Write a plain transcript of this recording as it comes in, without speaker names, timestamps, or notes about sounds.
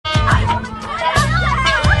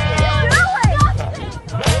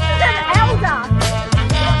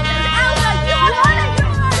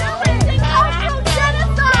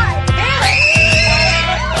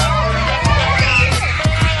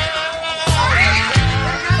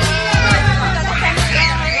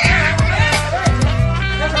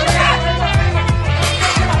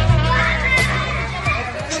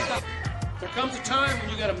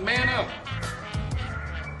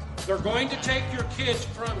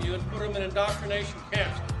you and put them in indoctrination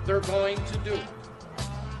camps. They're going to do it.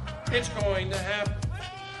 It's going to happen.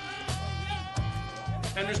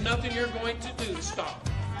 And there's nothing you're going to do to stop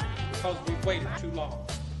it because we've waited too long.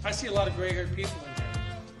 I see a lot of gray-haired people in here.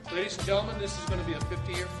 Ladies and gentlemen, this is going to be a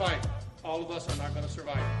 50-year fight. All of us are not going to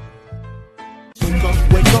survive it. Wake up,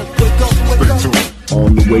 wake up, wake up, wake up.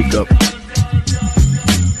 On the wake up.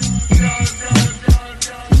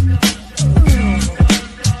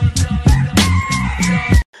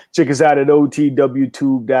 Check us out at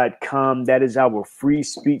otwtube.com. That is our free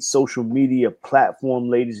speech social media platform,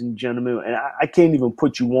 ladies and gentlemen. And I can't even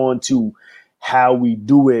put you on to how we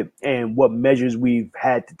do it and what measures we've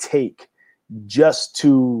had to take just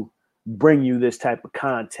to bring you this type of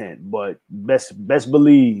content. But best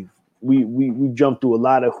believe we jumped through a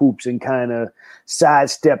lot of hoops and kind of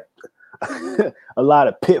sidestepped a lot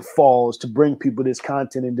of pitfalls to bring people this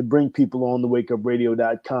content and to bring people on the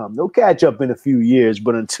wakeupradio.com. They'll catch up in a few years,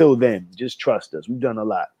 but until then, just trust us. We've done a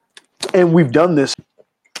lot. And we've done this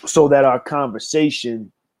so that our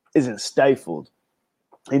conversation isn't stifled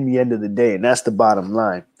in the end of the day. And that's the bottom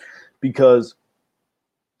line, because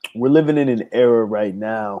we're living in an era right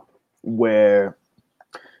now where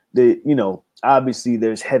obviously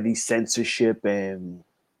there's heavy censorship and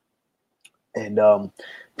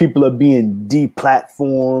people are being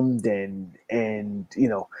deplatformed and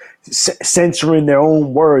censoring their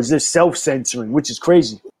own words. They're self-censoring, which is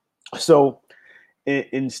crazy. So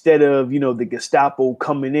instead of, the Gestapo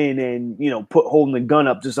coming in and, holding a gun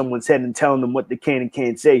up to someone's head and telling them what they can and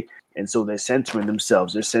can't say. And so they're censoring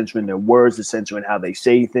themselves. They're censoring their words. They're censoring how they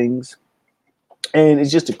say things. And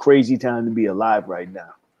it's just a crazy time to be alive right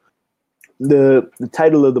now. The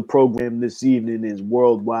title of the program this evening is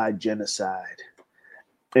Worldwide Genocide.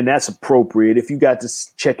 And that's appropriate. If you got to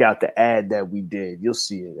check out the ad that we did, you'll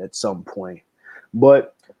see it at some point.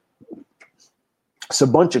 But it's a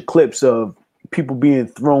bunch of clips of people being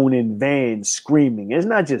thrown in vans screaming. It's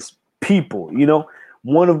not just people,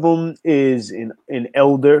 One of them is an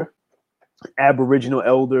elder, Aboriginal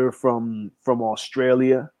elder from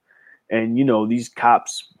Australia. And, these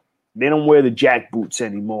cops, they don't wear the jack boots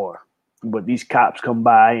anymore. But these cops come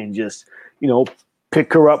by and just,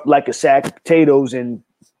 pick her up like a sack of potatoes and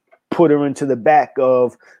put her into the back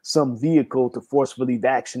of some vehicle to forcefully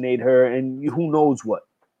vaccinate her and who knows what.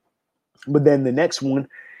 But then the next one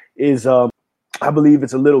is, I believe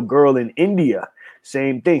it's a little girl in India.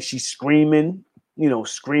 Same thing. She's screaming,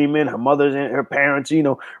 screaming. Her mother's and her parents,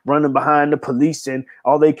 running behind the police. And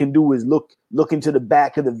all they can do is look into the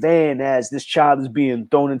back of the van as this child is being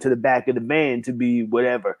thrown into the back of the van to be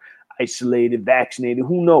whatever, isolated, vaccinated,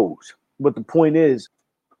 who knows? But the point is,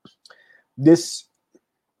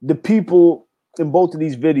 the people in both of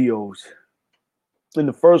these videos, in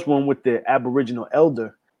the first one with the Aboriginal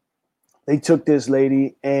elder, they took this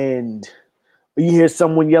lady and you hear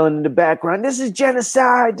someone yelling in the background, "This is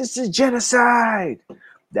genocide! This is genocide!"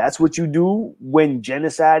 That's what you do when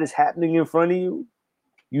genocide is happening in front of you.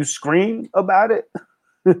 You scream about it,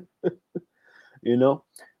 And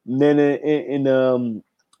then in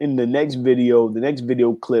the next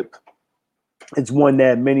video clip, it's one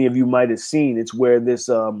that many of you might have seen. It's where this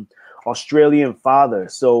Australian father,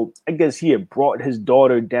 so I guess he had brought his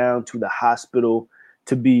daughter down to the hospital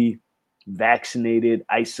to be vaccinated,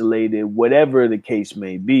 isolated, whatever the case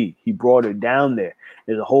may be. He brought her down there.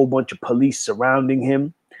 There's a whole bunch of police surrounding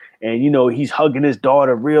him. And, he's hugging his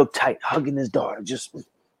daughter real tight, and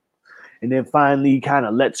then finally he kind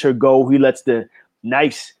of lets her go. He lets the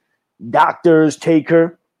nice doctors take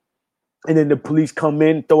her. And then the police come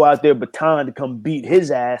in, throw out their baton to come beat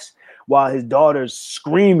his ass while his daughter's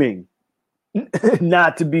screaming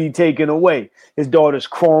not to be taken away. His daughter's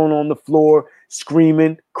crawling on the floor,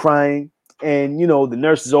 screaming, crying. And, the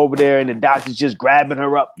nurse is over there and the doctor's just grabbing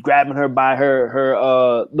her by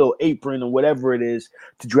her little apron or whatever it is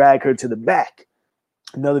to drag her to the back.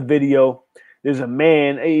 Another video, there's a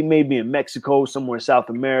man, he may be in Mexico, somewhere in South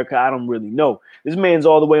America. I don't really know. This man's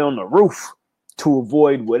all the way on the roof to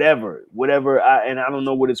avoid whatever, and I don't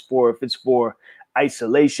know what it's for, if it's for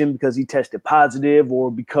isolation because he tested positive or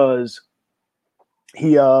because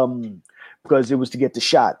because it was to get the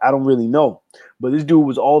shot. I don't really know. But this dude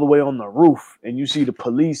was all the way on the roof, and you see the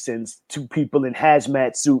police and two people in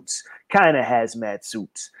hazmat suits,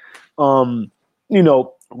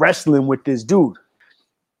 wrestling with this dude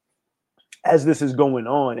as this is going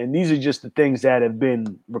on. And these are just the things that have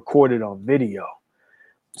been recorded on video.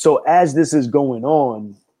 So as this is going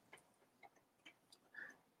on,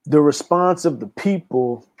 the response of the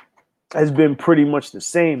people has been pretty much the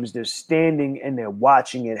same as they're standing and they're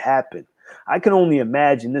watching it happen. I can only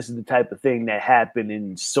imagine this is the type of thing that happened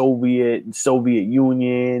in Soviet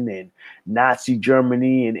Union and Nazi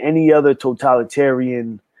Germany and any other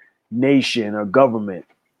totalitarian nation or government.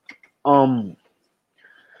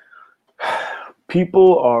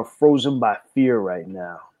 People are frozen by fear right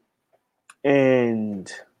now.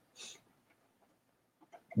 And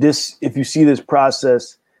this, if you see this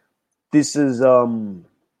process, this is the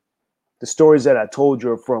stories that I told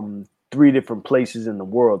you are from 3 different places in the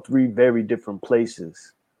world, 3 very different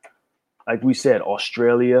places. Like we said,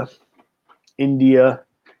 Australia, India,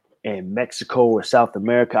 and Mexico or South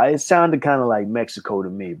America. It sounded kind of like Mexico to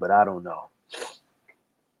me, but I don't know.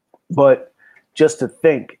 But just to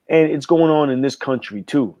think, and it's going on in this country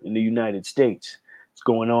too, in the United States. It's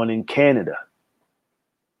going on in Canada.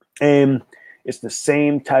 And it's the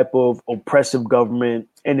same type of oppressive government,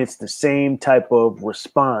 and it's the same type of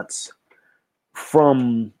response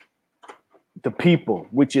from the people,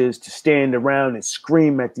 which is to stand around and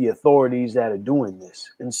scream at the authorities that are doing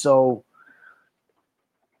this. And so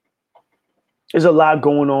there's a lot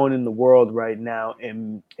going on in the world right now,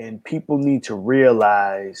 and people need to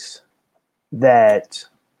realize that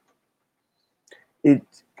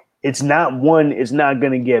it's not going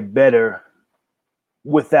to get better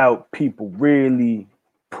without people really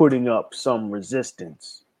putting up some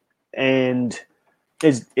resistance, and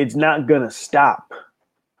it's not going to stop.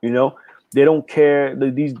 They don't care.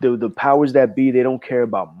 The powers that be, they don't care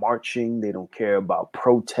about marching. They don't care about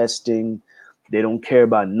protesting. They don't care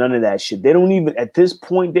about none of that shit. They don't even, at this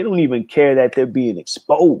point, they don't even care that they're being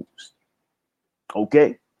exposed.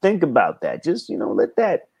 Okay? Think about that. Just, let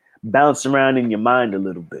that bounce around in your mind a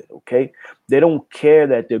little bit. Okay? They don't care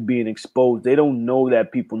that they're being exposed. They don't know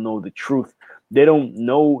that people know the truth. They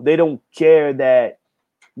don't care that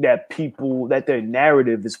their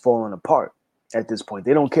narrative is falling apart at this point.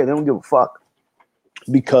 They don't care. They don't give a fuck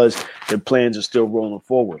because their plans are still rolling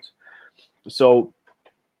forwards. So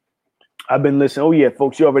I've been listening. Oh, yeah,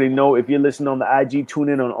 folks, you already know. If you're listening on the IG, tune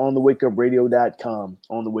in on onthewakeupradio.com,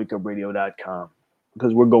 onthewakeupradio.com,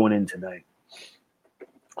 because we're going in tonight.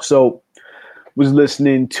 So was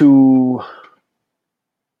listening to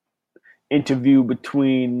interview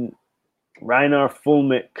between Reiner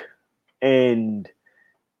Fuellmich and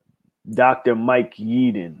Dr. Mike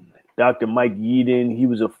Yeadon. Dr. Mike Yeadon, he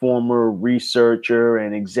was a former researcher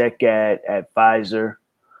and exec at Pfizer.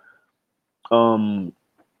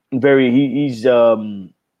 He's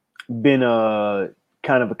been a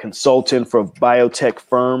kind of a consultant for biotech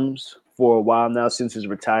firms for a while now, since his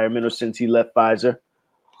retirement or since he left Pfizer.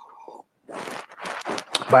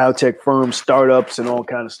 Biotech firms, startups, and all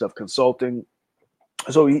kind of stuff, consulting.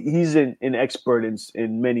 So he's an expert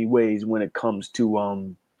in many ways when it comes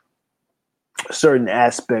to certain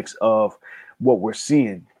aspects of what we're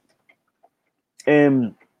seeing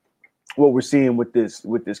and what we're seeing with this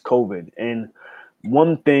COVID. And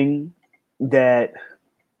one thing that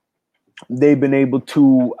they've been able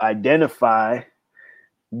to identify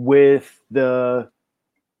with the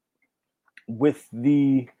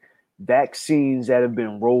vaccines that have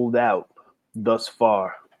been rolled out thus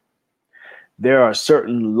far, there are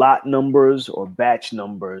certain lot numbers or batch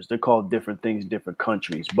numbers. They're called different things in different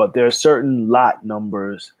countries, but there are certain lot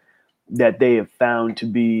numbers that they have found to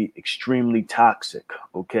be extremely toxic.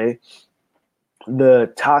 Okay.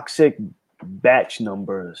 The toxic batch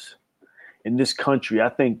numbers in this country, I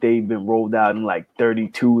think they've been rolled out in like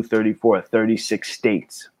 32, 34, 36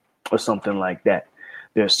 states or something like that.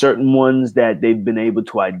 There are certain ones that they've been able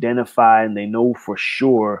to identify and they know for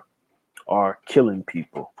sure are killing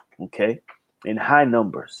people. Okay. In high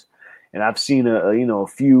numbers. And I've seen a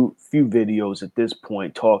few videos at this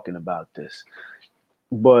point talking about this.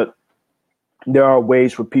 But there are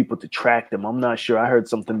ways for people to track them. I'm not sure. I heard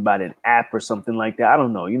something about an app or something like that. I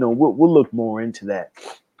don't know. We'll look more into that.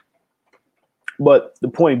 But the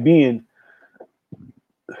point being,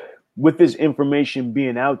 with this information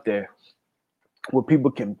being out there, where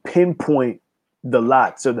people can pinpoint the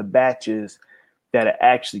lots or the batches that are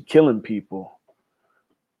actually killing people,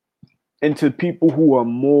 and to people who are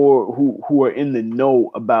who are in the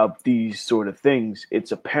know about these sort of things,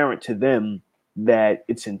 it's apparent to them that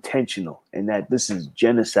it's intentional and that this is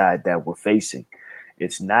genocide that we're facing.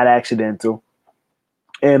 It's not accidental.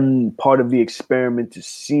 And part of the experiment is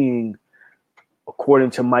seeing,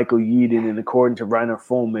 according to Michael Yeadon and according to Reiner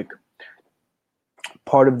Fuellmich,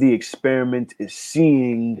 part of the experiment is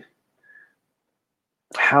seeing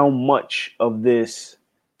how much of this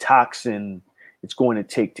toxin it's going to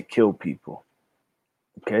take to kill people.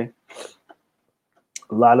 Okay.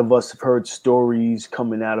 A lot of us have heard stories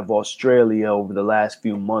coming out of Australia over the last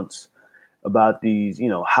few months about these,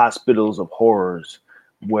 hospitals of horrors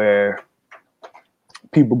where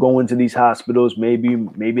people go into these hospitals. Maybe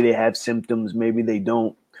they have symptoms, maybe they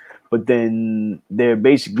don't, but then they're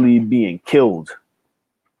basically being killed,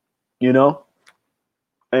 you know.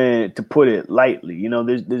 And to put it lightly, you know,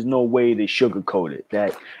 there's no way to sugarcoat it.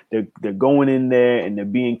 That they're going in there and they're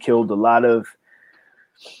being killed. A lot of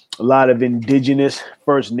indigenous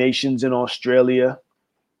First Nations in Australia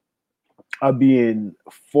are being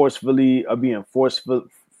forcibly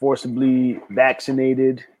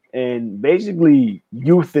vaccinated and basically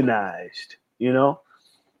euthanized, you know?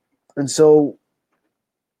 And so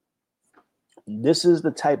this is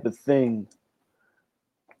the type of thing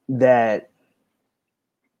that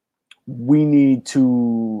we need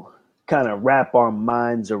to kind of wrap our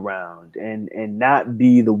minds around and not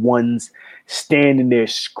be the ones standing there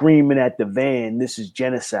screaming at the van, this is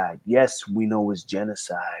genocide. Yes, we know it's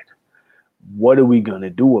genocide. What are we going to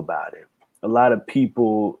do about it? A lot of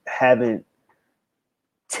people haven't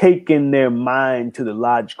taken their mind to the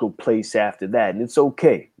logical place after that. And it's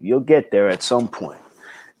okay. You'll get there at some point.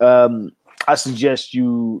 I suggest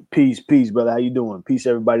you, peace, brother. How you doing? Peace,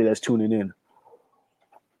 everybody that's tuning in.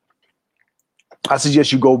 I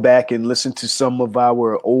suggest you go back and listen to some of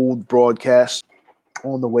our old broadcasts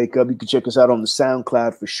on the Wake Up. You can check us out on the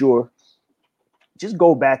SoundCloud for sure. Just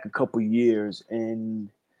go back a couple years and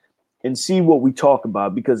see what we talk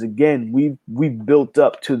about, because again, we've built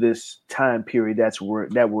up to this time period that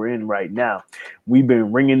we're in right now. We've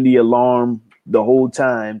been ringing the alarm the whole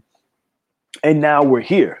time, and now we're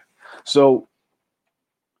here. So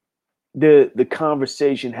the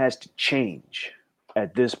conversation has to change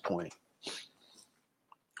at this point.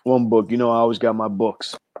 One book, you know, I always got my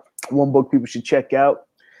books. One book people should check out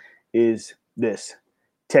is this,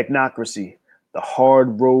 Technocracy: The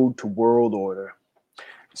Hard Road to World Order.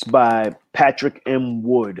 It's by Patrick M.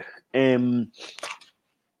 Wood. And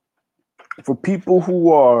for people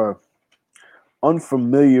who are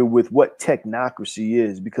unfamiliar with what technocracy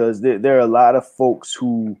is, because there are a lot of folks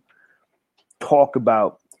who talk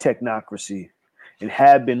about technocracy and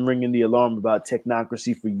have been ringing the alarm about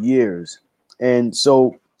technocracy for years. And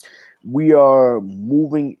so we are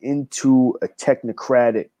moving into a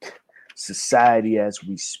technocratic society as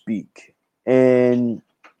we speak. And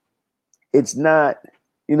it's not,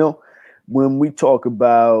 you know, when we talk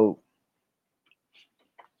about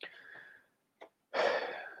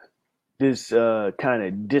this kind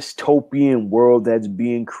of dystopian world that's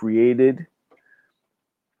being created,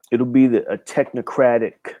 it'll be a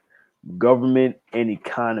technocratic government and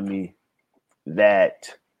economy that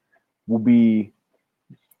will be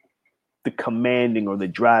the commanding or the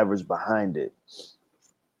drivers behind it.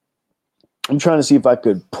 I'm trying to see if I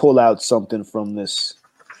could pull out something from this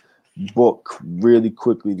book really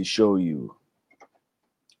quickly to show you.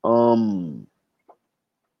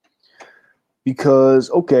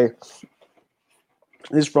 Because, okay,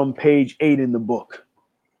 this is from page 8 in the book.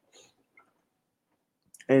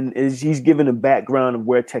 And he's given a background of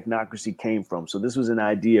where technocracy came from. So this was an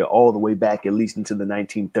idea all the way back, at least into the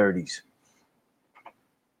 1930s.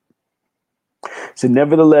 So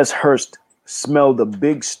nevertheless, Hearst smelled a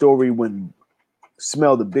big story when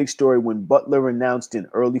Butler announced in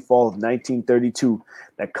early fall of 1932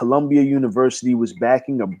 that Columbia University was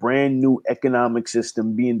backing a brand new economic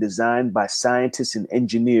system being designed by scientists and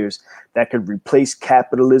engineers that could replace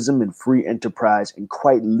capitalism and free enterprise and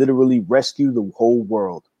quite literally rescue the whole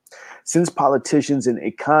world. Since politicians and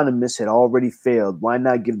economists had already failed, why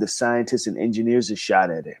not give the scientists and engineers a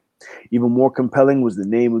shot at it? Even more compelling was the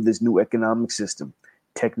name of this new economic system,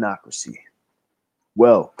 technocracy.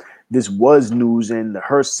 Well, this was news, and the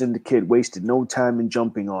Hearst Syndicate wasted no time in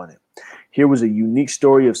jumping on it. Here was a unique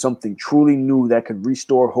story of something truly new that could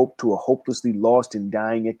restore hope to a hopelessly lost and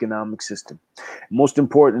dying economic system. Most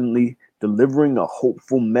importantly, delivering a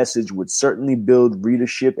hopeful message would certainly build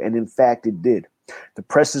readership, and in fact it did. The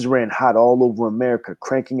presses ran hot all over America,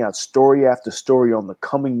 cranking out story after story on the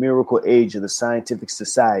coming miracle age of the scientific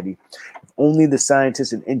society. If only the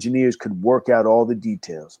scientists and engineers could work out all the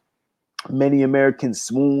details. Many Americans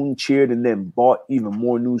swooned, cheered, and then bought even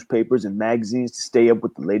more newspapers and magazines to stay up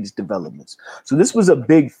with the latest developments. So this was a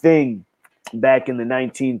big thing back in the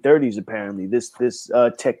 1930s, apparently, this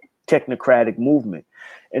technocratic movement.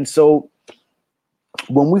 And so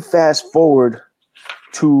when we fast forward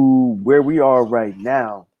to where we are right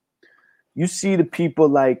now, you see the people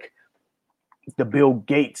like the Bill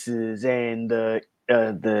Gateses and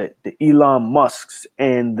the Elon Musks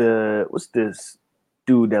and what's this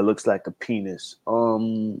dude that looks like a penis?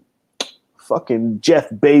 Fucking Jeff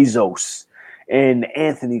Bezos and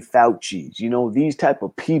Anthony Fauci. You know, these type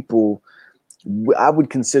of people, I would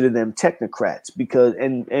consider them technocrats, because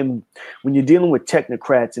and when you're dealing with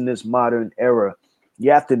technocrats in this modern era, You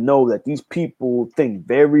have to know that these people think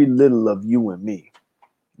very little of you and me,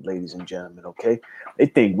 ladies and gentlemen, okay? They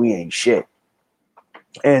think we ain't shit.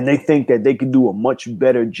 And they think that they can do a much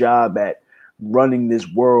better job at running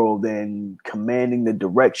this world and commanding the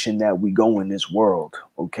direction that we go in this world,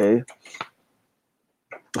 okay?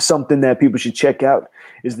 Something that people should check out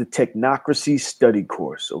is the Technocracy Study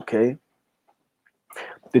Course, okay?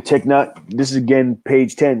 This is again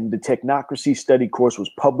page 10. The Technocracy Study Course was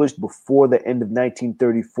published before the end of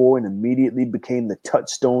 1934 and immediately became the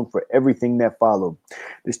touchstone for everything that followed.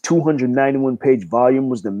 This 291-page volume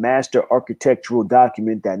was the master architectural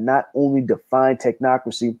document that not only defined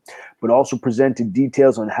technocracy, but also presented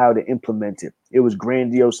details on how to implement it. It was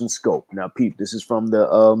grandiose in scope. Now, Pete, this is from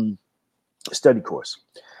the study course.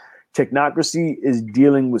 Technocracy is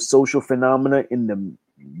dealing with social phenomena in the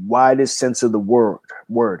widest sense of the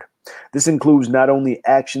word. This includes not only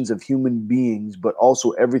actions of human beings, but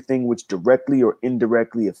also everything which directly or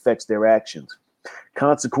indirectly affects their actions.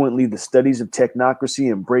 Consequently, the studies of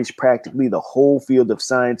technocracy embrace practically the whole field of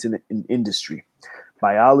science and industry.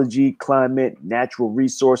 Biology, climate, natural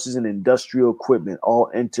resources, and industrial equipment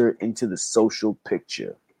all enter into the social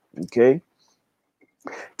picture. Okay?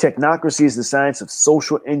 Technocracy is the science of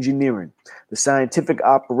social engineering, the scientific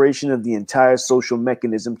operation of the entire social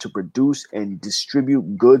mechanism to produce and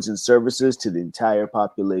distribute goods and services to the entire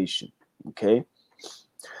population. Okay?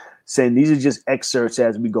 Saying these are just excerpts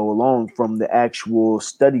as we go along from the actual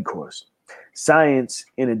study course. Science,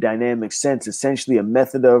 in a dynamic sense, essentially a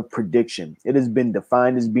method of prediction. It has been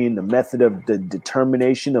defined as being the method of the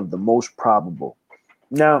determination of the most probable.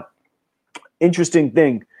 Now, interesting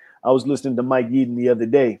thing. I was listening to Mike Yeadon the other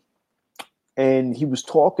day, and he was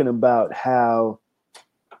talking about how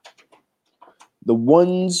the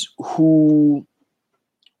ones I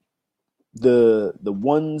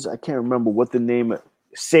can't remember what the name of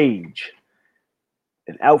Sage,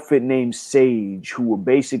 an outfit named Sage, who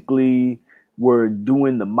were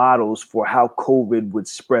doing the models for how COVID would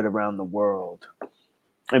spread around the world.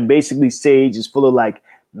 And basically Sage is full of like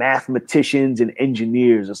mathematicians and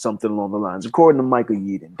engineers or something along the lines, according to Michael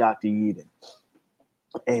Yeadon, Dr. Yeadon.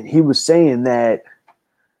 And he was saying that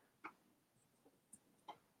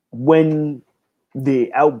when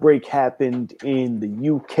the outbreak happened in the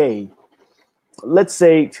UK, let's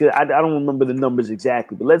say, I don't remember the numbers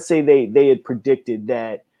exactly, but let's say they had predicted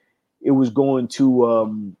that it was going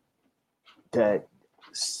to, that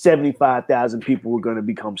 75,000 people were going to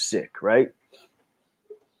become sick, right?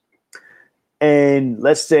 And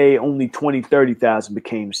let's say only 20, 30,000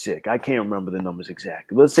 became sick. I can't remember the numbers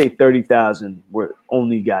exactly. Let's say 30,000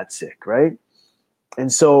 only got sick, right?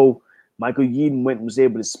 And so Michael Yeadon went and was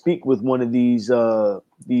able to speak with one of these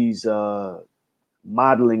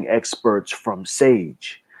modeling experts from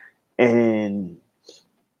Sage. And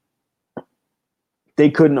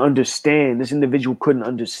this individual couldn't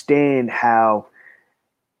understand how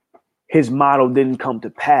his model didn't come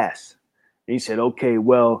to pass. And he said, okay,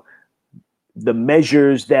 well, the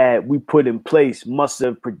measures that we put in place must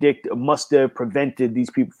have prevented these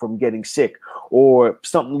people from getting sick, or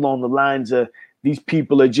something along the lines of these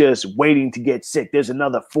people are just waiting to get sick. There's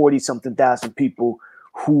another 40-something thousand people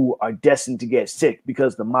who are destined to get sick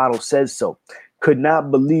because the model says so. Could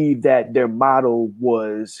not believe that their model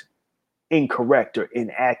was incorrect or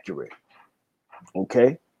inaccurate.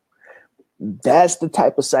 Okay? That's the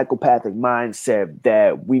type of psychopathic mindset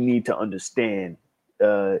that we need to understand.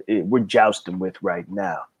 We're jousting with right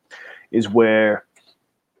now, is where,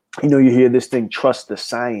 you hear this thing, trust the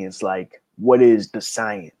science. Like, what is the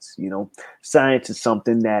science? Science is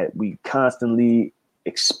something that we constantly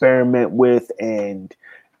experiment with, and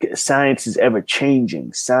science is ever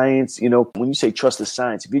changing. Science, when you say trust the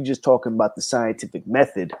science, if you're just talking about the scientific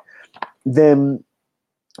method, then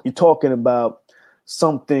you're talking about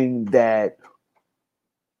something that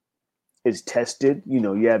is tested.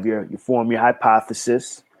 You have you form your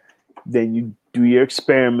hypothesis, then you do your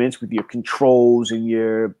experiments with your controls and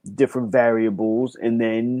your different variables, and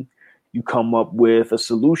then you come up with a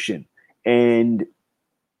solution. And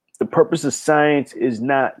the purpose of science is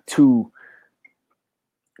not to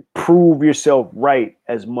prove yourself right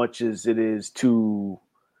as much as it is to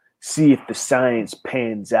see if the science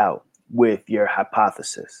pans out with your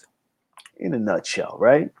hypothesis, in a nutshell,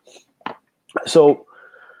 right? So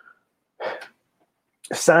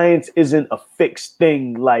science isn't a fixed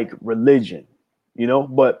thing like religion,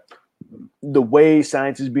 but the way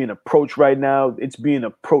science is being approached right now, it's being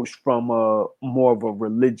approached from a more of a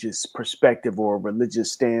religious perspective or a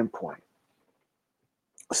religious standpoint.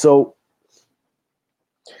 So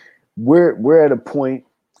we're at a point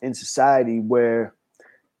in society where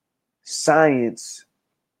science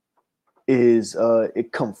is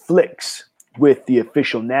it conflicts with the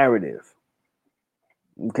official narrative.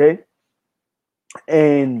 Okay?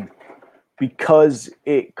 And because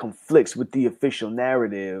it conflicts with the official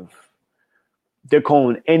narrative, they're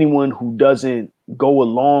calling anyone who doesn't go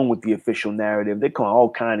along with the official narrative, they're calling all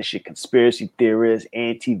kind of shit conspiracy theorists,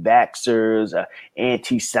 anti-vaxxers,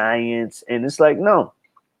 anti-science. And it's like, no,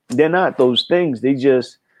 they're not those things.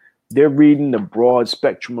 They're reading the broad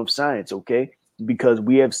spectrum of science, okay? Because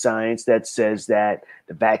we have science that says that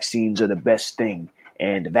the vaccines are the best thing,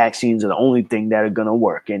 and the vaccines are the only thing that are going to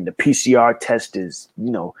work. And the PCR test is,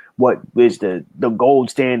 what is the gold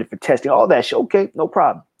standard for testing, all that shit. Okay, no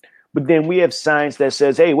problem. But then we have science that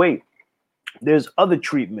says, hey, wait, there's other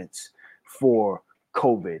treatments for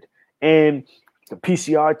COVID. And the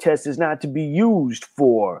PCR test is not to be used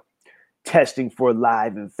for testing for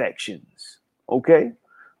live infections. Okay?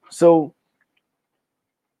 So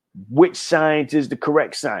which science is the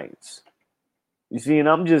correct science? You see, and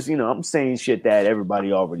I'm just, I'm saying shit that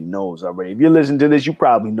everybody already knows already. If you listen to this, you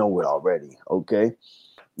probably know it already. Okay?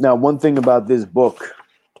 Now, one thing about this book,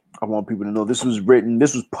 I want people to know this was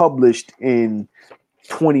published in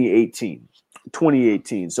 2018.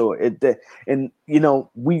 So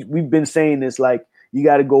we've been saying this, like, you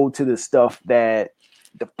got to go to the stuff that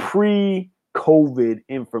the pre-COVID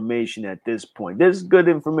information at this point. There's good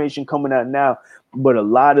information coming out now, but a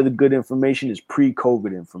lot of the good information is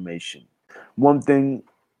pre-COVID information. One thing,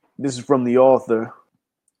 this is from the author,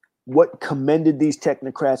 what commended these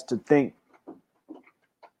technocrats to think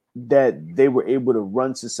that they were able to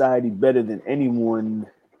run society better than anyone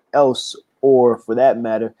else, or for that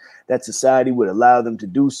matter, that society would allow them to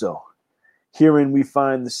do so. Herein we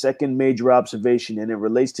find the second major observation, and it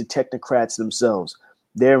relates to technocrats themselves.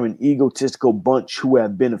 They're an egotistical bunch who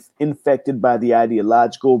have been infected by the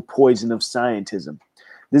ideological poison of scientism.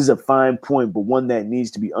 This is a fine point, but one that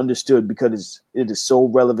needs to be understood because it is so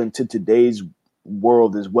relevant to today's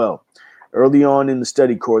world as well. Early on in the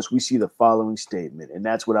study course, we see the following statement, and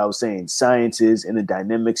that's what I was saying. Science is, in a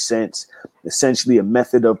dynamic sense, essentially a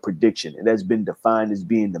method of prediction. It has been defined as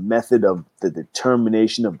being the method of the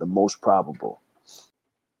determination of the most probable.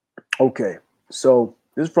 Okay, so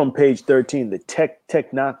this is from page 13, the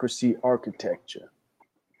technocracy architecture.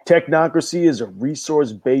 Technocracy is a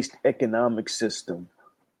resource-based economic system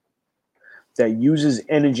that uses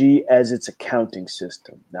energy as its accounting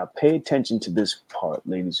system. Now, pay attention to this part,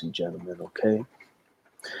 ladies and gentlemen, okay?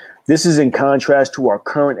 This is in contrast to our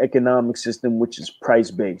current economic system, which is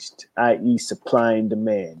price-based, i.e. supply and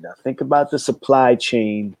demand. Now, think about the supply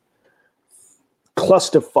chain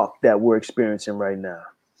clusterfuck that we're experiencing right now,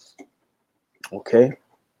 okay?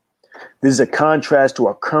 This is a contrast to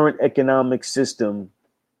our current economic system,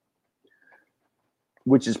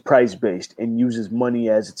 which is price-based and uses money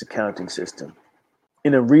as its accounting system.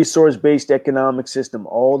 In a resource-based economic system,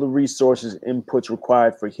 all the resources inputs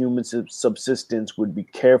required for human subsistence would be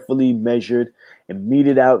carefully measured and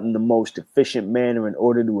meted out in the most efficient manner in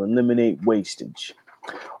order to eliminate wastage.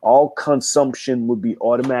 All consumption would be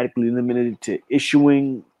automatically limited to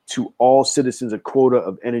issuing to all citizens a quota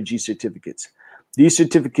of energy certificates. These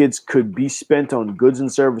certificates could be spent on goods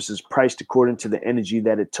and services priced according to the energy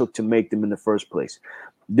that it took to make them in the first place.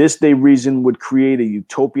 This, they reason, would create a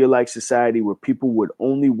utopia-like society where people would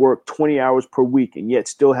only work 20 hours per week and yet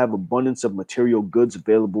still have abundance of material goods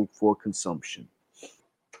available for consumption.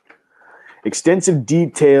 Extensive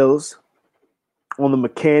details on the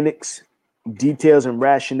mechanics, details, and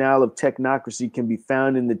rationale of technocracy can be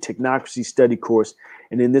found in the Technocracy Study course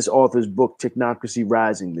and in this author's book, Technocracy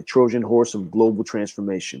Rising, the Trojan Horse of Global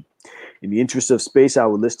Transformation. In the interest of space, I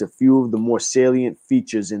will list a few of the more salient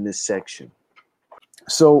features in this section.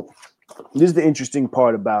 So this is the interesting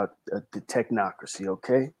part about the technocracy,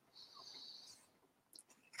 okay?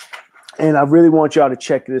 And I really want y'all to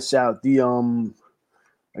check this out. Again,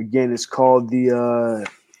 it's called the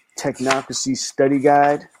Technocracy Study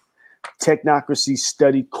Guide, Technocracy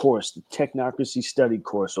Study Course, the Technocracy Study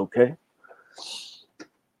Course, okay?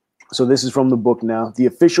 So this is from the book now. The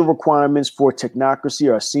official requirements for technocracy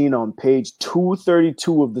are seen on page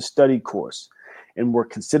 232 of the study course and were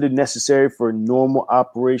considered necessary for normal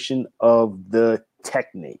operation of the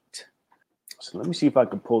technate. So let me see if I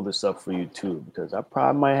can pull this up for you too, because I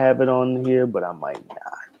probably might have it on here, but I might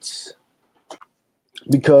not.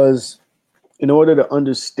 Because in order to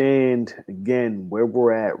understand, again, where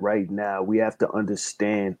we're at right now, we have to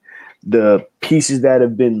understand the pieces that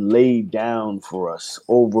have been laid down for us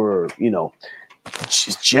over,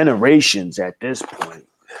 generations at this point.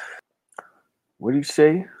 What do you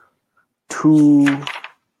say?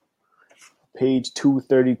 Page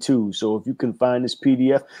 232. So if you can find this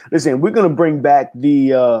PDF, listen, we're going to bring back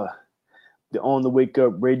the the On the Wake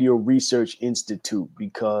Up Radio Research Institute,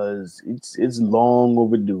 because it's long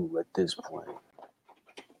overdue at this point.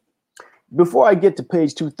 Before I get to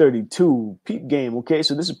page 232, peep game, okay?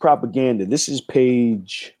 So this is propaganda. This is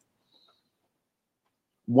page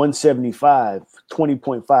 175,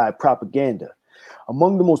 20.5, propaganda.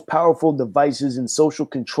 Among the most powerful devices in social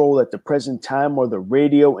control at the present time are the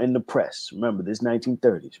radio and the press. Remember, this is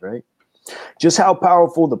 1930s, right? Just how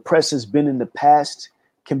powerful the press has been in the past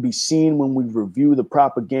can be seen when we review the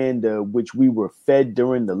propaganda which we were fed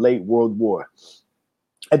during the late World War.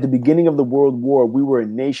 At the beginning of the World War, we were a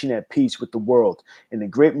nation at peace with the world, and the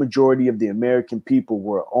great majority of the American people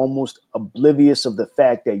were almost oblivious of the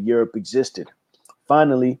fact that Europe existed.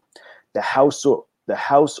 Finally, the House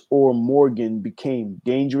or Morgan became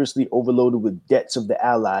dangerously overloaded with debts of the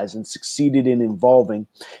Allies and succeeded in involving,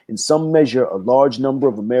 in some measure, a large number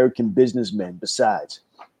of American businessmen besides.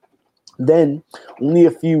 Then, only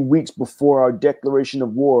a few weeks before our declaration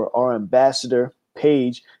of war, our ambassador,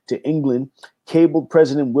 Page, to England, cabled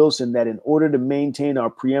President Wilson that in order to maintain our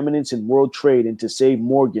preeminence in world trade and to save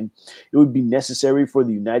Morgan, it would be necessary for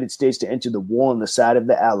the United States to enter the war on the side of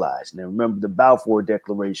the Allies. Now, remember the Balfour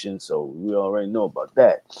Declaration, so we already know about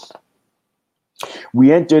that.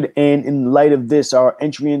 We entered, and in light of this, our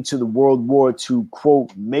entry into the World War to,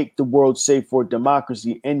 quote, make the world safe for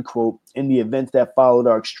democracy, end quote, and the events that followed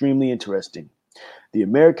are extremely interesting. The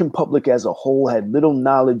American public as a whole had little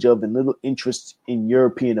knowledge of and little interest in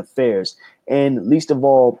European affairs, and least of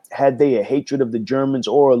all had they a hatred of the Germans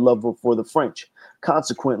or a love for the French.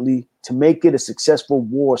 Consequently, to make it a successful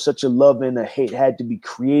war, such a love and a hate had to be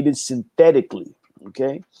created synthetically,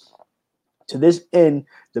 okay? To this end,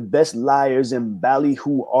 the best liars and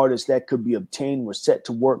ballyhoo artists that could be obtained were set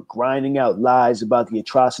to work grinding out lies about the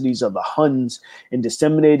atrocities of the Huns and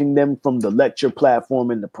disseminating them from the lecture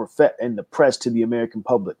platform and the press to the American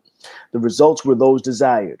public. The results were those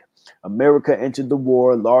desired. America entered the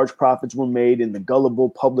war, large profits were made, and the gullible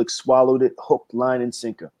public swallowed it hook, line, and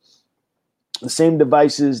sinker. The same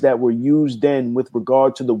devices that were used then with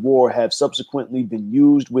regard to the war have subsequently been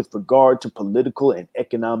used with regard to political and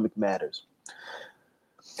economic matters.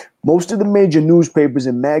 Most of the major newspapers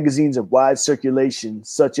and magazines of wide circulation,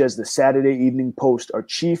 such as the Saturday Evening Post, are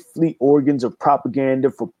chiefly organs of propaganda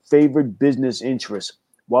for favored business interests.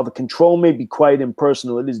 While the control may be quite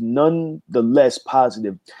impersonal, it is none the less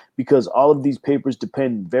positive because all of these papers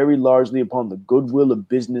depend very largely upon the goodwill of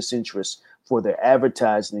business interests for their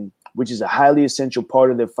advertising, which is a highly essential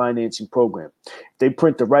part of their financing program. If they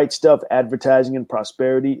print the right stuff, advertising and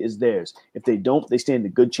prosperity is theirs. If they don't, they stand a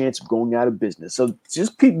good chance of going out of business. So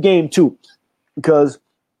just peep game too, because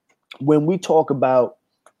when we talk about,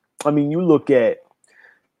 you look at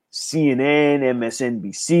CNN,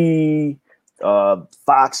 MSNBC,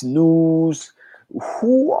 Fox News,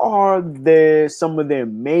 who are some of their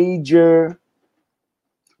major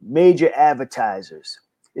advertisers?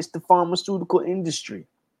 It's the pharmaceutical industry.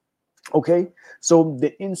 Okay, so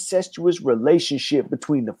the incestuous relationship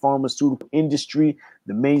between the pharmaceutical industry,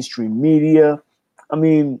 the mainstream media,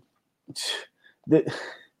 you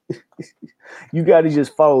got to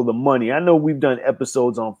just follow the money. I know we've done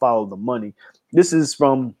episodes on follow the money. This is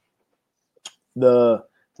from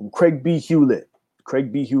Craig B. Hewlett.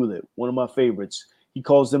 Craig B. Hewlett, one of my favorites. He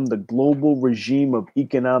calls them the global regime of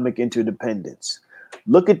economic interdependence.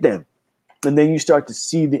 Look at them. And then you start to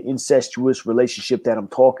see the incestuous relationship that I'm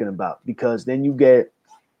talking about, because then you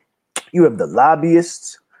have the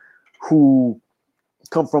lobbyists who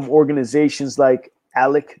come from organizations like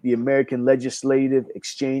ALEC, the American Legislative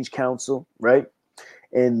Exchange Council, right?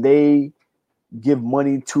 And they give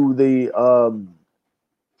money to the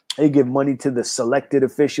selected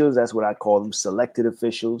officials. That's what I call them, selected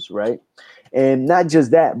officials, right? And not just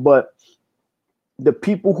that, but the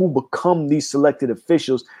people who become these selected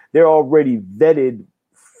officials, they're already vetted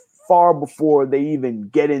far before they even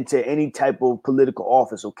get into any type of political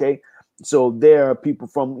office, okay? So there are people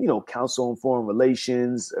from, Council on Foreign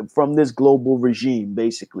Relations, from this global regime,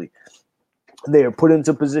 basically. They are put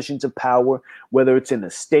into positions of power, whether it's in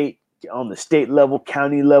the state, on the state level,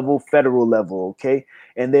 county level, federal level, okay?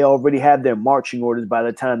 And they already have their marching orders by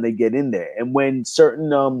the time they get in there. And when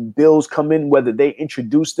certain bills come in, whether they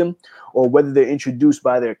introduce them or whether they're introduced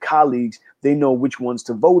by their colleagues, they know which ones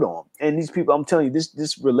to vote on. And these people, I'm telling you,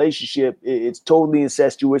 this relationship, it's totally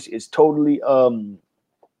incestuous. It's totally,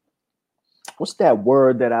 what's that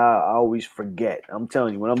word that I always forget? I'm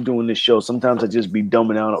telling you, when I'm doing this show, sometimes I just be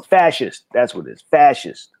dumbing down. Fascist. That's what it is.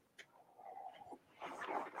 Fascist.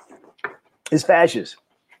 It's fascist.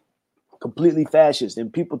 Completely fascist.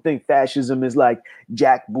 And people think fascism is like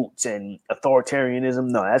jackboots and authoritarianism.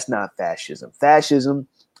 No, that's not fascism. Fascism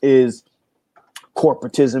is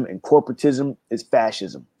corporatism, and corporatism is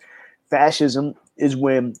fascism. Fascism is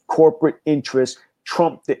when corporate interests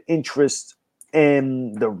trump the interests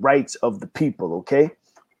and the rights of the people, okay?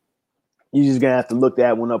 You're just going to have to look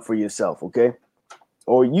that one up for yourself, okay?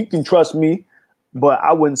 Or you can trust me, but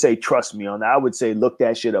I wouldn't say trust me on that. I would say look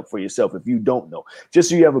that shit up for yourself if you don't know, just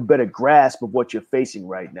so you have a better grasp of what you're facing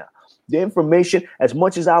right now. The information, as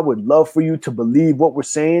much as I would love for you to believe what we're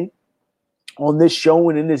saying on this show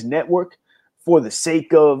and in this network, for the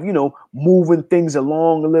sake of, moving things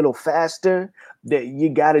along a little faster, that you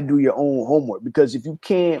got to do your own homework. Because if you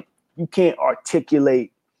can't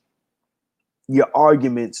articulate your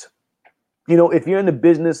arguments, if you're in the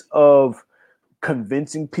business of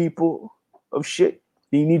convincing people of shit,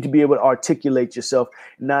 you need to be able to articulate yourself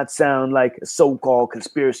and not sound like a so-called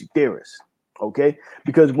conspiracy theorist. Okay?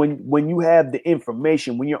 Because when you have the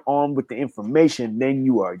information, when you're armed with the information, then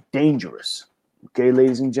you are dangerous. Okay,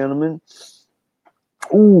 ladies and gentlemen.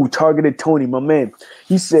 Ooh, Targeted Tony, my man.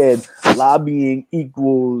 He said lobbying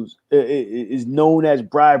is known as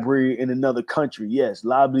bribery in another country. Yes,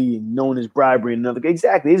 lobbying known as bribery in another.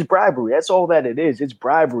 Exactly, it's bribery. That's all that it is. It's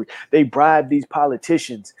bribery. They bribe these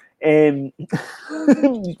politicians, and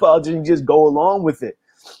these politicians just go along with it.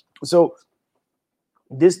 So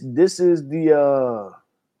this is the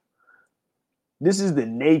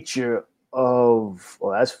nature of.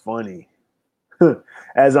 Oh, that's funny.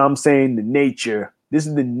 As I'm saying, the nature. This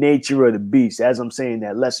is the nature of the beast. As I'm saying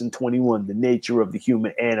that, lesson 21, the nature of the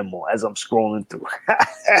human animal, as I'm scrolling through.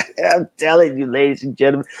 I'm telling you, ladies and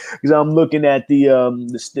gentlemen, because I'm looking at the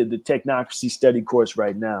technocracy study course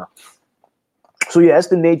right now. So yeah, that's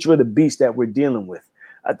the nature of the beast that we're dealing with.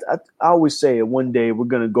 I always say it, one day we're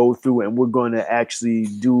going to go through and we're going to actually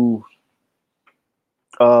do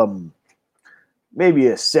maybe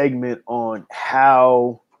a segment on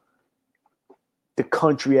how the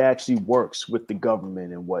country actually works with the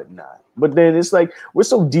government and whatnot. But then it's like we're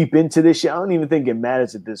so deep into this shit, I don't even think it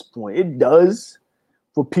matters at this point. It does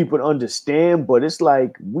for people to understand, but it's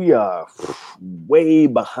like we are way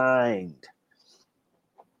behind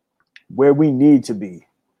where we need to be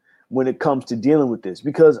when it comes to dealing with this.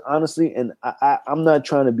 Because honestly, and I'm not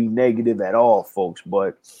trying to be negative at all, folks,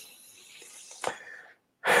 but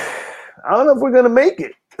I don't know if we're going to make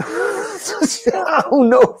it. I don't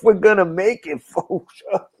know if we're gonna make it, folks.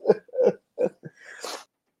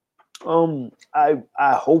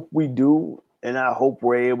 I hope we do, and I hope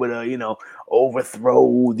we're able to,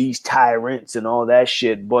 overthrow these tyrants and all that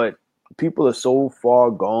shit. But people are so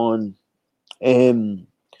far gone, and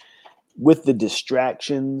with the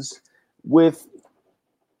distractions, with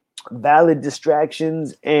valid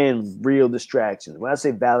distractions and real distractions. When I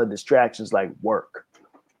say valid distractions, like work.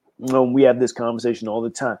 We have this conversation all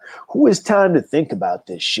the time. Who has time to think about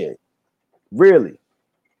this shit? Really?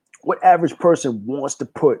 What average person wants to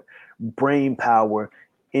put brain power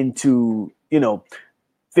into,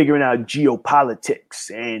 figuring out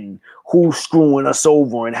geopolitics and who's screwing us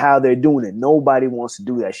over and how they're doing it? Nobody wants to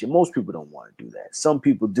do that shit. Most people don't want to do that. Some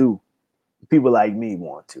people do. People like me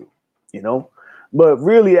want to, But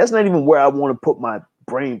really, that's not even where I want to put my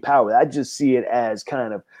brain power. I just see it as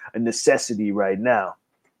kind of a necessity right now.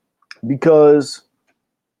 Because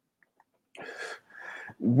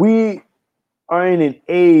we are in an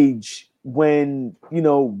age when,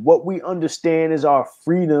 what we understand as our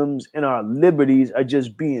freedoms and our liberties are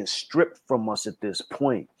just being stripped from us at this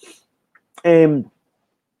point. And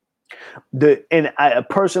a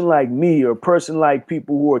person like me, or a person like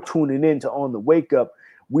people who are tuning in to On the Wake Up,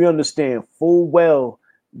 we understand full well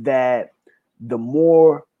that the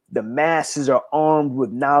more the masses are armed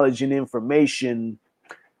with knowledge and information,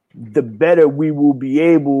 the better we will be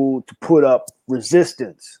able to put up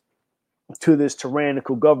resistance to this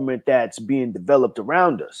tyrannical government that's being developed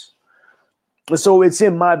around us. So it's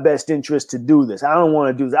in my best interest to do this. I don't want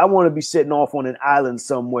to do this. I want to be sitting off on an island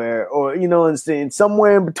somewhere, or, and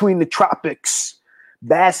somewhere in between the tropics,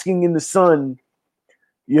 basking in the sun,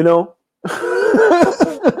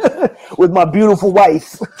 with my beautiful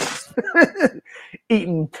wife.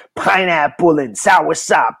 Eating pineapple and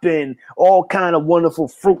soursop and all kind of wonderful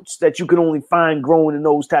fruits that you can only find growing in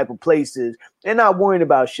those type of places, and not worrying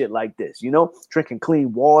about shit like this, drinking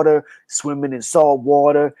clean water, swimming in salt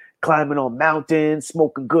water, climbing on mountains,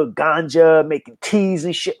 smoking good ganja, making teas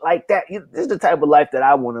and shit like that. This is the type of life that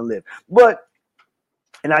I want to live.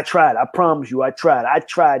 And I tried. I promise you, I tried. I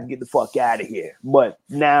tried to get the fuck out of here. But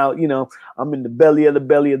now, I'm in the belly of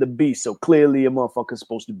the beast. So clearly a motherfucker's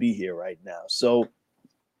supposed to be here right now. So,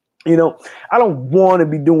 I don't want to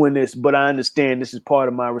be doing this, but I understand this is part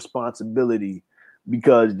of my responsibility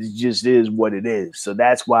because it just is what it is. So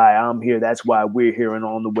that's why I'm here. That's why we're here and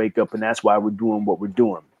on the wake up, and that's why we're doing what we're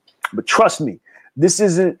doing. But trust me, this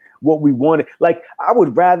isn't what we wanted. Like, I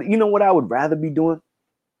would rather, you know what I would rather be doing?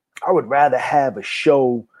 I would rather have a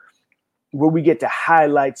show where we get to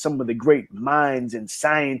highlight some of the great minds and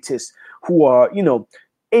scientists who are,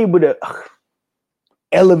 able to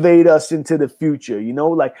elevate us into the future.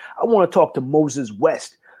 Like, I want to talk to Moses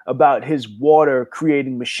West about his water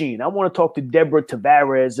creating machine. I want to talk to Deborah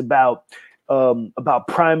Tavares about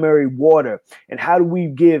primary water and how do we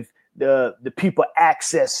give the people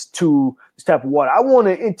access to this type of water. I want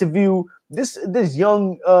to interview this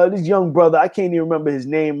young brother. I can't even remember his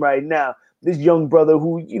name right now. This young brother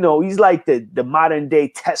who, he's like the modern day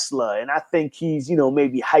Tesla. And I think he's,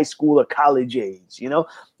 maybe high school or college age,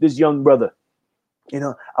 this young brother.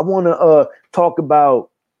 I want to talk about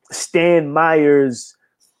Stan Meyer's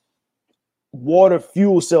water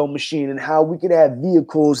fuel cell machine and how we could have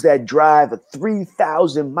vehicles that drive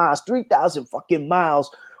 3,000 fucking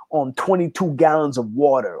miles on 22 gallons of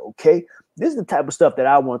water. Okay. This is the type of stuff that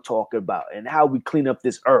I want to talk about and how we clean up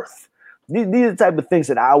this earth. These are the type of things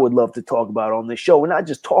that I would love to talk about on this show, and not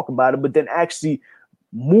just talk about it, but then actually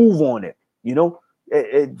move on it,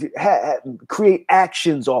 create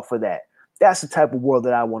actions off of that. That's the type of world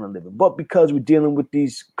that I want to live in. But because we're dealing with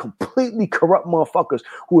these completely corrupt motherfuckers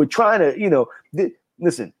who are trying to,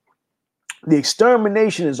 listen, the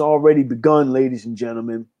extermination has already begun, ladies and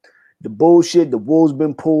gentlemen. The bullshit, the wool's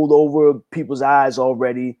been pulled over people's eyes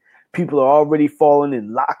already. People are already falling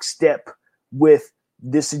in lockstep with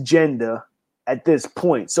this agenda at this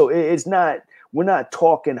point. So we're not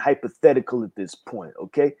talking hypothetical at this point,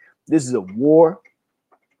 okay? This is a war.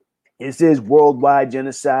 This is worldwide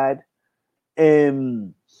genocide.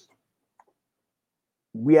 And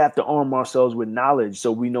we have to arm ourselves with knowledge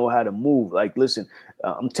so we know how to move. Like, listen,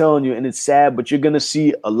 I'm telling you, and it's sad, but you're going to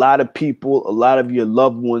see a lot of people, a lot of your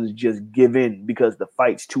loved ones just give in because the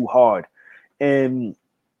fight's too hard. And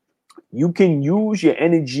you can use your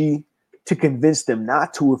energy to convince them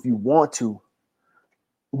not to if you want to,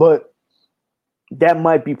 but that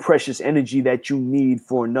might be precious energy that you need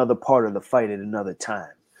for another part of the fight at another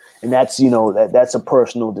time. And that's, that's a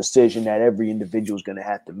personal decision that every individual is going to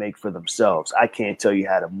have to make for themselves. I can't tell you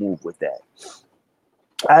how to move with that.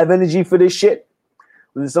 I have energy for this shit,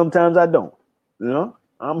 but sometimes I don't.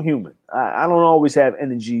 I'm human. I don't always have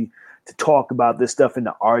energy to talk about this stuff and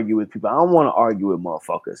to argue with people. I don't want to argue with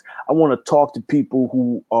motherfuckers. I want to talk to people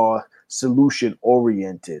who are solution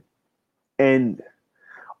oriented. And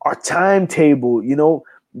our timetable,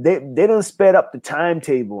 they done sped up the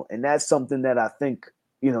timetable. And that's something that I think,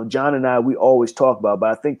 John and I, we always talk about,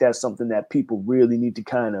 but I think that's something that people really need to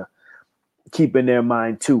kind of keep in their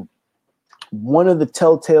mind too. One of the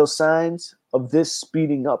telltale signs of this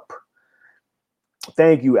speeding up,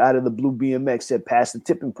 thank you, out of the blue BMX said past the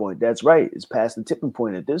tipping point. That's right. It's past the tipping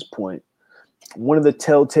point at this point. One of the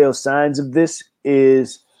telltale signs of this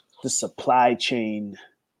is the supply chain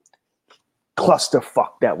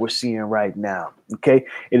clusterfuck that we're seeing right now. Okay.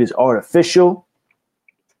 It is artificial.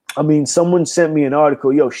 I mean, someone sent me an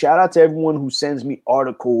article. Yo, shout out to everyone who sends me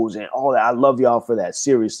articles and all that. I love y'all for that.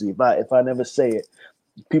 Seriously. If I never say it,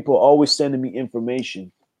 people are always sending me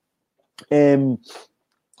information. And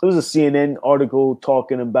it was a CNN article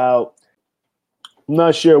talking about, I'm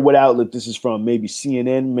not sure what outlet this is from, maybe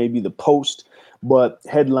CNN, maybe the Post, but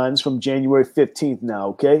headlines from January 15th now,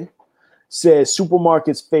 okay? Says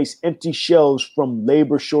supermarkets face empty shelves from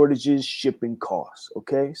labor shortages, shipping costs,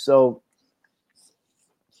 okay? So,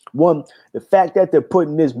 one, the fact that they're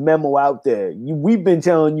putting this memo out there, we've been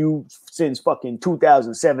telling you since fucking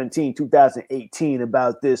 2017, 2018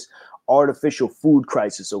 about this artificial food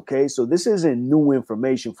crisis, okay? So this isn't new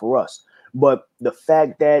information for us. But the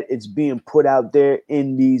fact that it's being put out there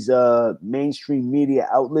in these mainstream media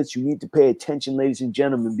outlets, you need to pay attention, ladies and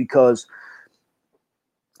gentlemen, because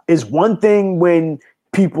it's one thing when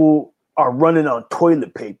people are running on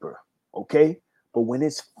toilet paper, okay? But when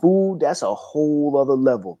it's food, that's a whole other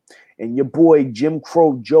level. And your boy Jim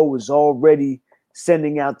Crow Joe is already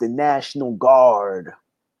sending out the National Guard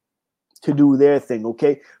to do their thing,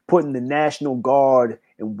 okay? Putting the National Guard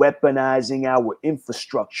and weaponizing our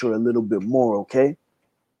infrastructure a little bit more, okay?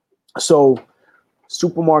 So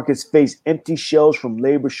supermarkets face empty shelves from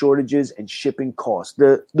labor shortages and shipping costs.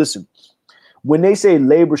 Listen, when they say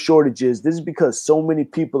labor shortages, this is because so many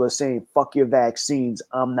people are saying, fuck your vaccines,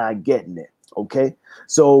 I'm not getting it. Okay,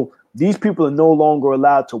 so these people are no longer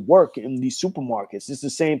allowed to work in these supermarkets. It's the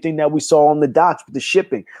same thing that we saw on the docks with the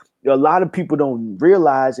shipping. A lot of people don't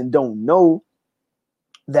realize and don't know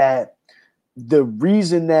that the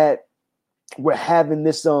reason that we're having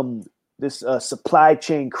this supply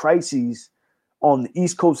chain crises on the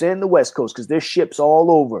East Coast and the West Coast, because there's ships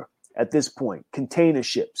all over at this point, container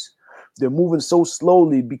ships. They're moving so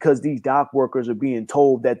slowly because these dock workers are being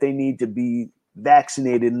told that they need to be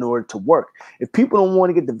vaccinated in order to work. If people don't want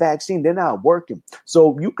to get the vaccine, they're not working.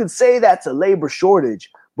 So you could say that's a labor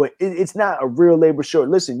shortage, but it's not a real labor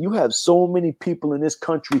shortage. Listen, you have so many people in this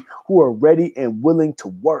country who are ready and willing to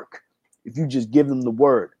work if you just give them the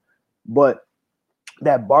word. But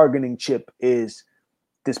that bargaining chip is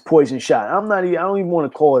this poison shot. I don't even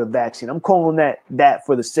want to call it a vaccine. I'm calling that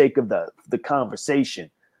for the sake of the conversation.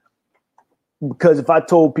 Because if I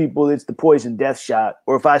told people it's the poison death shot,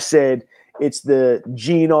 or if I said it's the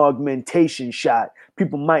gene augmentation shot,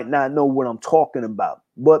 people might not know what I'm talking about.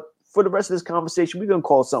 But for the rest of this conversation, we're going to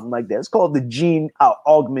call it something like that. It's called the gene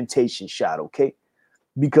augmentation shot, okay?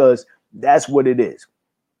 Because that's what it is.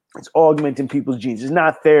 It's augmenting people's genes. It's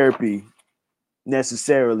not therapy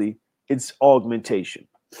necessarily. It's augmentation.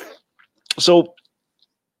 So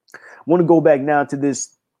I want to go back now to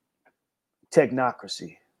this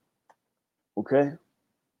technocracy, okay?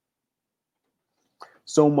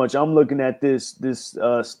 So much. I'm looking at this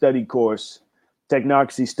study course,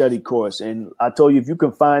 technocracy study course, and I told you, if you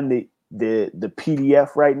can find the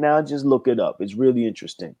PDF right now, just look it up. It's really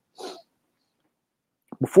interesting.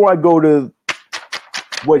 Before I go to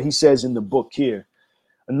what he says in the book here,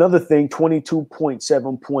 another thing,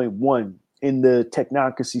 22.7.1 in the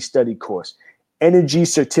technocracy study course, energy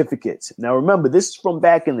certificates. Now remember, this is from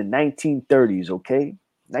back in the 1930s, okay?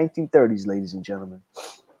 1930s, ladies and gentlemen.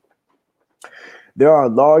 There are a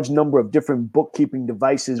large number of different bookkeeping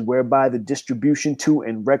devices whereby the distribution to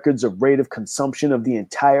and records of rate of consumption of the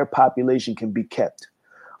entire population can be kept.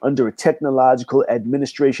 Under a technological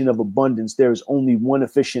administration of abundance, there is only one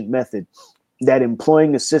efficient method, that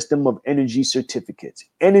employing a system of energy certificates.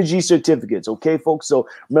 Energy certificates, okay, folks? So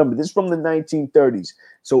remember, this is from the 1930s.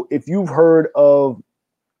 So if you've heard of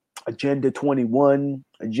Agenda 21,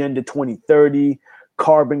 Agenda 2030,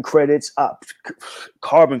 carbon credits. I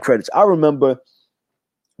remember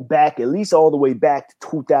back, at least all the way back to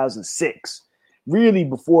 2006, really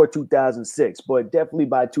before 2006, but definitely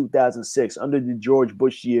by 2006, under the George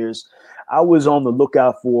Bush years, I was on the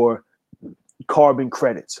lookout for carbon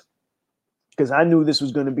credits because I knew this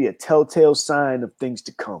was going to be a telltale sign of things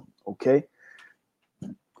to come, okay?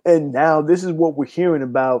 And now this is what we're hearing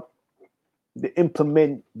about, the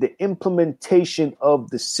implementation of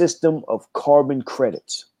the system of carbon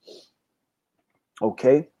credits.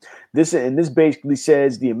 Okay, this basically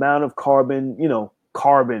says the amount of carbon,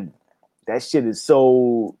 carbon. That shit is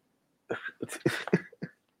so.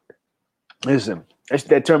 Listen,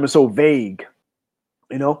 that term is so vague,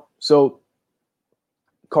 So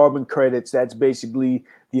carbon credits. That's basically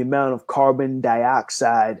the amount of carbon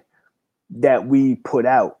dioxide that we put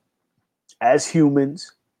out as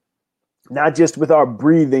humans. Not just with our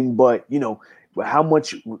breathing, but how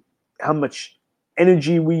much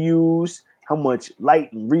energy we use, how much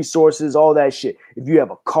light and resources, all that shit. If you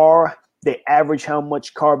have a car, they average how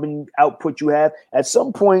much carbon output you have. At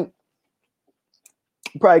some point,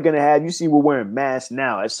 you're probably gonna have. You see, we're wearing masks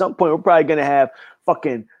now. At some point, we're probably gonna have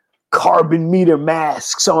fucking carbon meter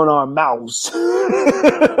masks on our mouths.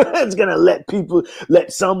 It's gonna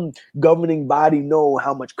let some governing body know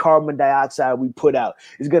how much carbon dioxide we put out.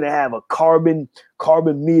 It's gonna have a carbon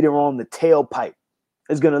meter on the tailpipe.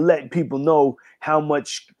 It's gonna let people know how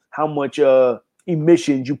much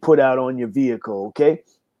emissions you put out on your vehicle. Okay,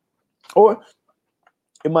 or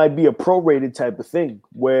it might be a prorated type of thing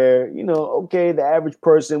where, the average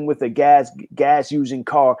person with a gas using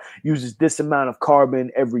car uses this amount of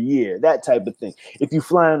carbon every year, that type of thing. If you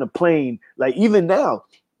fly on a plane, like even now,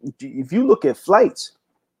 if you look at flights,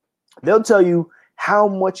 they'll tell you how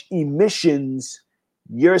much emissions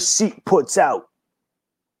your seat puts out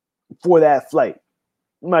for that flight.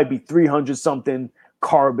 It might be 300 something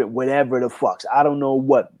carbon, whatever the fucks. I don't know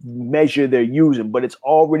what measure they're using, but it's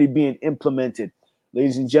already being implemented.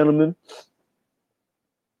 Ladies and gentlemen,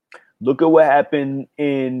 look at what happened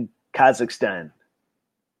in Kazakhstan.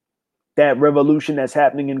 That revolution that's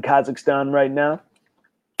happening in Kazakhstan right now,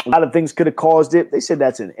 a lot of things could have caused it. They said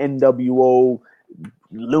that's an NWO,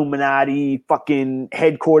 Illuminati, fucking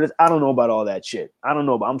headquarters. I don't know about all that shit. I don't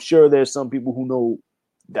know, but I'm sure there's some people who know.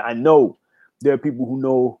 I know there are people who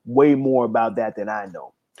know way more about that than I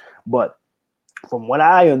know. But from what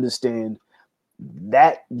I understand,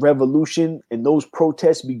 that revolution and those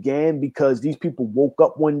protests began because these people woke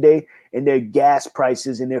up one day and their gas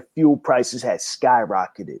prices and their fuel prices had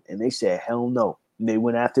skyrocketed. And they said, hell no. And they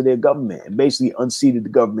went after their government and basically unseated the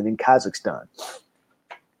government in Kazakhstan.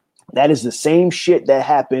 That is the same shit that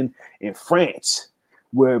happened in France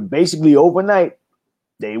where basically overnight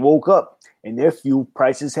they woke up and their fuel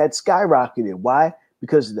prices had skyrocketed. Why?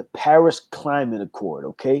 Because of the Paris Climate Accord,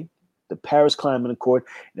 okay? The Paris Climate Accord.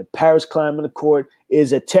 The Paris Climate Accord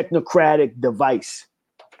is a technocratic device,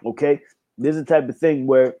 okay? This is the type of thing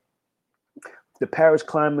where the Paris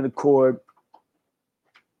Climate Accord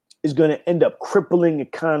is going to end up crippling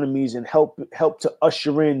economies and help to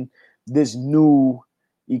usher in this new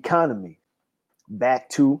economy. Back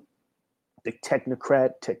to the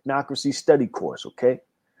technocracy study course, okay?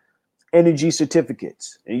 Energy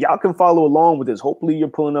certificates. And y'all can follow along with this. Hopefully you're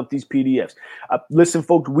pulling up these PDFs. Listen,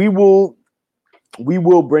 folks, we will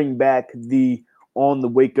bring back the On the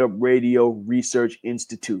Wake Up Radio Research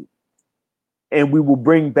Institute. And we will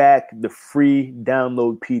bring back the free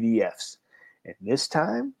download PDFs. And this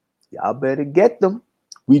time, y'all better get them.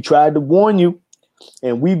 We tried to warn you.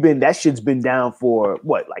 And that shit's been down for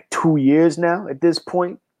what, like 2 years now at this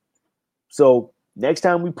point? So next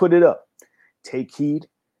time we put it up, take heed,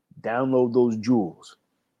 download those jewels.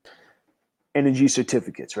 Energy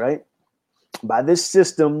certificates, right? By this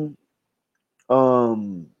system,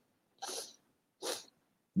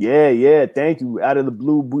 yeah, thank you. Out of the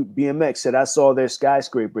blue, BMX said, I saw their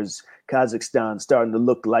skyscrapers, Kazakhstan, starting to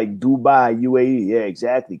look like Dubai, UAE. Yeah,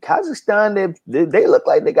 exactly. Kazakhstan, they look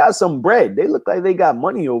like they got some bread. They look like they got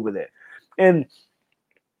money over there. And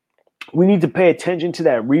we need to pay attention to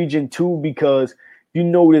that region too, because you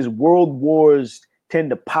notice world wars tend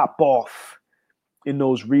to pop off in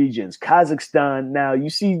those regions. Kazakhstan, now you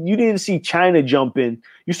didn't see China jump in.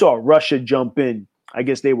 You saw Russia jump in. I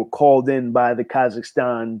guess they were called in by the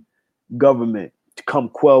Kazakhstan government to come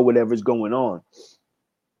quell whatever's going on.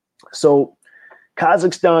 So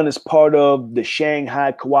Kazakhstan is part of the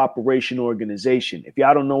Shanghai Cooperation Organization. If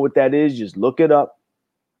y'all don't know what that is, just look it up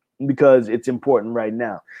because it's important right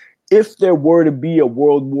now. If there were to be a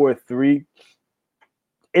World War III,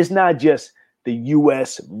 it's not just the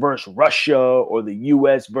U.S. versus Russia or the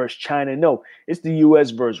U.S. versus China. No, it's the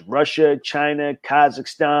U.S. versus Russia, China,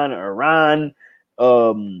 Kazakhstan, Iran,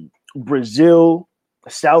 Brazil,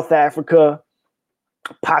 South Africa,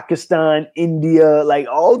 Pakistan, India. Like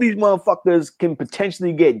all these motherfuckers can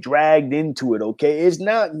potentially get dragged into it, okay? It's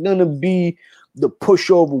not going to be the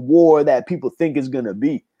pushover war that people think is going to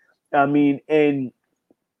be. I mean, and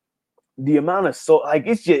the amount of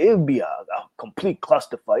it would be a complete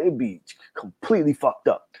clusterfuck. It'd be completely fucked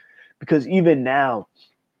up because even now,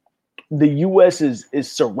 the U.S. is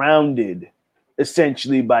surrounded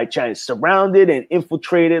essentially by China, surrounded and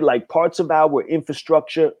infiltrated like parts of our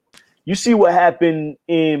infrastructure. You see what happened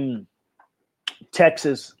in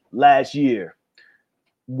Texas last year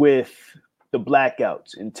with the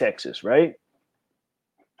blackouts in Texas, right?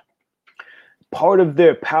 Part of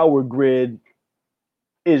their power grid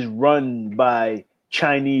is run by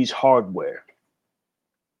Chinese hardware,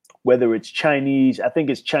 whether it's Chinese, I think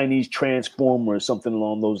it's Chinese transformer or something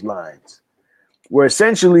along those lines, where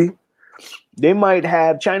essentially China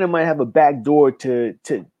might have a back door to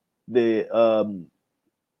the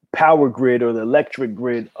power grid or the electric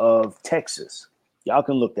grid of Texas. Y'all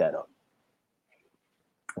can look that up.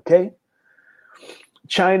 Okay.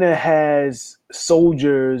 China has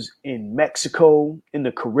soldiers in Mexico, in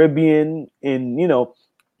the Caribbean, in,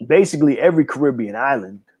 basically every Caribbean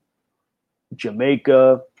island,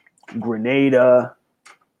 Jamaica, Grenada,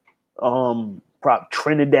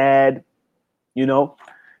 Trinidad,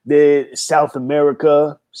 the South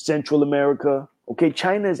America, Central America. Okay,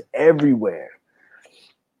 China's everywhere.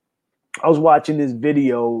 I was watching this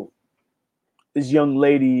video. This young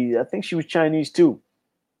lady, I think she was Chinese too.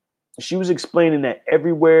 She was explaining that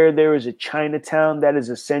everywhere there is a Chinatown, that is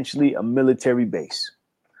essentially a military base.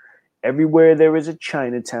 Everywhere there is a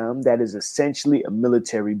Chinatown, that is essentially a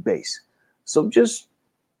military base. So just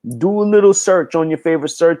do a little search on your favorite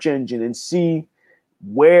search engine and see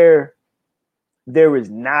where there is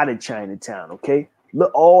not a Chinatown, okay?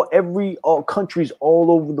 Look, all countries all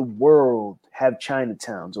over the world have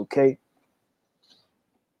Chinatowns, okay?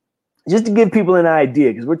 Just to give people an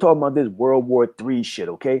idea, because we're talking about this World War III shit,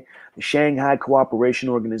 okay? The Shanghai Cooperation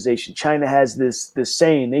Organization. China has this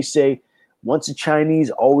saying. They say, once a Chinese,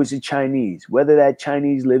 always a Chinese. Whether that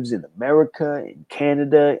Chinese lives in America, in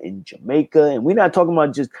Canada, in Jamaica. And we're not talking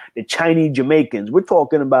about just the Chinese Jamaicans. We're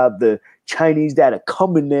talking about the Chinese that are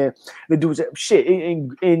coming there. They do shit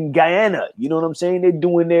in Guyana. You know what I'm saying? They're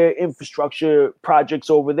doing their infrastructure projects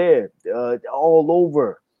over there, all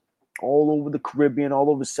over the Caribbean, all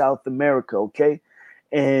over South America, okay?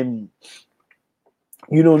 And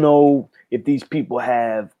you don't know if these people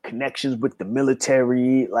have connections with the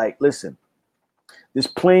military. Like, listen, this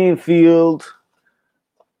playing field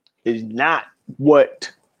is not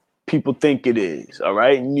what people think it is. All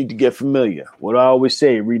right, you need to get familiar. What I always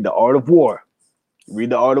say: read The Art of War. Read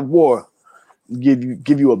The Art of War.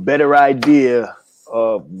 Give you a better idea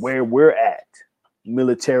of where we're at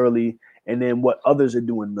militarily, and then what others are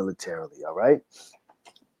doing militarily. All right.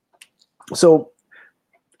 So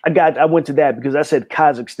I went to that because I said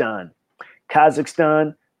Kazakhstan.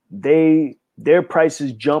 Kazakhstan, their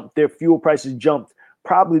prices jumped, their fuel prices jumped,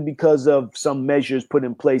 probably because of some measures put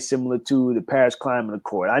in place similar to the Paris Climate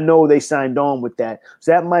Accord. I know they signed on with that.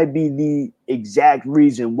 So that might be the exact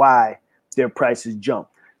reason why their prices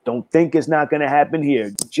jumped. Don't think it's not going to happen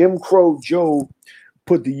here. Jim Crow Joe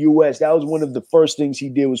put the U.S., that was one of the first things he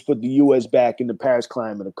did was put the U.S. back in the Paris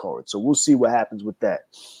Climate Accord. So we'll see what happens with that.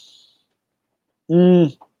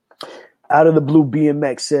 Out of the blue,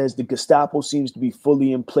 BMX says the Gestapo seems to be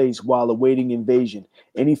fully in place while awaiting invasion.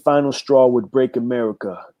 Any final straw would break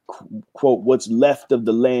America. Quote, what's left of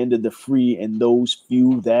the land of the free and those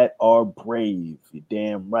few that are brave. You're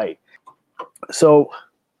damn right. So,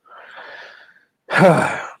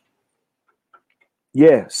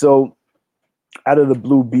 yeah, so out of the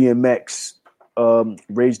blue, BMX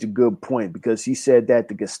raised a good point because he said that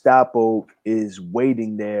the Gestapo is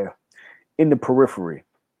waiting there in the periphery,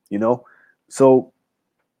 you know? So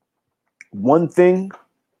one thing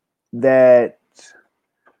that,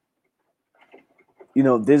 you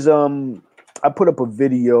know, there's I put up a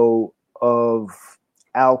video of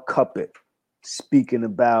Al Cuppet speaking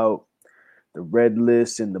about the red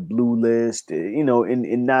list and the blue list, you know,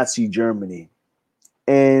 in Nazi Germany.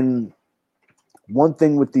 And one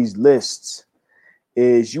thing with these lists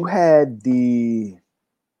is you had the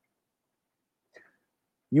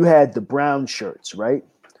brown shirts, right?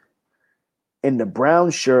 And the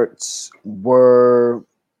brown shirts were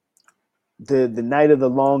the night of the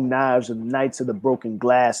long knives, and the nights of the broken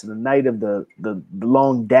glass, and the night of the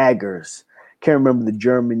long daggers. Can't remember the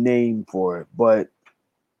German name for it, but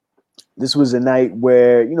this was a night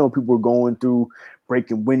where, you know, people were going through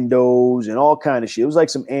breaking windows and all kind of shit. It was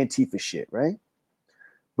like some Antifa shit, right?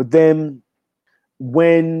 But then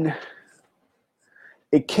when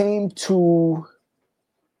it came to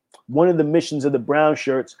one of the missions of the brown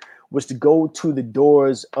shirts was to go to the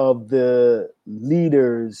doors of the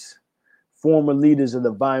leaders, former leaders of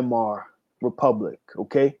the Weimar Republic,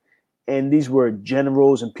 okay? And these were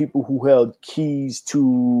generals and people who held keys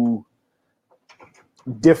to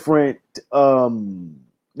different,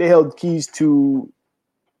 they held keys to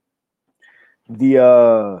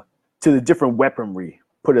the different weaponry,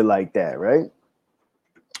 put it like that, right?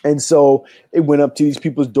 And so it went up to these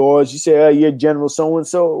people's doors. You say, oh, you're General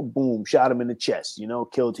so-and-so. Boom, shot him in the chest, you know,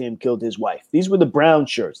 killed him, killed his wife. These were the brown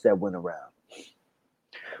shirts that went around.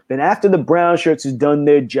 Then after the brown shirts has done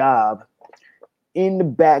their job, in the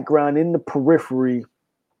background, in the periphery,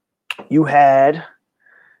 you had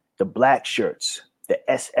the black shirts, the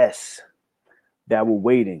SS, that were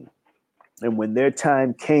waiting. And when their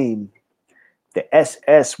time came, the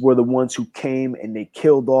SS were the ones who came and they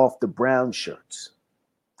killed off the brown shirts.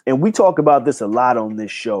 And we talk about this a lot on this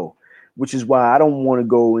show, which is why I don't want to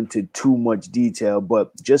go into too much detail.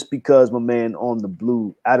 But just because my man on the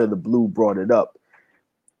blue, out of the blue, brought it up,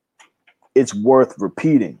 it's worth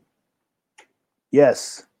repeating.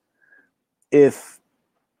 Yes, if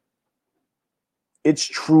it's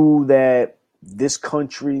true that this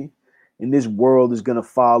country and this world is going to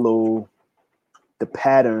follow the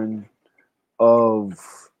pattern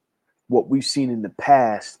of what we've seen in the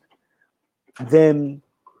past, then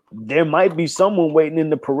there might be someone waiting in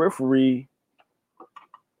the periphery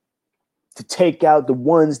to take out the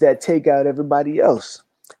ones that take out everybody else.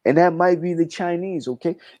 And that might be the Chinese,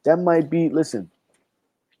 okay? That might be, listen,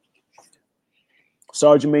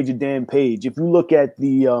 Sergeant Major Dan Page. If you look at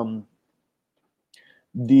the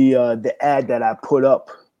ad that I put up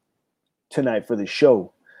tonight for the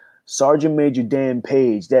show, Sergeant Major Dan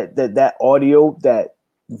Page, that audio, that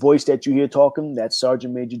voice that you hear talking, that's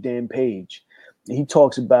Sergeant Major Dan Page. And he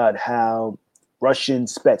talks about how Russian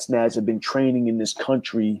Spetsnaz have been training in this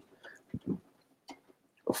country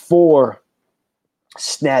for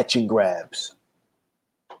snatch and grabs,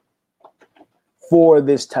 for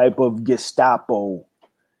this type of Gestapo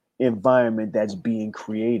environment that's being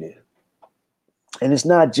created. And it's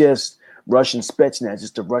not just Russian Spetsnaz, it's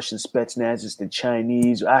the Russian Spetsnaz, it's the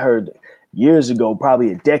Chinese. I heard years ago,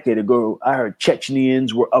 probably a decade ago, I heard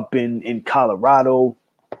Chechens were up in Colorado,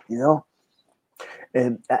 you know?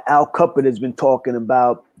 And Al Cuppet has been talking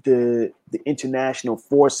about the international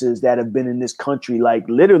forces that have been in this country, like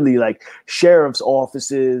literally like sheriff's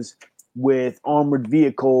offices with armored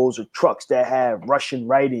vehicles or trucks that have Russian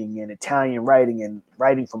writing and Italian writing and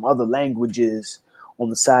writing from other languages on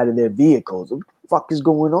the side of their vehicles. fuck is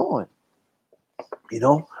going on? You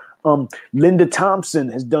know, Linda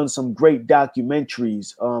Thompson has done some great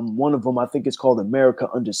documentaries. One of them, I think it's called America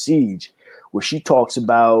Under Siege, where she talks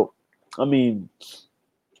about, I mean,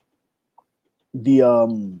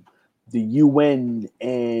 the UN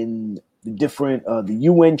and the different, the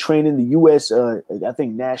UN training, the U.S., I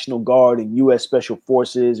think National Guard and U.S. Special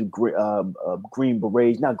Forces, Green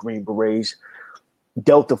Berets, not Green Berets,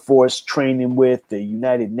 Delta Force training with the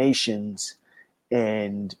United Nations,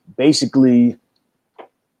 and basically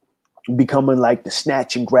becoming like the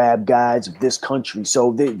snatch and grab guys of this country.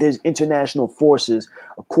 So there's international forces,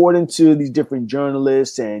 according to these different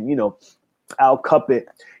journalists, and Al Cuppet,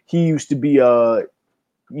 he used to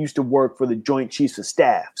work for the Joint Chiefs of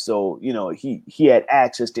Staff. So he had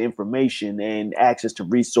access to information and access to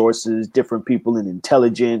resources, different people in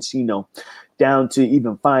intelligence, down to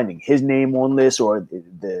even finding his name on lists, or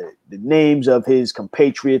the names of his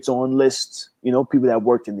compatriots on lists, people that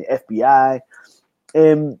worked in the FBI.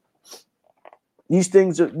 And these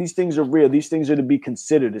things are real. These things are to be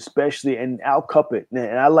considered, especially. And Al Cuppet,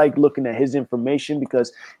 and I like looking at his information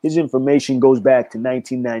because his information goes back to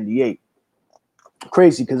 1998.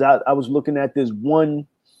 Crazy, because I was looking at this one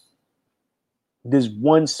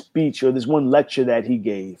speech, or this one lecture that he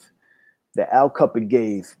gave, that Al Cuppet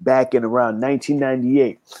gave back in around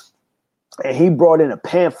 1998. And he brought in a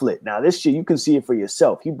pamphlet. Now, this shit, you can see it for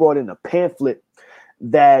yourself. He brought in a pamphlet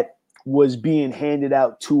that was being handed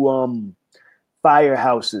out to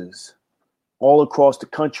firehouses all across the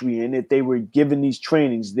country, and that they were given these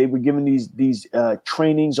trainings. They were given these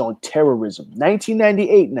trainings on terrorism.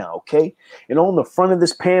 1998 now, okay? And on the front of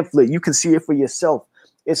this pamphlet, you can see it for yourself.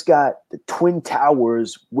 It's got the Twin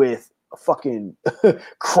Towers with fucking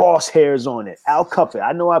crosshairs on it. Al Cuppet.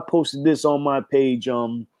 I know I posted this on my page.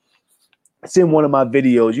 It's in one of my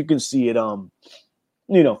videos. You can see it.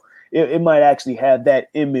 It might actually have that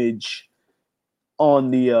image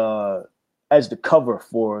on the as the cover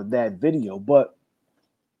for that video. But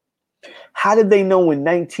how did they know in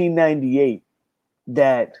 1998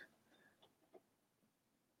 that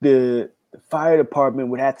the fire department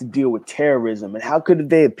would have to deal with terrorism? And how could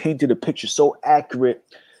they have painted a picture so accurate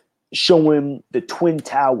showing the Twin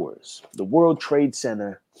Towers, the World Trade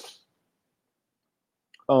Center,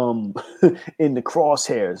 in the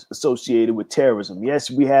crosshairs associated with terrorism?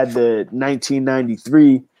 Yes, we had the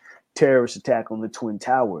 1993 terrorist attack on the Twin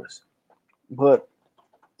Towers. But,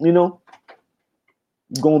 going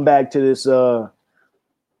back to this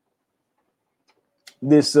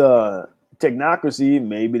technocracy,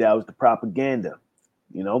 maybe that was the propaganda.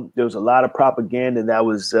 There was a lot of propaganda that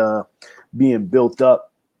was being built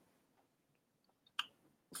up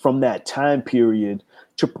from that time period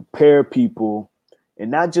to prepare people,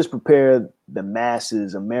 and not just prepare the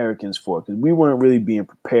masses, Americans, for it, because we weren't really being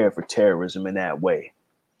prepared for terrorism in that way.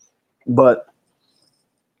 But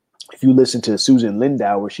if you listen to Susan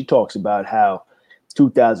Lindauer, she talks about how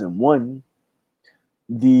 2001,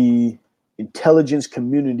 the intelligence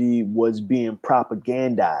community was being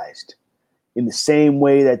propagandized in the same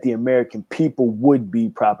way that the American people would be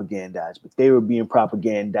propagandized, but they were being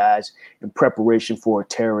propagandized in preparation for a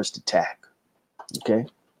terrorist attack. Okay.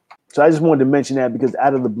 So I just wanted to mention that because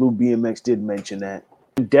Out of the Blue BMX did mention that.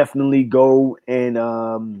 Definitely go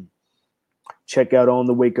and check out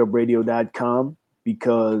onthewakeupradio.com.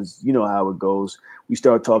 Because you know how it goes. We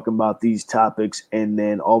start talking about these topics, and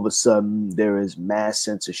then all of a sudden there is mass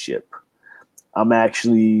censorship. I'm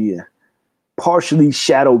actually partially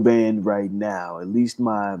shadow banned right now. At least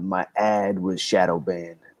my ad was shadow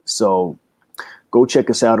banned. So go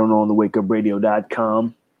check us out on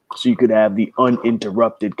onthewakeupradio.com so you could have the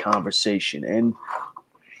uninterrupted conversation. And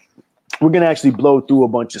we're going to actually blow through a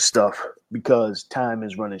bunch of stuff because time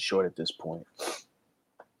is running short at this point.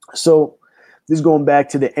 So this is going back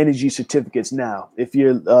to the energy certificates now. If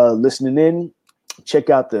you're listening in, check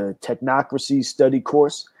out the Technocracy study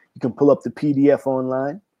course. You can pull up the PDF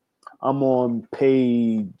online. I'm on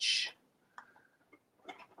page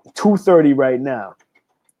 230 right now,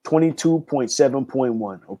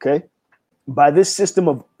 22.7.1. Okay. By this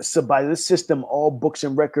system, all books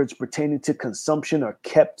and records pertaining to consumption are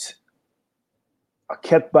kept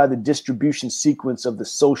by the distribution sequence of the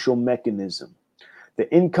social mechanism. The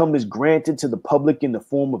income is granted to the public in the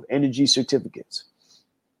form of energy certificates.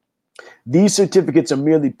 These certificates are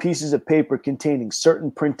merely pieces of paper containing certain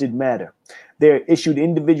printed matter. They are issued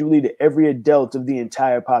individually to every adult of the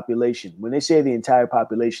entire population. When they say the entire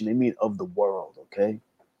population, they mean of the world, okay?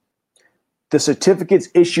 The certificates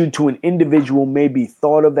issued to an individual may be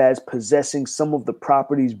thought of as possessing some of the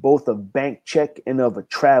properties both of bank check and of a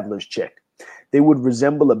traveler's check. They would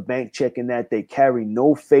resemble a bank check in that they carry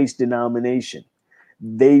no face denomination.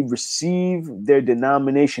 They receive their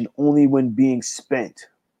denomination only when being spent.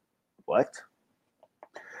 What?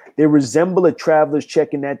 They resemble a traveler's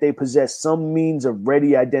check in that they possess some means of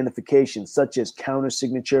ready identification, such as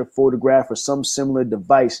countersignature, photograph, or some similar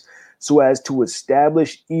device, so as to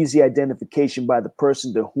establish easy identification by the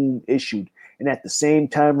person to whom issued, and at the same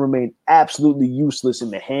time remain absolutely useless in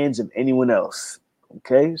the hands of anyone else.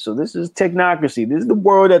 Okay, so this is technocracy. This is the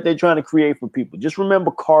world that they're trying to create for people. Just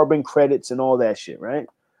remember carbon credits and all that shit, right?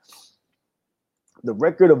 The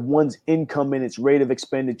record of one's income and its rate of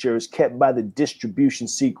expenditure is kept by the distribution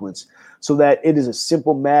sequence, so that it is a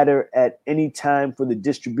simple matter at any time for the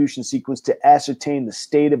distribution sequence to ascertain the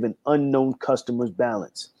state of an unknown customer's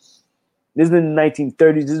balance. This is in the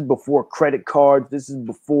 1930s. This is before credit cards. This is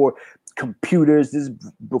before computers. This is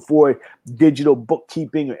before digital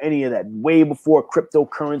bookkeeping or any of that. Way before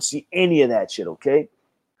cryptocurrency, any of that shit, okay?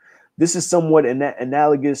 This is somewhat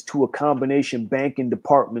analogous to a combination bank and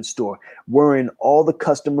department store, wherein all the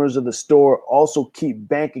customers of the store also keep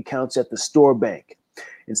bank accounts at the store bank.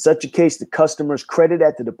 In such a case, the customer's credit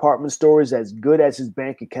at the department store is as good as his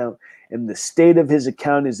bank account, and the state of his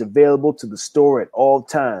account is available to the store at all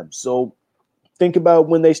times. So think about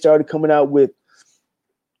when they started coming out with,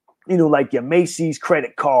 like your Macy's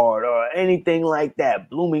credit card or anything like that,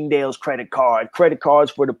 Bloomingdale's credit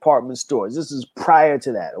cards for department stores. This is prior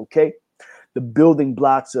to that, okay? The building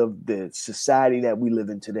blocks of the society that we live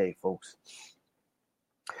in today, folks.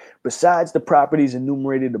 Besides the properties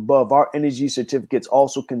enumerated above, our energy certificates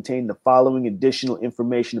also contain the following additional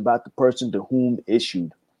information about the person to whom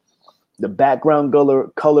issued. The background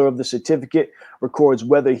color of the certificate records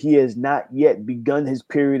whether he has not yet begun his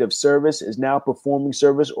period of service, is now performing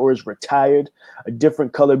service, or is retired, a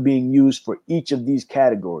different color being used for each of these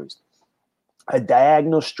categories. A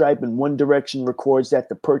diagonal stripe in one direction records that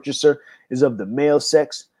the purchaser is of the male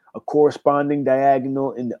sex. A corresponding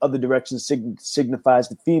diagonal in the other direction signifies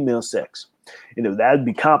the female sex. That would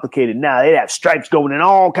be complicated now. They'd have stripes going in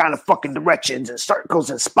all kind of fucking directions and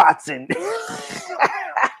circles and spots and...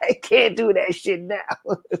 I can't do that shit now.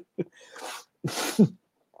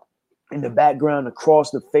 In the background, across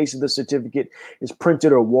the face of the certificate is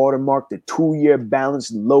printed or watermarked the 2-year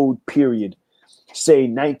balanced load period, say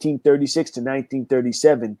 1936 to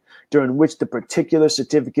 1937, during which the particular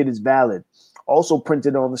certificate is valid. Also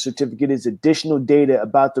printed on the certificate is additional data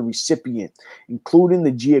about the recipient, including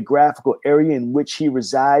the geographical area in which he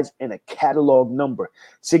resides and a catalog number,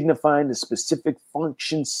 signifying the specific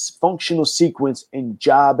functional sequence and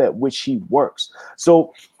job at which he works.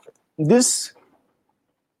 So this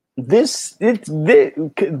is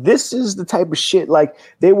the type of shit, like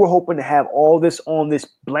they were hoping to have all this on this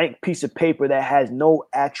blank piece of paper that has no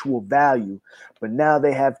actual value, but now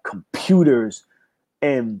they have computers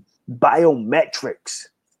and biometrics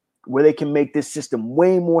where they can make this system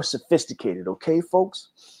way more sophisticated. Okay, folks?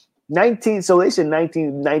 So they said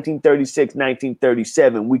 1936,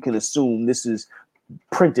 1937. We can assume this is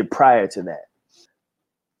printed prior to that.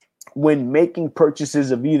 When making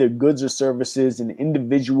purchases of either goods or services, an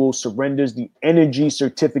individual surrenders the energy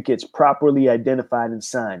certificates properly identified and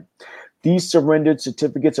signed. These surrendered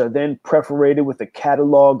certificates are then perforated with the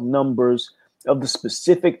catalog numbers of the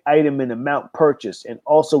specific item and amount purchased, and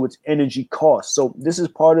also its energy cost. So this is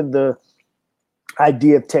part of the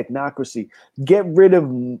idea of technocracy. Get rid of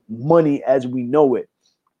money as we know it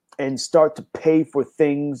and start to pay for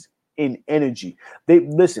things in energy. They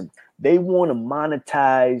want to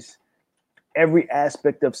monetize every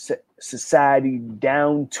aspect of society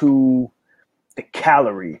down to the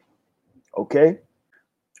calorie, okay?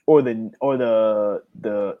 Or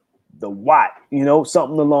the watt,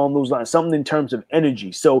 something along those lines, something in terms of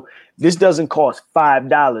energy. So this doesn't cost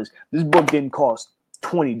 $5. This book didn't cost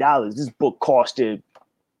 $20. This book costed,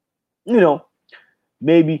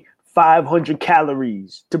 maybe 500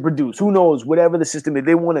 calories to produce. Who knows? Whatever the system is,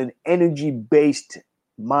 they want an energy-based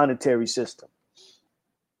monetary system.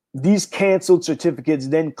 These canceled certificates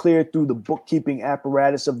then clear through the bookkeeping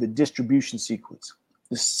apparatus of the distribution sequence.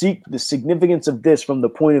 The significance of this from the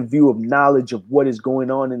point of view of knowledge of what is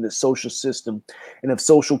going on in the social system and of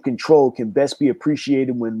social control can best be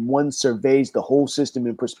appreciated when one surveys the whole system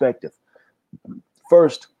in perspective.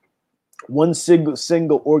 First, one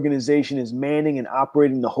single organization is manning and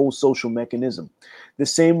operating the whole social mechanism. The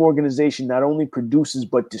same organization not only produces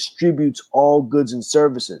but distributes all goods and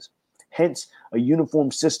services. Hence, a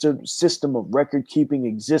uniform system of record keeping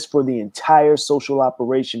exists for the entire social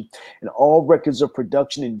operation, and all records of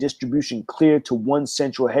production and distribution clear to one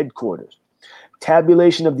central headquarters.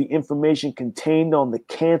 Tabulation of the information contained on the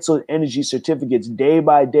canceled energy certificates day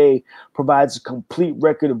by day provides a complete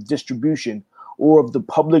record of distribution, or of the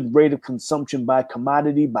public rate of consumption by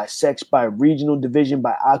commodity, by sex, by regional division,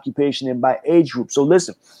 by occupation, and by age group. So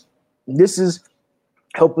listen, this is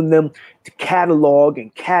helping them to catalog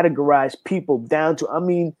and categorize people down to, I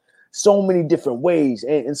mean, so many different ways.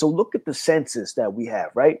 And so look at the census that we have,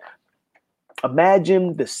 right?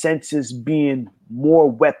 Imagine the census being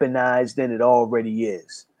more weaponized than it already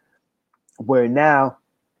is, where now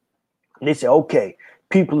they say, okay,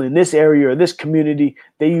 people in this area or this community,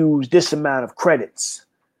 they use this amount of credits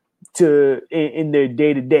in their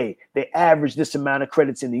day-to-day. They average this amount of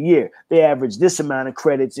credits in a year. They average this amount of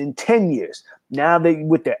credits in 10 years. Now they,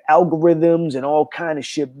 with their algorithms and all kind of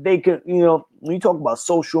shit, they could, you know, when you talk about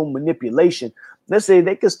social manipulation, let's say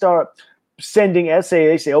they could start sending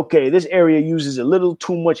they say, okay, this area uses a little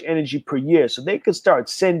too much energy per year. So they could start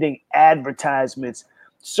sending advertisements,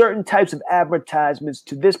 certain types of advertisements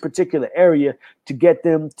to this particular area to get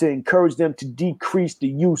them, to encourage them to decrease the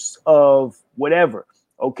use of whatever.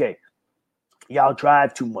 Okay, y'all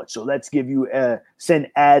drive too much. So let's give you, send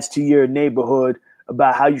ads to your neighborhood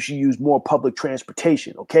about how you should use more public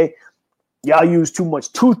transportation. Okay, y'all use too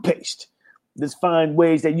much toothpaste. Let's find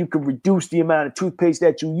ways that you can reduce the amount of toothpaste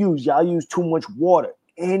that you use. Y'all use too much water.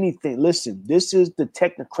 Anything. Listen, this is the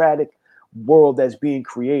technocratic world that's being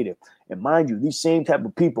created. And mind you, these same type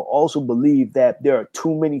of people also believe that there are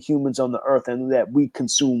too many humans on the earth and that we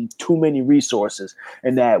consume too many resources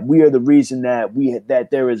and that we are the reason that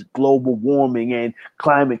that there is global warming and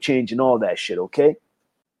climate change and all that shit, okay?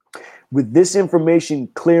 With this information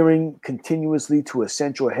clearing continuously to a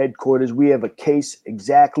central headquarters, we have a case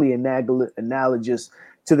exactly analogous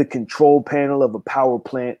to the control panel of a power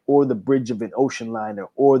plant or the bridge of an ocean liner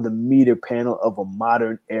or the meter panel of a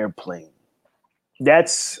modern airplane. That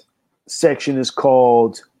section is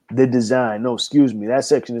called the design. No, excuse me. That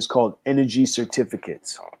section is called energy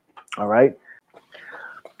certificates. All right.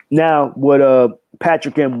 Now, what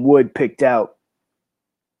Patrick M. Wood picked out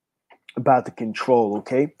about the control,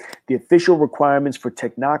 okay? The official requirements for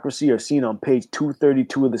technocracy are seen on page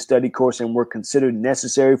 232 of the study course and were considered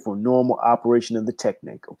necessary for normal operation of the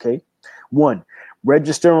technique, okay? 1,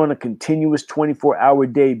 register on a continuous 24-hour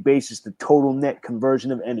day basis the total net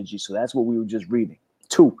conversion of energy. So that's what we were just reading.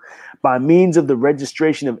 2, by means of the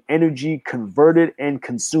registration of energy converted and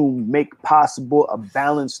consumed, make possible a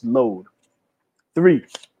balanced load. 3,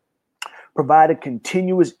 provide a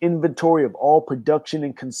continuous inventory of all production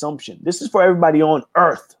and consumption. This is for everybody on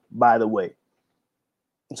Earth, by the way.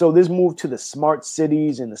 So this move to the smart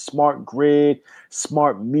cities and the smart grid,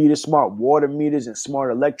 smart meters, smart water meters, and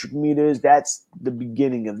smart electric meters, that's the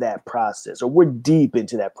beginning of that process. Or we're deep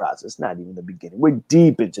into that process. Not even the beginning. We're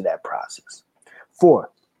deep into that process. 4,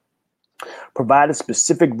 provide a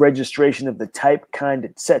specific registration of the type, kind,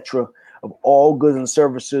 etc. of all goods and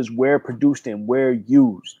services where produced and where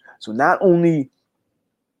used. So not only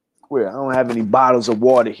where I don't have any bottles of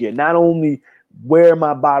water here, not only where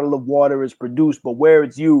my bottle of water is produced, but where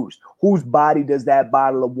it's used. Whose body does that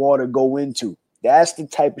bottle of water go into? That's the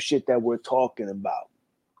type of shit that we're talking about.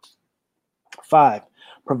 5,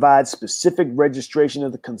 provide specific registration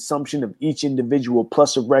of the consumption of each individual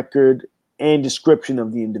plus a record and description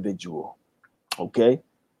of the individual. Okay?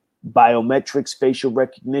 Biometrics, facial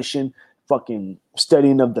recognition, fucking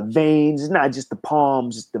studying of the veins. It's not just the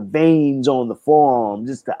palms, it's the veins on the forearms,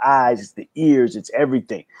 it's the eyes, it's the ears, it's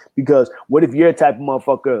everything. Because what if you're a type of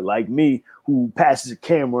motherfucker like me who passes a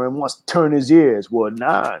camera and wants to turn his ears? Well,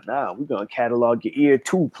 nah, we're going to catalog your ear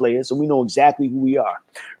too, player, so we know exactly who we are.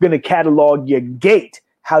 We're going to catalog your gait,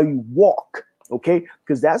 how you walk, okay?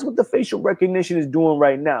 Because that's what the facial recognition is doing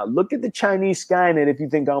right now. Look at the Chinese Skynet if you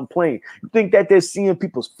think I'm playing. You think that they're seeing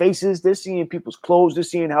people's faces, they're seeing people's clothes, they're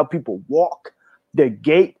seeing how people walk, their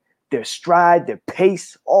gait, their stride, their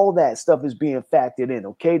pace, all that stuff is being factored in,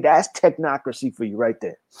 okay? That's technocracy for you right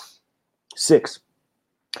there. 6,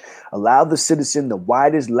 allow the citizen the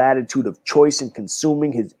widest latitude of choice in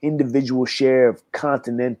consuming his individual share of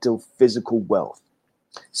continental physical wealth.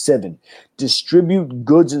 7, distribute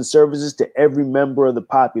goods and services to every member of the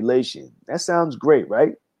population. That sounds great,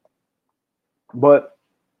 right? But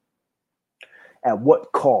at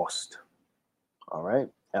what cost? All right?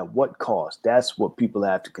 At what cost? That's what people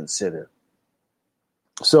have to consider.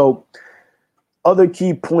 So, other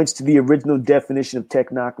key points to the original definition of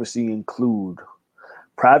technocracy include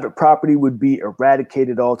private property would be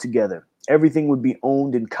eradicated altogether. Everything would be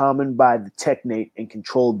owned in common by the technate and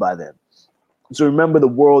controlled by them. So remember the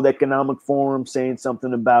World Economic Forum saying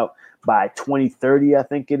something about by 2030, I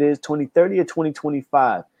think it is 2030 or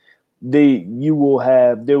 2025, you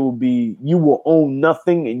will own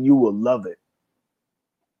nothing and you will love it.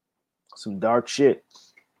 Some dark shit.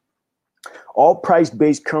 All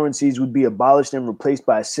price-based currencies would be abolished and replaced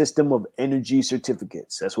by a system of energy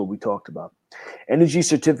certificates. That's what we talked about. Energy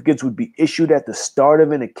certificates would be issued at the start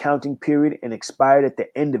of an accounting period and expired at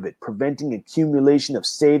the end of it, preventing accumulation of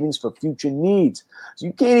savings for future needs. So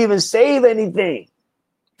you can't even save anything.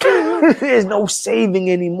 There's no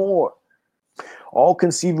saving anymore. All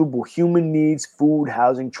conceivable human needs, food,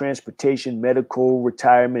 housing, transportation, medical,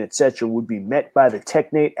 retirement, etc., would be met by the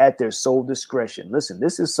technate at their sole discretion. Listen,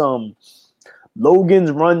 this is some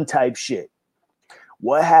Logan's Run type shit.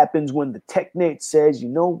 What happens when the technate says, you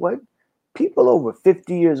know what? People over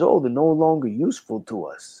 50 years old are no longer useful to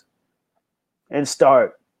us, and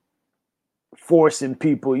start forcing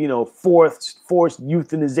people, forced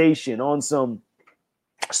euthanization on some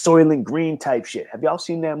Soylent Green type shit. Have y'all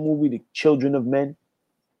seen that movie, The Children of Men?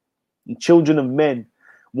 The Children of Men,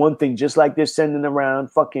 one thing, just like they're sending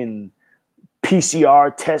around fucking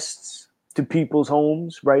PCR tests to people's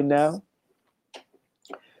homes right now.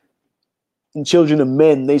 In Children of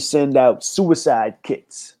Men, they send out suicide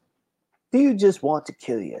kits. Do you just want to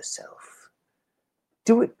kill yourself?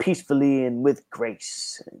 Do it peacefully and with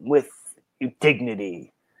grace and with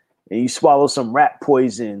dignity. And you swallow some rat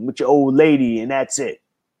poison with your old lady, and that's it.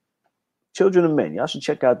 Children of Men. Y'all should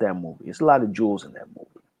check out that movie. There's a lot of jewels in that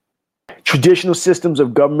movie. Traditional systems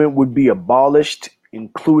of government would be abolished,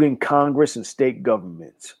 including Congress and state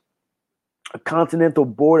governments. A continental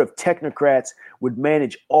board of technocrats would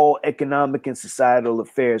manage all economic and societal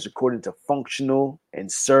affairs according to functional and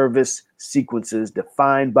service sequences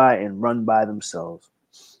defined by and run by themselves.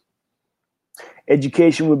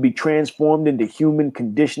 Education would be transformed into human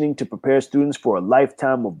conditioning to prepare students for a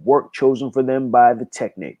lifetime of work chosen for them by the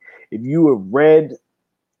technate. If you have read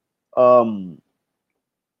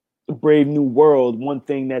Brave New World, one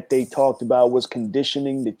thing that they talked about was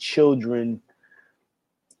conditioning the children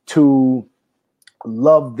to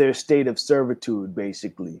love their state of servitude,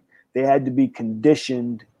 basically. They had to be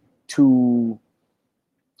conditioned to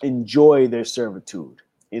enjoy their servitude,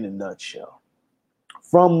 in a nutshell.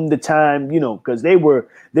 From the time, because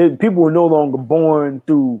people were no longer born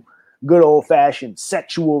through good old-fashioned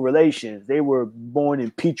sexual relations. They were born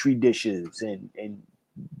in petri dishes and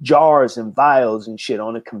jars and vials and shit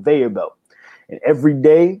on a conveyor belt. And every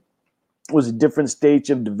day was a different stage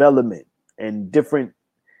of development, and different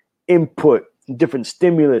input, different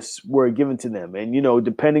stimulus were given to them. And,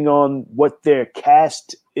 depending on what their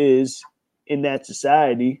caste is in that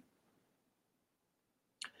society,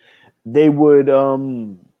 they would,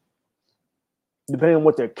 depending on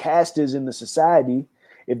what their caste is in the society,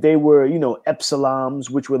 if they were, epsilons,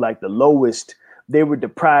 which were like the lowest, they were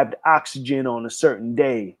deprived oxygen on a certain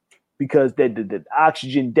day because the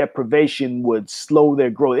oxygen deprivation would slow their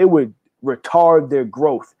growth. It would retard their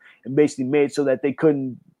growth and basically made so that they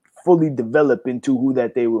couldn't fully develop into who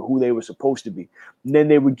they were supposed to be. And then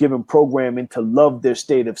they would give them programming to love their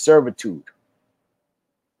state of servitude.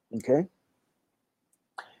 Okay.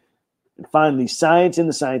 And finally, science and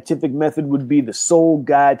the scientific method would be the sole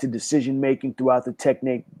guide to decision-making throughout the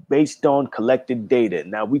technique based on collected data.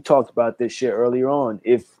 Now, we talked about this shit earlier on.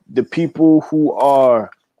 If the people who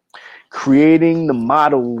are creating the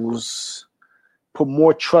models put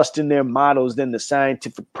more trust in their models than the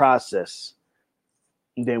scientific process,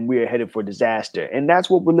 then we are headed for disaster. And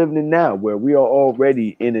that's what we're living in now, where we are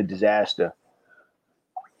already in a disaster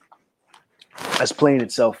that's playing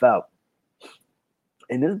itself out.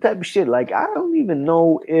 And this type of shit, like, I don't even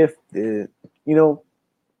know if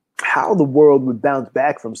how the world would bounce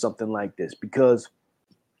back from something like this. Because,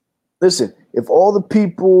 listen, if all the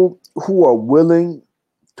people who are willing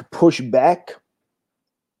to push back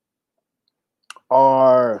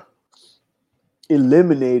are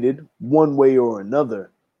eliminated one way or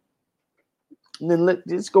another, and then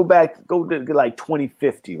let's go to like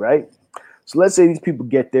 2050, right? So let's say these people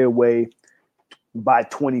get their way by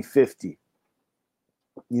 2050.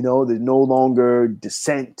 There's no longer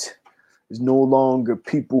dissent. There's no longer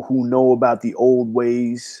people who know about the old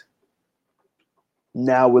ways.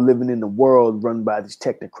 Now we're living in a world run by these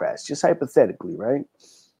technocrats, just hypothetically, right?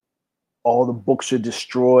 All the books are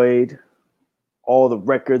destroyed. All the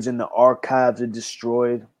records in the archives are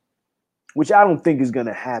destroyed, which I don't think is going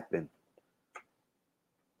to happen.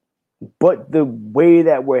 But the way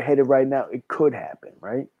that we're headed right now, it could happen,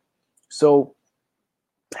 right? So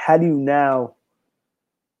how do you now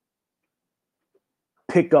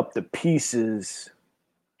pick up the pieces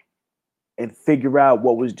and figure out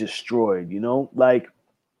what was destroyed? Like,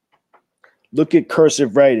 look at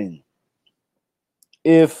cursive writing.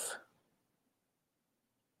 If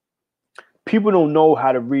people don't know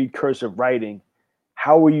how to read cursive writing,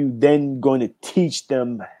 how are you then going to teach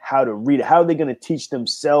them how to read it? How are they going to teach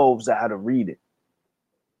themselves how to read it?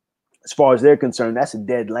 As far as they're concerned, that's a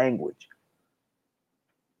dead language.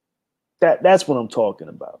 That's what I'm talking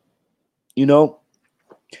about. You know,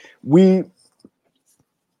 we're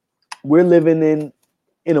living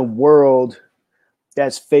in a world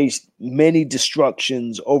that's faced many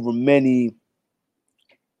destructions over many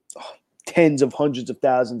tens of hundreds of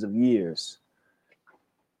thousands of years.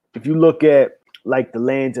 If you look at like the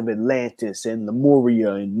lands of Atlantis and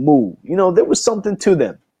Lemuria and Mu, you know, there was something to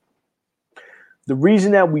them. The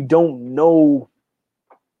reason that we don't know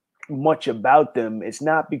much about them is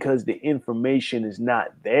not because the information is not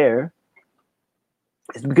there.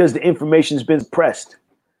 It's because the information has been suppressed.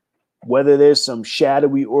 Whether there's some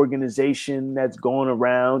shadowy organization that's going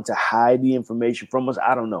around to hide the information from us,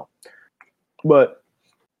 I don't know. But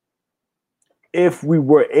if we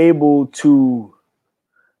were able to,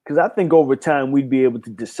 because I think over time we'd be able to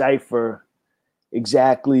decipher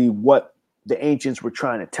exactly what the ancients were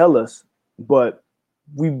trying to tell us, but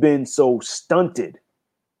we've been so stunted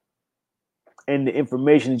and the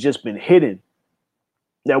information has just been hidden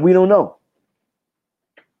that we don't know.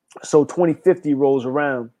 So 2050 rolls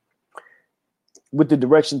around. With the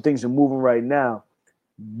direction things are moving right now,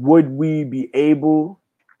 would we be able,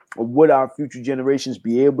 or would our future generations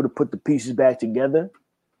be able to put the pieces back together?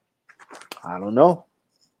 I don't know.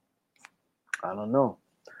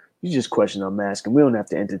 You just question I'm asking. We don't have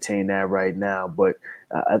to entertain that right now, but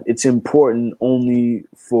it's important only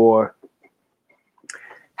for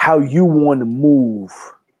how you want to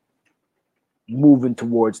moving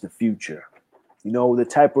towards the future. You know, the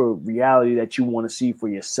type of reality that you want to see for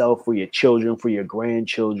yourself, for your children, for your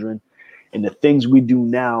grandchildren, and the things we do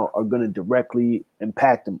now are going to directly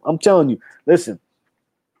impact them. I'm telling you, listen,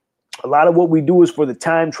 a lot of what we do is for the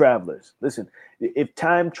time travelers. Listen, if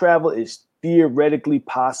time travel is theoretically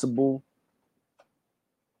possible,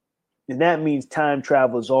 then that means time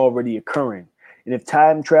travel is already occurring. And if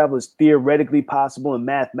time travel is theoretically possible and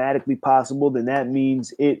mathematically possible, then that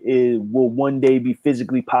means will one day be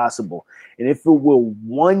physically possible. And if it will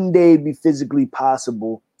one day be physically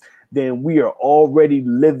possible, then we are already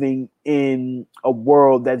living in a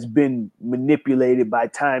world that's been manipulated by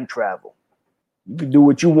time travel. You can do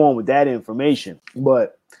what you want with that information,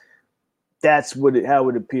 but that's how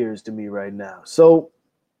it appears to me right now. So,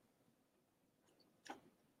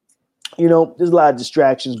 you know, there's a lot of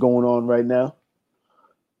distractions going on right now.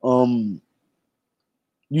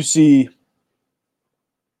 You see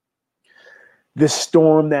this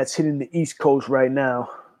storm that's hitting the East Coast right now.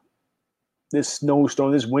 This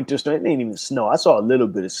snowstorm, this winter storm, it ain't even snow. I saw a little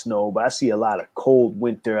bit of snow, but I see a lot of cold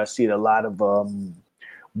winter. I see a lot of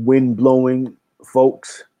wind blowing,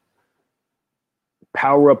 folks.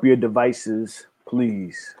 Power up your devices,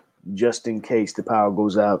 please, just in case the power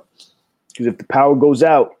goes out. Because if the power goes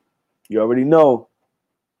out, you already know.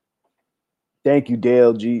 Thank you,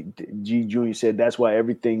 Dale G. Jr. said that's why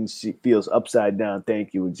everything feels upside down.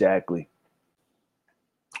 Thank you, exactly.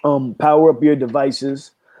 Power up your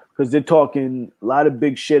devices because they're talking a lot of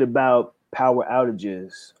big shit about power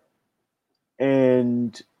outages.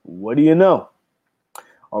 And what do you know?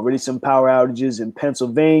 Already some power outages in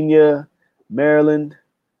Pennsylvania, Maryland,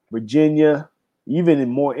 Virginia, even in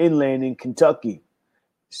more inland in Kentucky,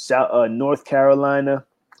 North Carolina,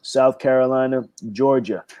 South Carolina,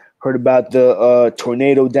 Georgia. Heard about the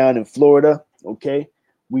tornado down in Florida. Okay.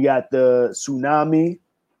 We got the tsunami.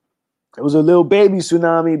 It was a little baby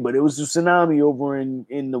tsunami, but it was a tsunami over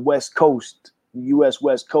in the West Coast, the U.S.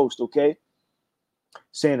 West Coast. Okay.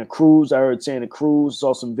 Santa Cruz. I heard Santa Cruz.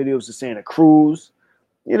 Saw some videos of Santa Cruz.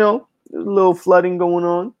 You know, there's a little flooding going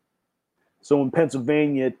on. So in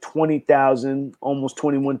Pennsylvania, 20,000, almost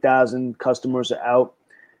 21,000 customers are out.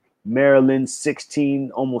 Maryland,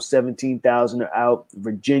 16, almost 17,000 are out.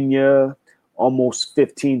 Virginia, almost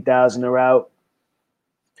 15,000 are out.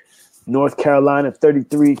 North Carolina,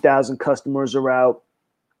 33,000 customers are out.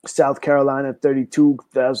 South Carolina,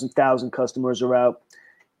 32,000 customers are out.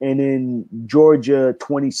 And in Georgia,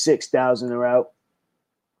 26,000 are out.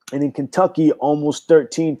 And in Kentucky, almost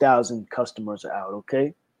 13,000 customers are out,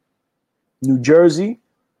 okay? New Jersey,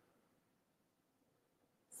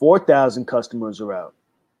 4,000 customers are out.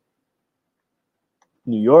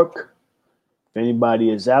 New York, if anybody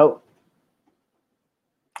is out.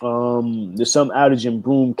 There's some outage in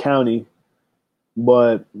Broome County,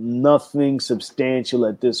 but nothing substantial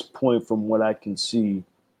at this point from what I can see.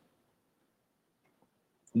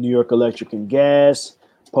 New York Electric and Gas,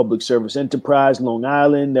 Public Service Enterprise, Long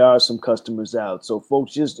Island, there are some customers out. So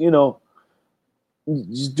folks, just do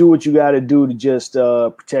what you got to do to just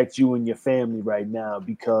protect you and your family right now,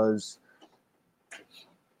 because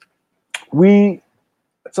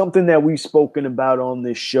something that we've spoken about on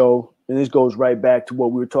this show, and this goes right back to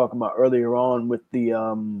what we were talking about earlier on with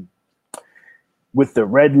the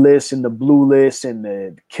red list and the blue list and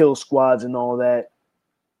the kill squads and all that.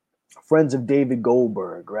 Friends of David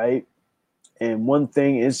Goldberg, right? And one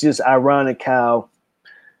thing, it's just ironic how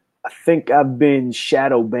I think I've been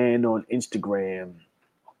shadow banned on Instagram.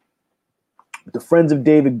 The Friends of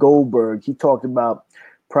David Goldberg, he talked about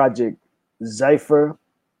Project Zypher,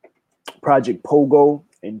 Project Pogo,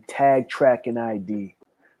 and Tag Tracking ID.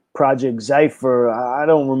 Project Zypher, I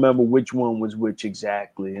don't remember which one was which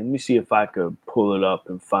exactly. Let me see if I could pull it up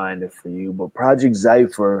and find it for you. But Project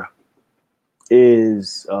Zypher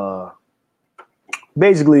is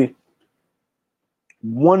basically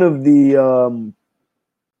one of the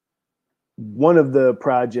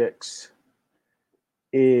projects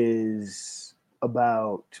is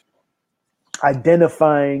about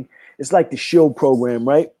identifying. It's like the SHIELD program,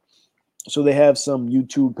 right? So they have some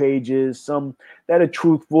YouTube pages, some that are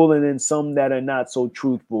truthful, and then some that are not so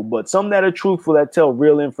truthful. But some that are truthful that tell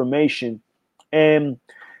real information, and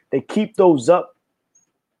they keep those up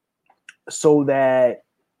so that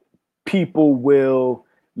people will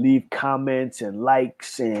leave comments and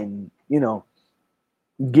likes and,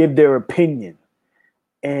 give their opinion.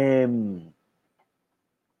 And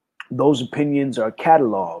those opinions are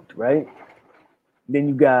cataloged, right? Then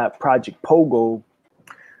you got Project Pogo.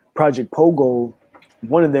 Project Pogo,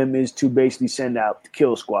 one of them is to basically send out the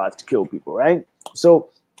kill squads to kill people, right? So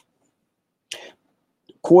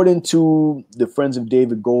according to the Friends of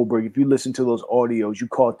David Goldberg, if you listen to those audios, you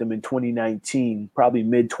caught them in 2019, probably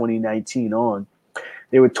mid 2019 on,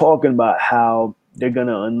 they were talking about how they're going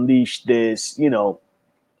to unleash this,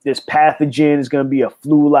 this pathogen is going to be a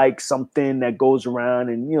flu-like something that goes around,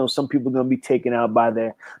 and, some people are going to be taken out by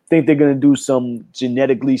I think they're going to do some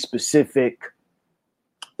genetically specific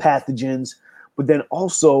pathogens, but then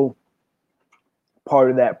also part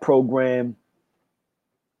of that program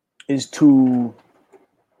is to,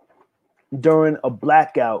 during a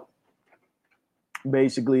blackout,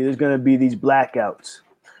 basically there's going to be these blackouts,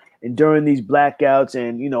 and during these blackouts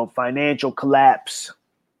and financial collapse,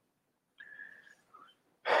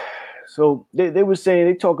 so they were saying,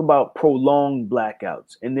 they talk about prolonged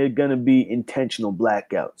blackouts, and they're going to be intentional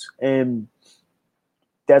blackouts, and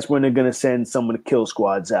that's when they're going to send some of the kill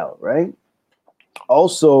squads out, right?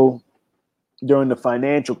 Also, during the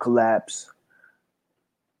financial collapse,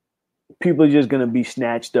 people are just going to be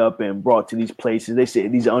snatched up and brought to these places. They say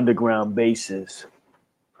these underground bases.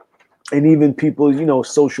 And even people,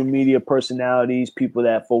 social media personalities, people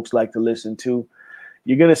that folks like to listen to,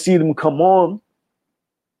 you're going to see them come on,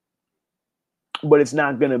 but it's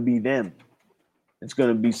not going to be them. It's going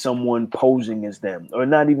to be someone posing as them, or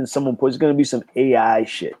not even someone posing. It's going to be some AI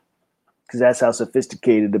shit, because that's how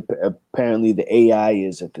sophisticated apparently the AI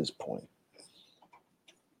is at this point.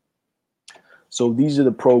 So these are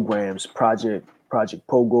the programs: Project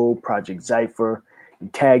Pogo, Project Zypher,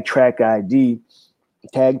 and Tag Track ID.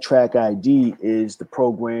 Tag Track ID is the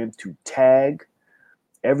program to tag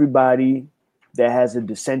everybody that has a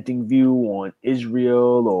dissenting view on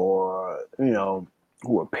Israel, or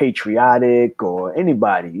who are patriotic, or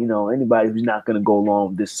anybody who's not going to go along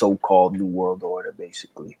with this so-called New World Order,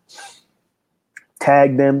 basically.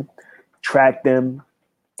 Tag them, track them,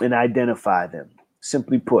 and identify them,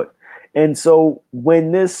 simply put. And so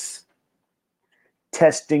when this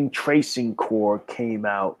testing tracing core came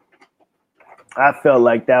out, I felt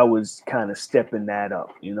like that was kind of stepping that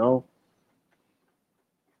up,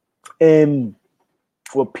 And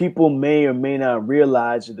what people may or may not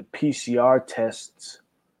realize are the PCR tests.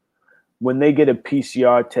 When they get a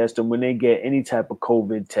PCR test, and when they get any type of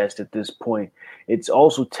COVID test at this point, it's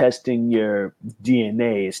also testing your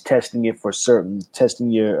DNA. It's testing it for certain,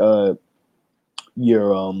 testing your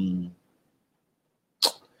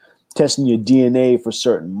testing your DNA for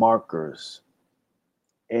certain markers.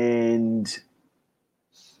 And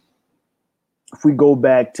if we go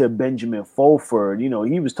back to Benjamin Fulford,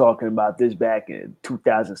 he was talking about this back in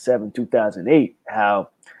 2007, 2008, how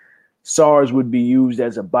SARS would be used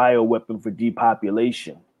as a bioweapon for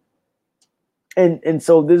depopulation. And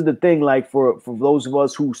so this is the thing, like for those of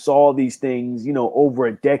us who saw these things, over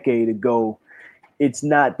a decade ago, it's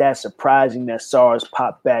not that surprising that SARS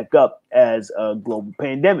popped back up as a global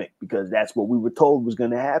pandemic, because that's what we were told was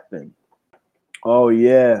going to happen. Oh,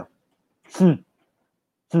 yeah.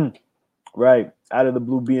 Right. Out of the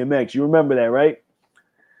Blue BMX. You remember that, right?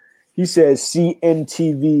 He says,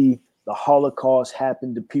 CMTV, the Holocaust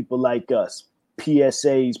happened to people like us.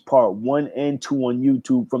 PSAs Part 1 and 2 on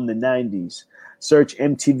YouTube from the 90s. Search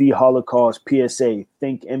MTV Holocaust PSA,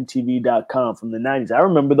 thinkmtv.com from the 90s. I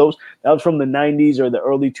remember those. That was from the 90s or the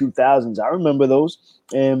early 2000s. I remember those.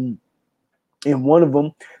 And in one of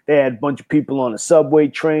them, they had a bunch of people on a subway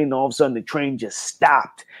train. And all of a sudden, the train just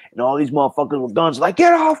stopped. And all these motherfuckers with guns like,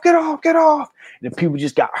 get off, get off, get off. And the people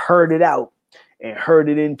just got herded out and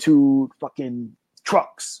herded into fucking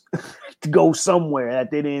trucks to go somewhere that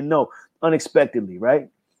they didn't know unexpectedly, right?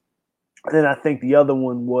 And then I think the other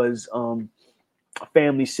one was a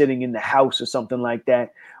family sitting in the house or something like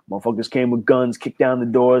that. Motherfuckers came with guns, kicked down the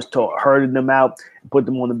doors, herded them out, and put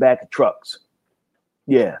them on the back of trucks.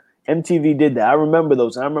 Yeah, MTV did that. I remember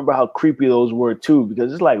those. I remember how creepy those were too,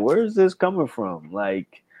 because it's like, where is this coming from?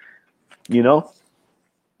 Like, you know,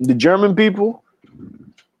 the German people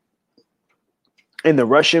and the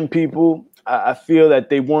Russian people, I feel that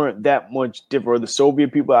they weren't that much different. Or the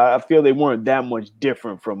Soviet people, I feel they weren't that much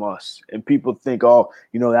different from us. And people think, oh,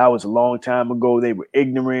 you know, that was a long time ago. They were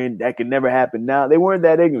ignorant. That could never happen now. They weren't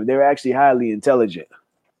that ignorant. They were actually highly intelligent.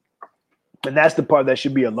 And that's the part that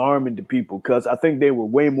should be alarming to people, because I think they were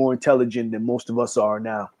way more intelligent than most of us are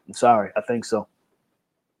now. I'm sorry. I think so.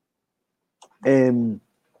 And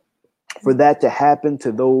for that to happen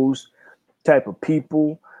to those type of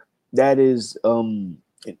people, that is an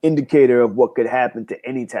indicator of what could happen to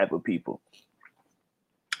any type of people.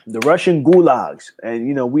 The Russian gulags, and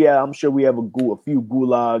you know, I'm sure we have a few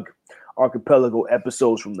gulag archipelago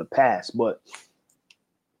episodes from the past, but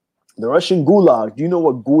the Russian gulag, do you know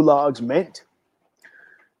what gulags meant?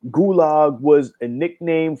 Gulag was a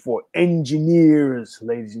nickname for engineers,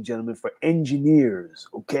 ladies and gentlemen, for engineers,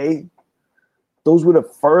 okay? Those were the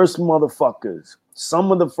first motherfuckers.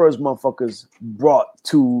 Some of the first motherfuckers brought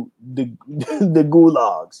to the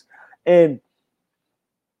gulags. And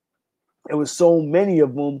there was so many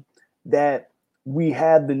of them that we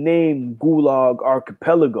have the name Gulag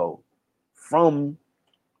Archipelago from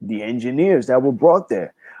the engineers that were brought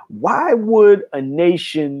there. Why would a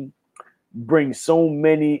nation bring so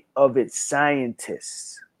many of its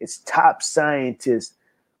scientists, its top scientists,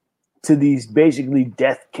 to these basically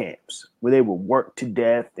death camps where they were worked to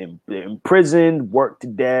death, and imprisoned, worked to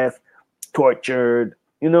death, tortured,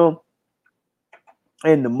 you know?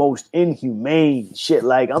 And the most inhumane shit.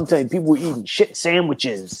 Like, I'm telling you, people were eating shit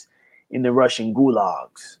sandwiches in the Russian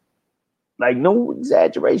gulags. Like, no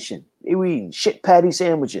exaggeration. They were eating shit patty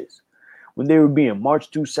sandwiches. When they were being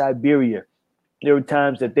marched through Siberia, there were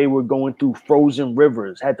times that they were going through frozen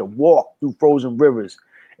rivers, had to walk through frozen rivers,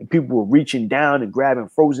 and people were reaching down and grabbing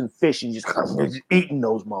frozen fish and just eating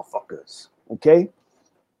those motherfuckers, okay?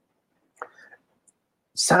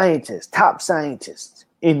 Scientists, top scientists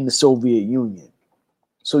in the Soviet Union.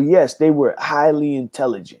 So yes, they were highly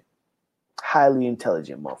intelligent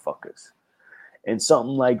motherfuckers. And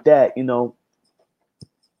something like that, you know,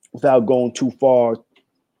 without going too far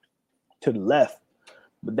to the left,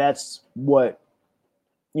 but that's what,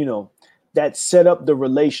 you know, that set up the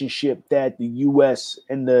relationship that the U.S.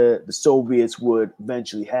 and the Soviets would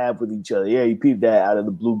eventually have with each other. Yeah, you peeped that out of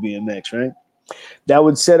the Blue BMX, right? That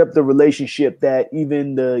would set up the relationship that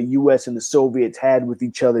even the U.S. and the Soviets had with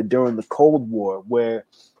each other during the Cold War, where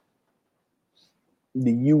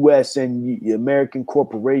the U.S. and the American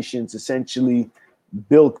corporations essentially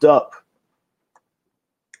built up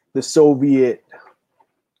the Soviet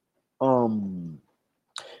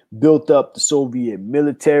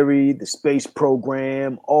military, the space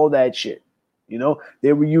program, all that shit. You know,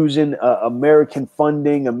 they were using American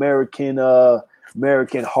funding, American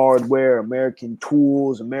hardware, American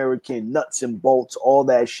tools, American nuts and bolts, all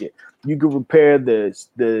that shit. You could repair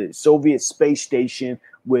the Soviet space station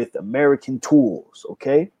with American tools,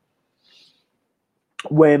 okay?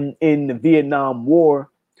 When in the Vietnam War,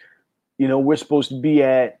 you know, we're supposed to be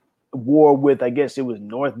at war with, I guess it was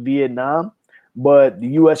North Vietnam, but the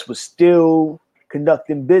U.S. was still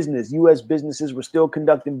conducting business. U.S. businesses were still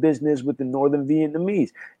conducting business with the Northern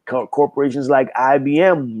Vietnamese. Corporations like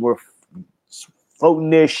IBM were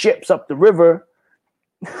floating their ships up the river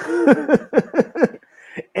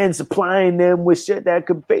and supplying them with shit that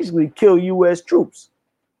could basically kill U.S. troops,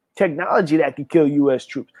 technology that could kill U.S.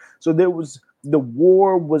 troops. So the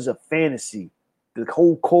war was a fantasy. The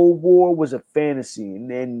whole Cold War was a fantasy,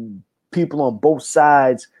 and then people on both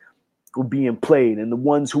sides were being played, and the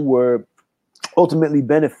ones who were ultimately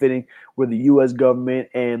benefiting were the U.S. government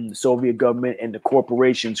and the Soviet government and the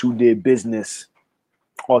corporations who did business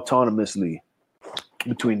autonomously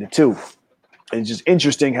between the two. And it's just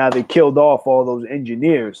interesting how they killed off all those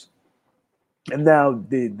engineers, and now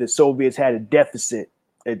the Soviets had a deficit,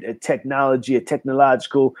 a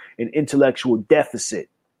technological and intellectual deficit.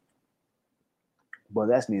 But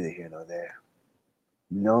that's neither here nor there.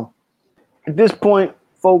 You know? At this point,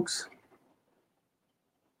 folks,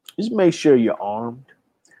 just make sure you're armed.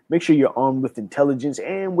 Make sure you're armed with intelligence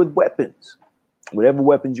and with weapons. Whatever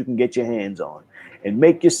weapons you can get your hands on. And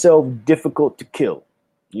make yourself difficult to kill.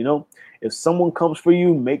 You know? If someone comes for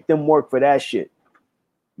you, make them work for that shit.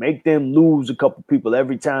 Make them lose a couple people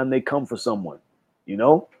every time they come for someone. You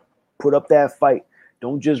know? Put up that fight.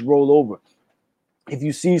 Don't just roll over. If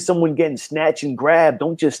you see someone getting snatched and grabbed,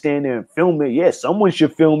 don't just stand there and film it. Yeah, someone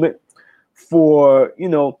should film it for, you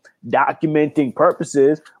know, documenting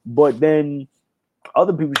purposes, but then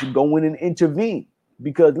other people should go in and intervene.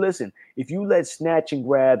 Because listen, if you let snatch and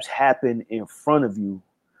grabs happen in front of you,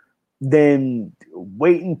 then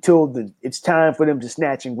wait until it's time for them to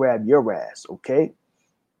snatch and grab your ass, okay?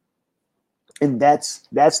 And that's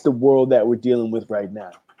the world that we're dealing with right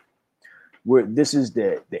now. This is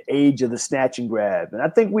the age of the snatch and grab. And I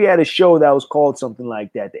think we had a show that was called something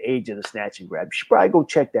like that, the age of the snatch and grab. You should probably go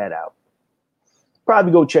check that out.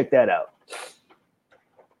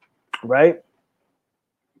 Right?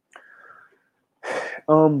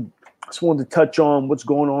 Just wanted to touch on what's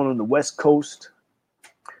going on the West Coast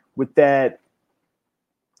with that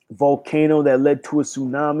volcano that led to a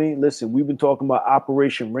tsunami. Listen, we've been talking about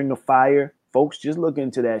Operation Ring of Fire. Folks, just look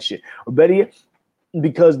into that shit. Or better yet,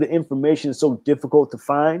 because the information is so difficult to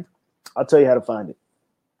find, I'll tell you how to find it.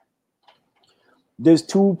 There's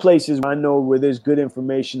two places I know where there's good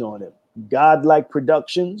information on it. Godlike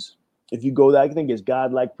Productions. If you go there, I think it's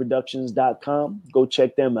godlikeproductions.com. Go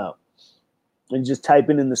check them out. And just type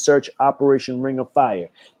in the search Operation Ring of Fire.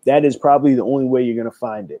 That is probably the only way you're going to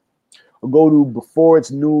find it. Or go to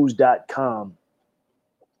beforeitsnews.com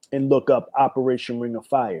and look up Operation Ring of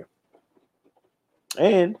Fire.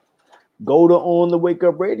 And go to On the Wake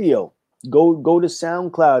Up Radio. Go to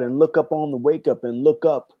SoundCloud and look up On the Wake Up and look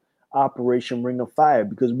up Operation Ring of Fire,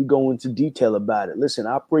 because we go into detail about it. Listen,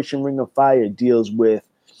 Operation Ring of Fire deals with,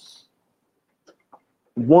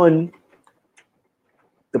 one,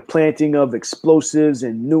 the planting of explosives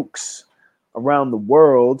and nukes around the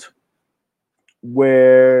world,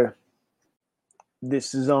 where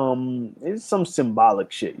this is it's some symbolic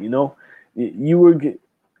shit, you know.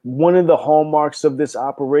 One of the hallmarks of this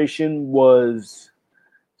operation was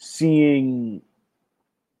seeing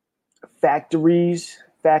factory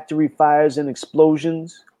fires and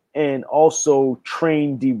explosions, and also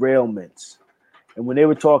train derailments. And when they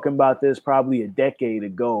were talking about this probably a decade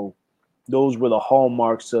ago, those were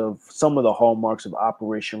some of the hallmarks of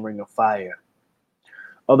Operation Ring of Fire.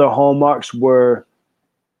 Other hallmarks were,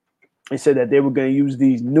 they said that they were going to use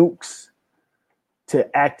these nukes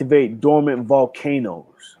to activate dormant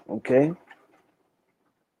volcanoes, okay?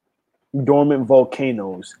 Dormant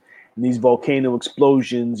volcanoes. And these volcano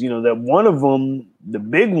explosions, you know, that one of them, the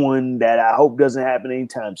big one that I hope doesn't happen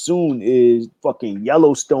anytime soon, is fucking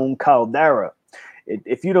Yellowstone caldera.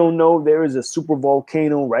 If you don't know, there is a super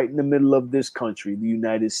volcano right in the middle of this country, the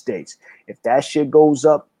United States. If that shit goes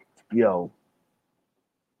up, yo,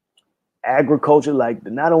 agriculture, like,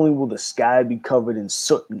 not only will the sky be covered in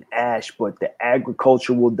soot and ash, but the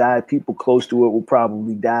agriculture will die. People close to it will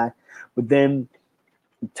probably die. But then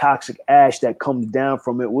the toxic ash that comes down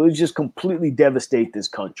from it will just completely devastate this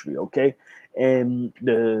country, okay? And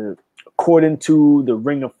according to the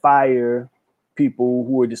Ring of Fire people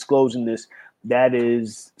who are disclosing this, that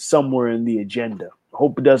is somewhere in the agenda.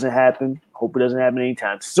 Hope it doesn't happen. Hope it doesn't happen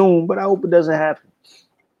anytime soon, but I hope it doesn't happen.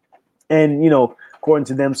 And, you know, according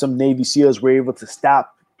to them, some Navy SEALs were able to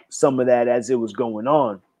stop some of that as it was going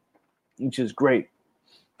on, which is great.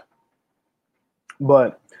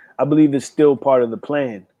 But I believe it's still part of the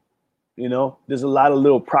plan. You know, there's a lot of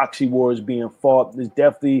little proxy wars being fought. There's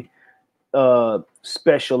definitely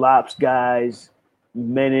special ops guys,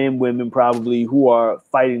 men and women probably, who are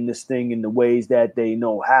fighting this thing in the ways that they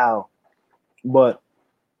know how. But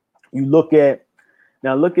you look at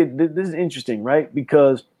this is interesting, right?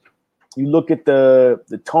 Because you look at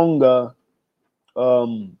the Tonga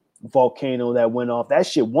volcano that went off. That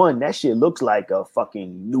shit looks like a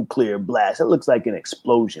fucking nuclear blast. That looks like an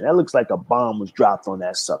explosion. That looks like a bomb was dropped on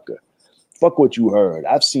that sucker. Fuck what you heard.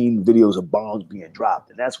 I've seen videos of bombs being dropped,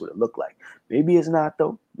 and that's what it looked like. Maybe it's not,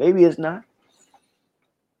 though. Maybe it's not.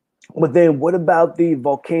 But then what about the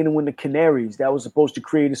volcano in the Canaries that was supposed to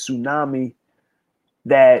create a tsunami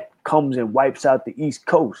that comes and wipes out the East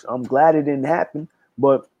Coast? I'm glad it didn't happen,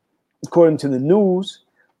 but according to the news,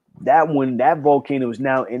 that volcano is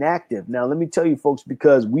now inactive. Now, let me tell you, folks,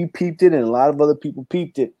 because we peeped it and a lot of other people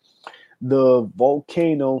peeped it, the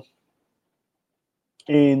volcano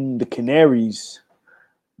in the Canaries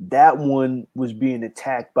that one was being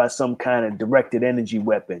attacked by some kind of directed energy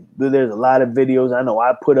weapon. There's a lot of videos. I know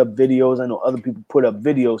I put up videos. I know other people put up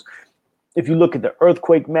videos. If you look at the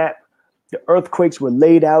earthquake map, the earthquakes were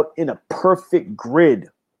laid out in a perfect grid.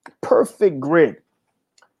 Perfect grid,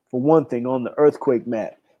 for one thing, on the earthquake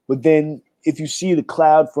map. But then if you see the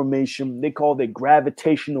cloud formation, they call it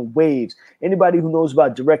gravitational waves. Anybody who knows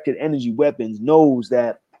about directed energy weapons knows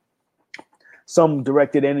that some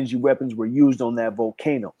directed energy weapons were used on that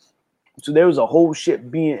volcano. So there was a whole shit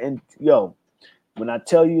being, and yo, when I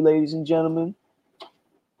tell you, ladies and gentlemen,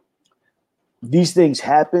 these things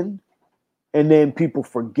happen and then people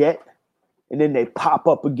forget and then they pop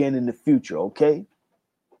up again in the future, okay?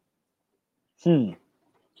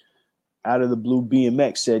 Out of the blue,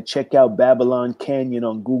 BMX said, check out Babylon Canyon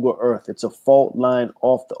on Google Earth. It's a fault line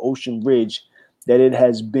off the ocean ridge that it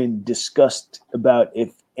has been discussed about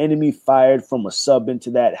if enemy fired from a sub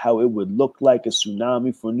into that, how it would look like a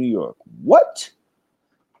tsunami for New York. What?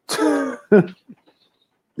 The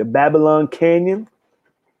Babylon Canyon?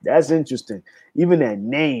 That's interesting. Even that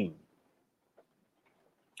name.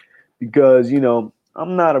 Because, you know,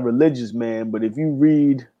 I'm not a religious man, but if you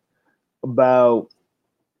read about,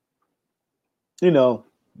 you know,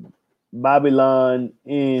 Babylon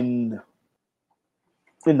in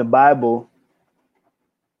the Bible,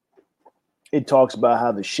 it talks about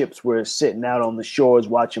how the ships were sitting out on the shores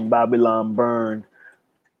watching Babylon burn.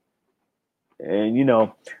 And, you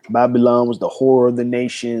know, Babylon was the whore of the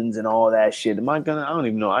nations and all that shit. I don't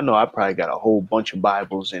even know. I know I probably got a whole bunch of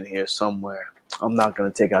Bibles in here somewhere. I'm not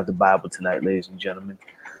going to take out the Bible tonight, ladies and gentlemen.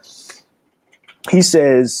 He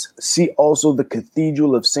says, see also the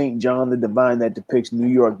Cathedral of St. John the Divine that depicts New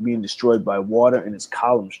York being destroyed by water and its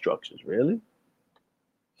column structures. Really?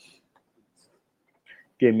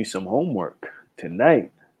 Gave me some homework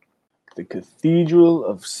tonight. The Cathedral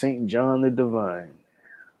of St. John the Divine.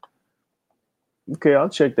 Okay, I'll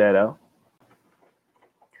check that out.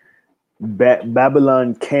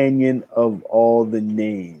 Babylon Canyon of all the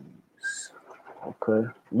names. Okay.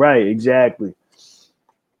 Right, exactly.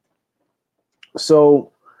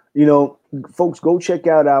 So, you know, folks, go check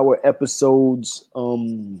out our episodes,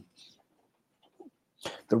 the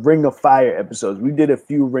Ring of Fire episodes. We did a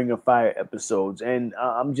few Ring of Fire episodes, and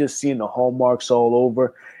I'm just seeing the hallmarks all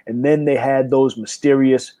over. And then they had those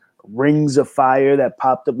mysterious rings of fire that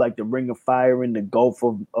popped up, like the Ring of Fire in the Gulf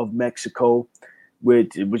of Mexico,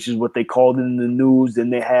 which is what they called it in the news. Then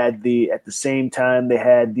they had at the same time, they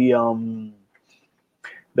had the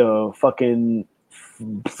fucking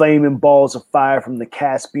flaming balls of fire from the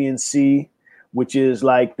Caspian Sea, which is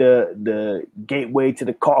like the gateway to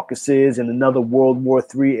the Caucasus and another World War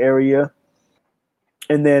III area.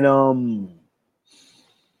 And then,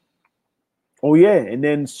 and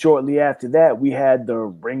then shortly after that, we had the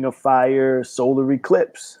Ring of Fire solar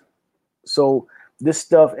eclipse. So this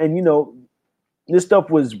stuff, and you know, this stuff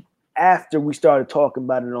was after we started talking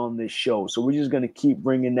about it on this show. So we're just going to keep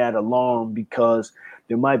bringing that along because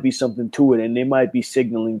there might be something to it and they might be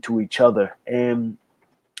signaling to each other. And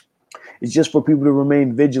it's just for people to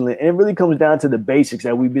remain vigilant. And it really comes down to the basics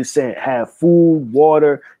that we've been saying: have food,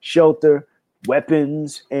 water, shelter,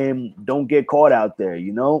 weapons, and don't get caught out there,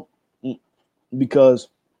 you know, because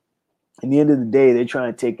in the end of the day, they're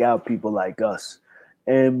trying to take out people like us.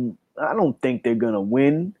 And I don't think they're going to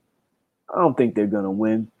win.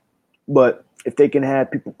 But if they can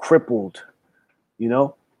have people crippled, you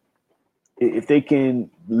know, if they can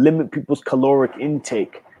limit people's caloric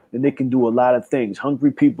intake, then they can do a lot of things.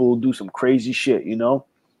 Hungry people will do some crazy shit, you know.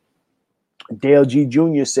 Dale G.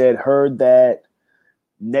 Jr. said, heard that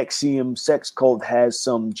Nexium sex cult has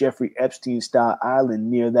some Jeffrey Epstein-style island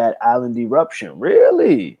near that island eruption.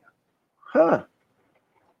 Really? Huh.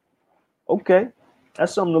 Okay.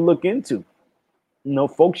 That's something to look into. You know,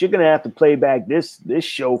 folks, you're going to have to play back this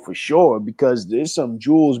show for sure because there's some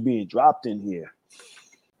jewels being dropped in here.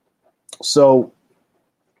 So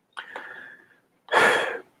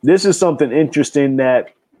this is something interesting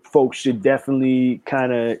that folks should definitely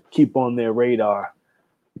kind of keep on their radar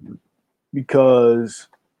because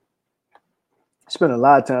I spent a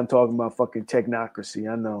lot of time talking about fucking technocracy,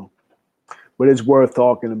 I know, but it's worth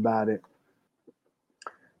talking about it.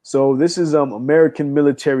 So this is American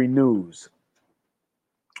military news.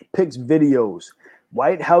 Pics videos.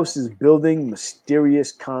 White House is building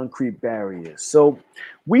mysterious concrete barriers. So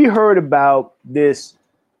we heard about this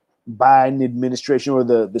Biden administration or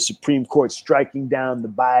the Supreme Court striking down the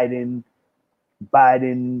Biden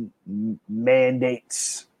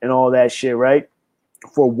mandates and all that shit, right?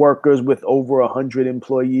 For workers with over 100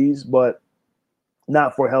 employees, but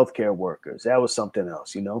not for healthcare workers. That was something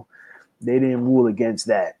else, you know. They didn't rule against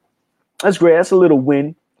that. That's great. That's a little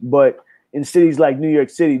win But in cities like New York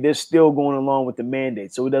City, they're still going along with the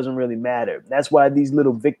mandate, so it doesn't really matter. That's why these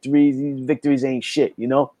victories ain't shit, you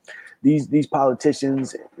know? These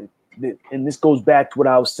politicians, and this goes back to what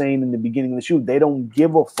I was saying in the beginning of the shoot, they don't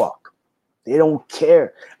give a fuck. They don't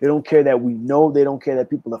care. They don't care that we know. They don't care that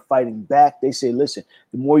people are fighting back. They say, listen,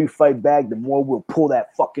 the more you fight back, the more we'll pull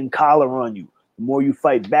that fucking collar on you. The more you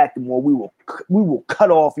fight back, the more we will cut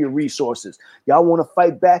off your resources. Y'all want to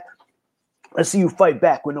fight back? Let's see you fight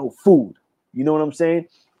back with no food. You know what I'm saying?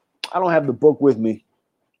 I don't have the book with me.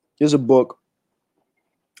 There's a book.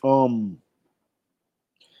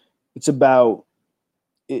 It's about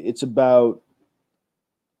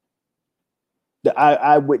the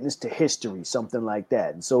eyewitness to history, something like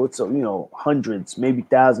that. And so it's hundreds, maybe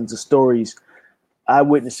thousands of stories,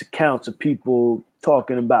 eyewitness accounts of people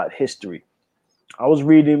talking about history. I was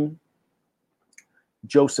reading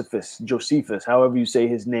Josephus, however you say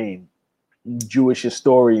his name, Jewish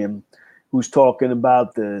historian, who's talking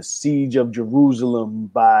about the siege of Jerusalem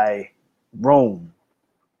by Rome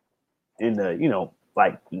in the,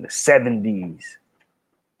 in the 70s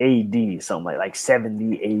AD, something like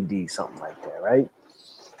 70 AD, something like that, right?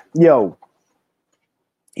 Yo,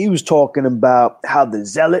 he was talking about how the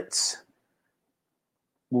zealots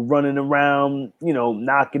were running around,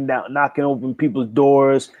 knocking open people's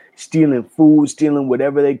doors, stealing food, stealing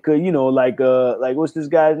whatever they could, like what's this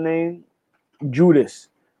guy's name? Judas,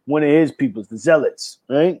 one of his peoples, the zealots,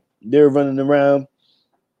 right? They're running around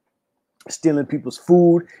stealing people's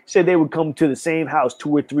food. He said they would come to the same house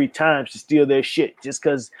 2 or 3 times to steal their shit just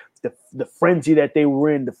because the frenzy that they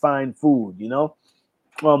were in to find food,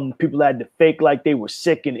 people had to fake like they were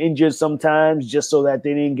sick and injured sometimes just so that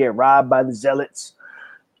they didn't get robbed by the zealots.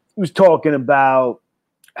 He was talking about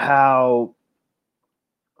how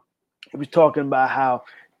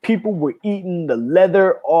people were eating the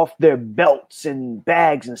leather off their belts and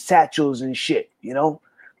bags and satchels and shit,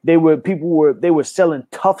 They were selling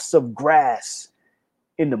tufts of grass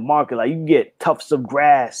in the market. Like, you can get tufts of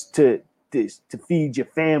grass to feed your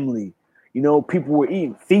family. People were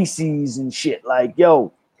eating feces and shit. Like,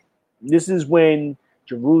 yo, this is when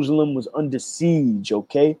Jerusalem was under siege,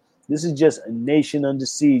 okay? This is just a nation under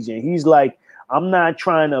siege. And he's like, I'm not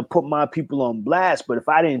trying to put my people on blast, but if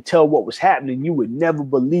I didn't tell what was happening, you would never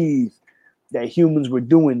believe that humans were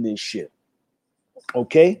doing this shit.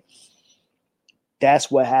 Okay? That's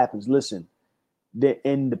what happens. Listen,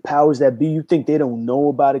 and the powers that be, you think they don't know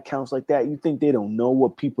about accounts like that? You think they don't know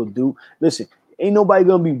what people do? Listen, ain't nobody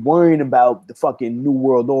gonna be worrying about the fucking New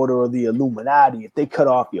World Order or the Illuminati if they cut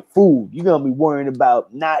off your food. You're gonna be worrying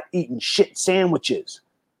about not eating shit sandwiches.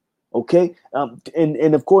 Okay?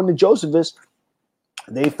 And according to Josephus,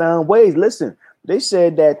 they found ways. Listen, they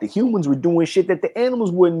said that the humans were doing shit that the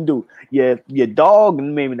animals wouldn't do. Yeah, your dog,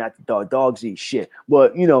 and maybe not the dog. Dogs eat shit,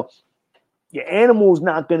 but your animal's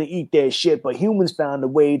not gonna eat their shit. But humans found a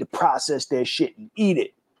way to process their shit and eat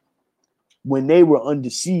it when they were under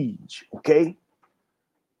siege. Okay.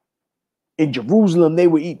 In Jerusalem, they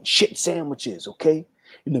were eating shit sandwiches. Okay.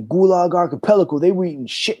 In the Gulag Archipelago, they were eating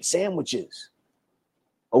shit sandwiches.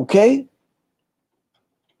 Okay.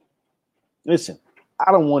 Listen.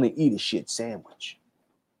 I don't want to eat a shit sandwich.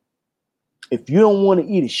 If you don't want to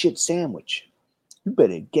eat a shit sandwich, you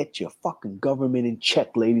better get your fucking government in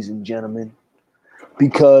check, ladies and gentlemen,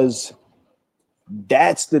 because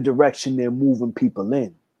that's the direction they're moving people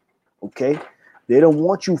in. Okay? They don't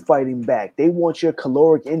want you fighting back. They want your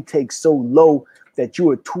caloric intake so low that you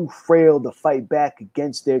are too frail to fight back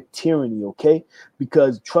against their tyranny. Okay?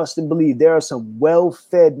 Because trust and believe, there are some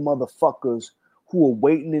well-fed motherfuckers who are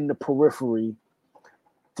waiting in the periphery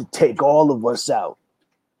to take all of us out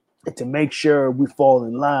and to make sure we fall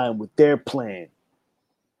in line with their plan.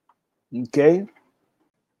 Okay?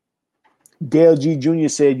 Dale G. Jr.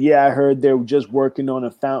 said, yeah, I heard they were just working on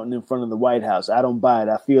a fountain in front of the White House. I don't buy it.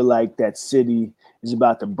 I feel like that city is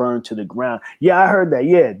about to burn to the ground. Yeah, I heard that.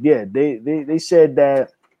 Yeah. They said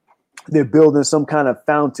that they're building some kind of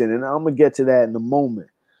fountain, and I'm going to get to that in a moment.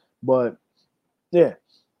 But, yeah.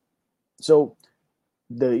 So,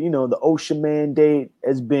 the OSHA mandate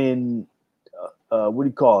has been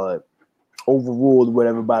overruled or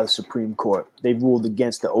whatever by the Supreme Court. They've ruled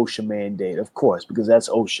against the OSHA mandate, of course, because that's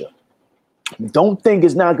OSHA. Don't think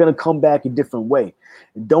it's not going to come back a different way.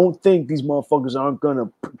 Don't think these motherfuckers aren't going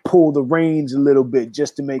to pull the reins a little bit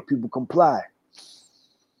just to make people comply.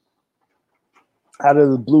 Out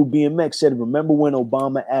of the blue, BMX said, remember when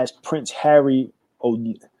Obama asked Prince Harry,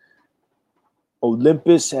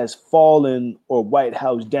 Olympus has fallen or White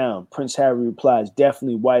House down? Prince Harry replies,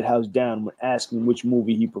 definitely White House down, when asking which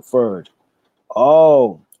movie he preferred.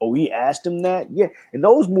 Oh, he asked him that? Yeah. And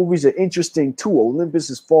those movies are interesting too. Olympus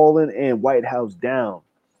Has Fallen and White House Down.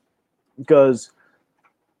 Because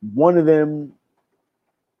one of them,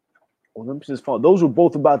 Olympus Has Fallen, those were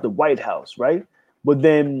both about the White House, right? But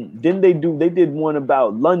then they did one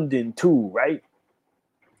about London too, right?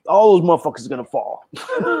 All those motherfuckers are gonna fall.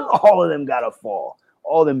 All of them gotta fall.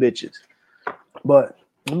 All them bitches. But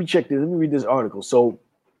let me check this. Let me read this article. So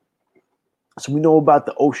we know about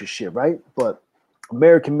the OSHA shit, right? But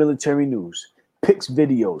American Military News, pics,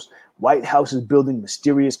 videos. White House is building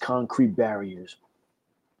mysterious concrete barriers.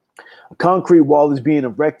 A concrete wall is being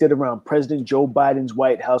erected around President Joe Biden's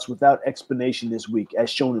White House without explanation this week, as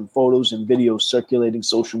shown in photos and videos circulating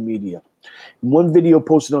social media. In one video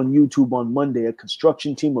posted on YouTube on Monday, a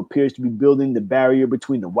construction team appears to be building the barrier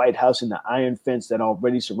between the White House and the iron fence that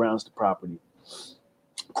already surrounds the property.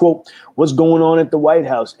 Quote, "What's going on at the White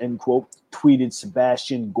House?" End quote, tweeted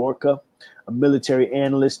Sebastian Gorka, a military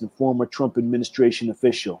analyst and former Trump administration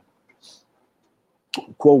official.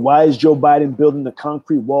 Quote, "Why is Joe Biden building the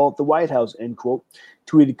concrete wall at the White House?" End quote,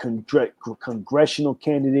 tweeted congressional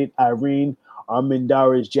candidate Irene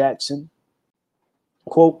Armendariz-Jackson.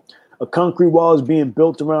 Quote, "A concrete wall is being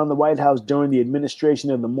built around the White House during the administration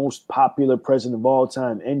of the most popular president of all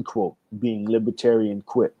time," end quote, being libertarian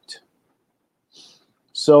quipped.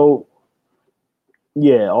 So,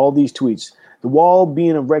 yeah, all these tweets. The wall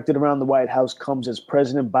being erected around the White House comes as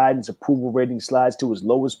President Biden's approval rating slides to his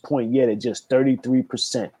lowest point yet at just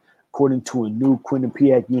 33%, according to a new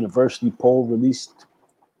Quinnipiac University poll released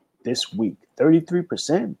this week.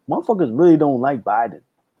 33%? Motherfuckers really don't like Biden.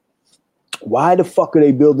 Why the fuck are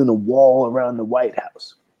they building a wall around the White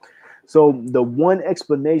House? So the one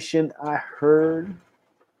explanation I heard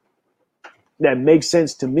that makes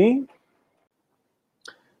sense to me,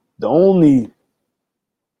 the only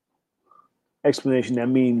explanation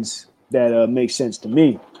that makes sense to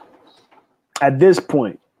me at this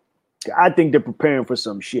point, I think they're preparing for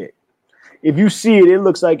some shit. If you see it, it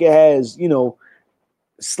looks like it has,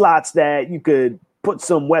 slots that you could put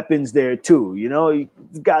some weapons there too.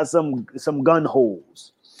 It's got some gun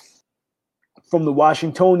holes. From the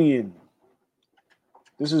Washingtonian,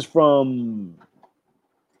 this is from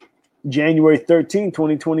January 13,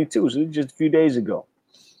 2022, so just a few days ago.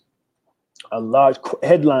 A large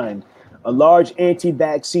headline: a large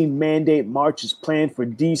anti-vaccine mandate march is planned for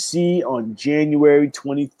D.C. on January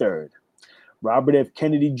 23rd. Robert F.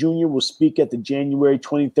 Kennedy Jr. will speak at the January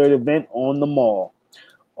 23rd event on the Mall.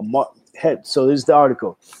 So this is the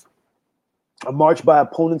article. A march by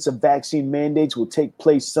opponents of vaccine mandates will take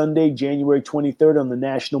place Sunday, January 23rd on the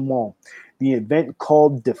National Mall. The event,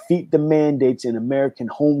 called Defeat the Mandates in American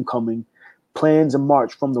Homecoming, plans a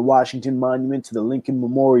march from the Washington Monument to the Lincoln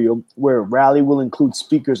Memorial, where a rally will include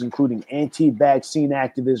speakers including anti-vaccine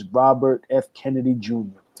activist Robert F. Kennedy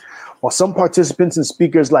Jr. While some participants and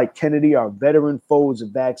speakers like Kennedy are veteran foes of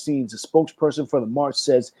vaccines, a spokesperson for the march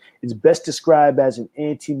says it's best described as an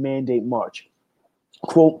anti-mandate march.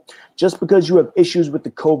 Quote, "Just because you have issues with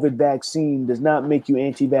the COVID vaccine does not make you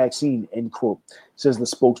anti-vaccine," end quote, says the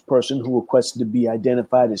spokesperson, who requested to be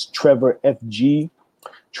identified as Trevor F.G.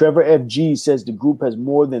 Trevor F.G. says the group has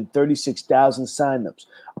more than 36,000 signups.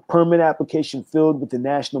 A permit application filled with the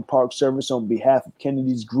National Park Service on behalf of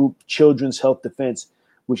Kennedy's group, Children's Health Defense,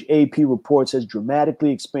 which AP reports has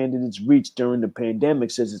dramatically expanded its reach during the pandemic,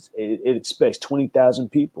 says it expects 20,000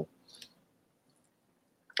 people.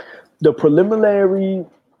 The preliminary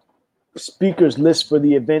speakers list for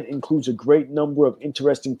the event includes a great number of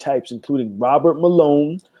interesting types, including Robert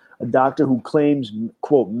Malone, a doctor who claims,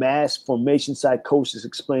 quote, "mass formation psychosis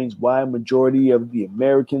explains why a majority of the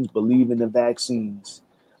Americans believe in the vaccines,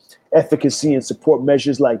 efficacy, and support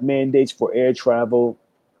measures like mandates for air travel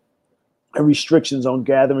and restrictions on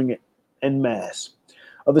gathering en masse."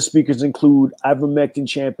 Other speakers include ivermectin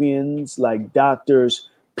champions like doctors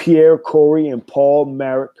Pierre Corey and Paul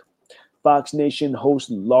Marik, Fox Nation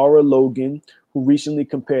host Laura Logan, who recently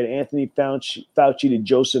compared Anthony Fauci to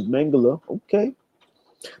Joseph Mengele. Okay.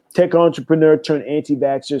 Tech entrepreneur turned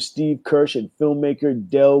anti-vaxxer Steve Kirsch and filmmaker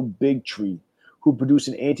Del Bigtree, who produced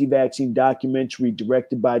an anti-vaccine documentary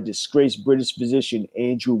directed by disgraced British physician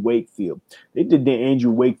Andrew Wakefield. They did the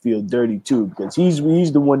Andrew Wakefield dirty too, because he's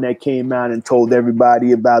the one that came out and told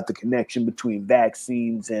everybody about the connection between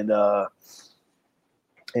vaccines and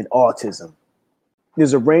autism.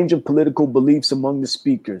 There's a range of political beliefs among the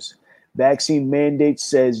speakers. Vaccine mandates,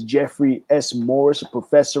 says Jeffrey S. Morris, a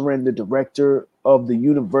professor and the director of the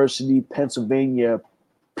University Pennsylvania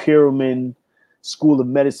Perelman School of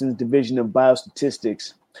Medicine's Division of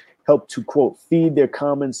Biostatistics, help to, quote, feed their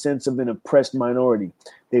common sense of an oppressed minority.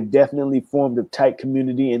 They've definitely formed a tight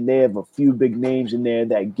community, and they have a few big names in there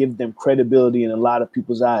that give them credibility in a lot of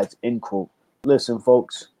people's eyes, end quote. Listen,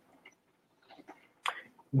 folks,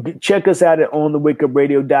 check us out at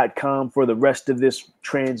onthewakeupradio.com for the rest of this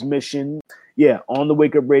transmission. Yeah,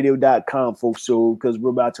 onthewakeupradio.com, folks, so because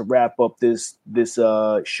we're about to wrap up this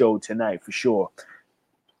show tonight for sure.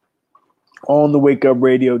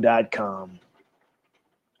 Onthewakeupradio.com.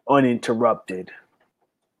 Uninterrupted.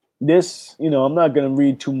 This, I'm not going to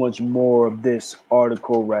read too much more of this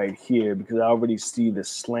article right here because I already see the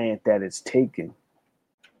slant that it's taken.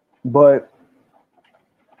 But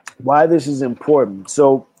why this is important.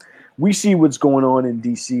 So we see what's going on in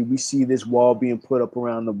DC. We see this wall being put up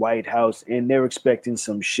around the White House, and they're expecting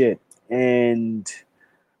some shit. And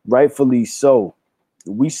rightfully so.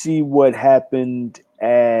 We see what happened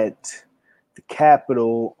at the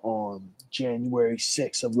Capitol on January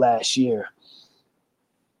 6th of last year.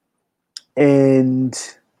 And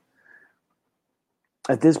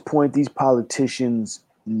at this point, these politicians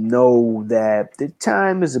know that the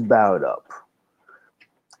time is about up.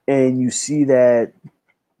 And you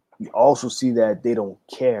also see that they don't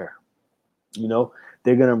care.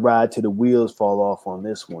 They're going to ride till the wheels fall off on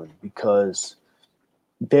this one because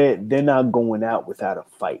they're not going out without a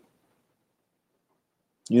fight.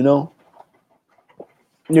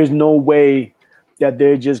 There's no way that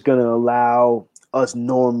they're just going to allow us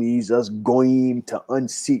normies, us goyim, to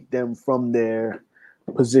unseat them from their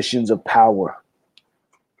positions of power.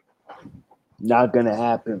 Not going to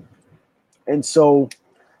happen. And so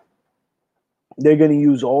they're going to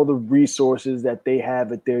use all the resources that they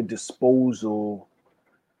have at their disposal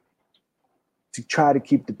to try to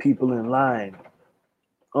keep the people in line.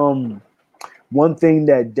 One thing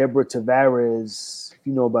that Deborah Tavares, if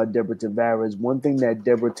you know about Deborah Tavares, one thing that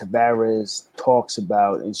Deborah Tavares talks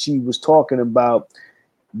about, and she was talking about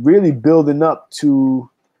really building up to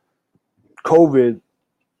COVID,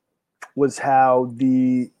 was how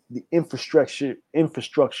the infrastructure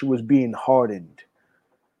was being hardened.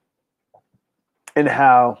 And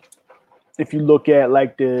how, if you look at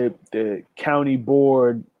like the county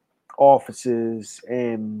board offices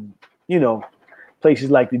and,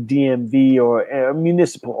 places like the DMV or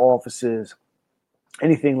municipal offices,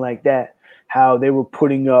 anything like that, how they were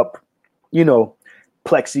putting up,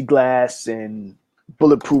 plexiglass and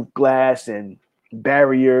bulletproof glass and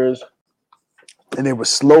barriers. And they were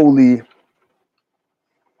slowly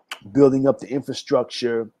building up the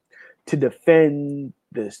infrastructure to defend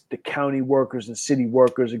the county workers and city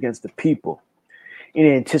workers against the people in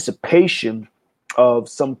anticipation of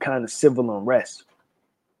some kind of civil unrest.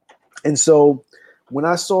 And so when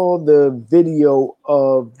I saw the video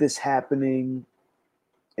of this happening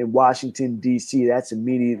in Washington, D.C., that's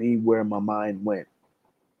immediately where my mind went.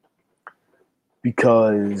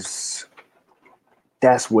 Because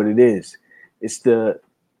that's what it is. It's the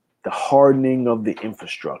hardening of the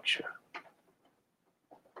infrastructure.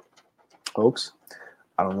 Folks,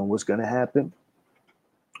 I don't know what's going to happen,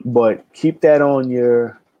 but keep that on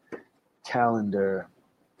your calendar,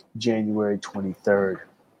 January 23rd.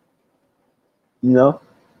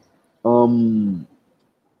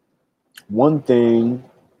 One thing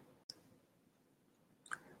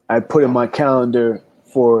I put in my calendar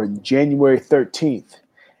for January 13th,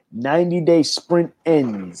 90-day sprint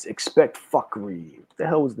ends. Expect fuckery. What the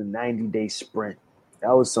hell was the 90-day sprint?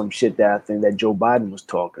 That was some shit that I think that Joe Biden was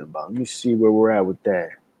talking about. Let me see where we're at with that.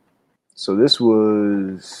 So this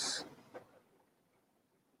was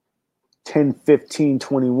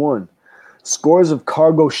 10/15/21. Scores of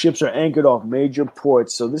cargo ships are anchored off major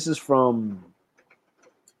ports. So this is from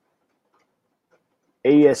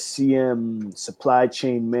ASCM Supply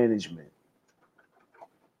Chain Management.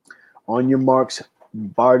 On your marks,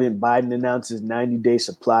 Biden announces 90-day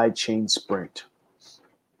supply chain sprint.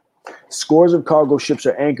 Scores of cargo ships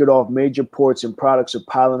are anchored off major ports and products are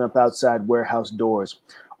piling up outside warehouse doors.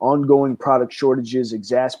 Ongoing product shortages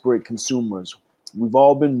exasperate consumers. We've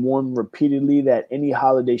all been warned repeatedly that any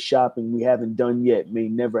holiday shopping we haven't done yet may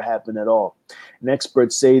never happen at all. And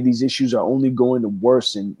experts say these issues are only going to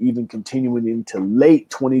worsen, even continuing into late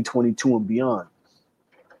 2022 and beyond.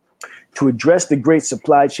 To address the great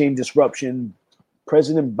supply chain disruption,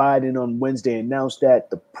 President Biden on Wednesday announced that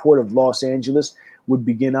the Port of Los Angeles would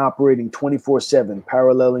begin operating 24/7,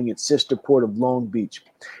 paralleling its sister port of Long Beach.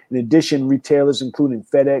 In addition, retailers including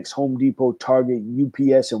FedEx, Home Depot, Target,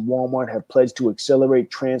 UPS, and Walmart have pledged to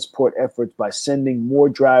accelerate transport efforts by sending more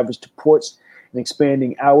drivers to ports and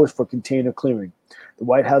expanding hours for container clearing. The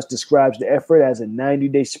White House describes the effort as a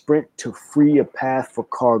 90-day sprint to free a path for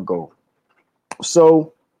cargo.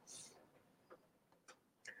 So,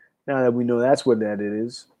 Now that we know that's what that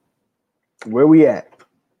is, where we at?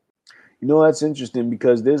 You know, that's interesting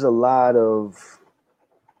because there's a lot of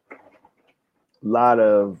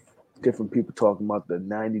different people talking about the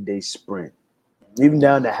 90-day sprint, even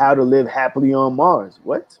down to how to live happily on Mars.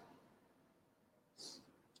 What?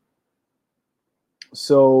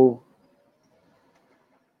 So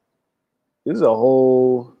there's a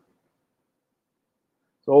whole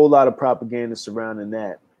lot of propaganda surrounding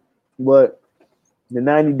that. But the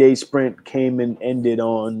 90-day sprint came and ended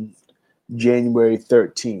on January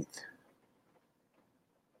 13th.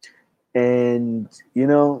 And, you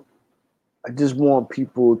know, I just want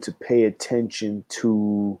people to pay attention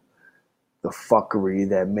to the fuckery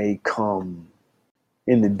that may come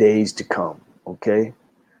in the days to come, okay?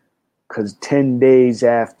 Because 10 days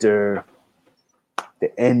after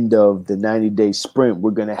the end of the 90-day sprint,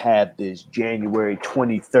 we're going to have this January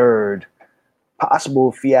 23rd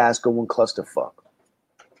possible fiasco and clusterfuck.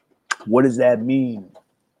 What does that mean?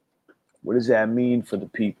 What does that mean for the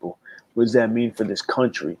people? What does that mean for this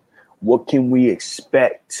country? What can we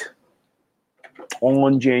expect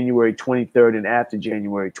on January 23rd and after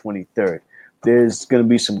January 23rd? There's going to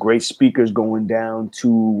be some great speakers going down to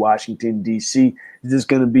Washington, D.C. Is this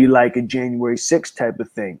going to be like a January 6th type of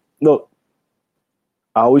thing? Look,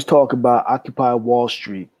 I always talk about Occupy Wall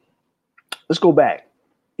Street. Let's go back.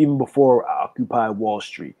 Even before Occupy Wall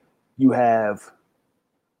Street, you have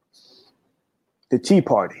the Tea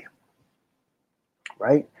Party,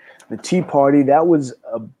 right? The Tea Party, that was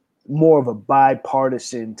more of a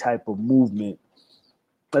bipartisan type of movement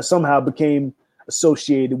that somehow became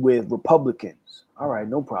associated with Republicans. All right,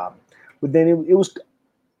 no problem. But then it was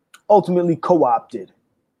ultimately co-opted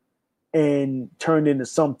and turned into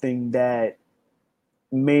something that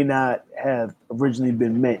may not have originally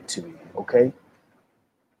been meant to be, okay?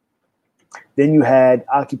 Then you had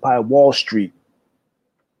Occupy Wall Street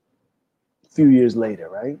a few years later,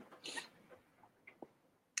 right?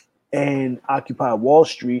 And Occupy Wall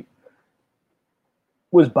Street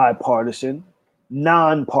was bipartisan,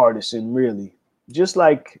 nonpartisan, really. Just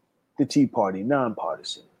like the Tea Party,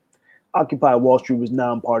 nonpartisan. Occupy Wall Street was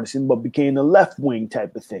nonpartisan, but became a left-wing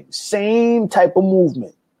type of thing. Same type of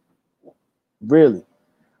movement, really,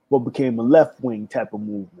 but became a left-wing type of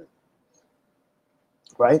movement,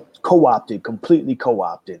 right? Co-opted, completely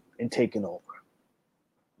co-opted and taken over,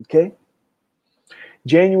 okay?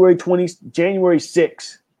 January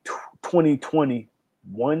 6,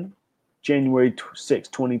 2021, January 6,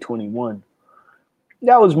 2021,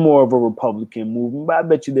 that was more of a Republican movement, but I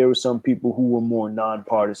bet you there were some people who were more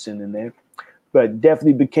nonpartisan in there, but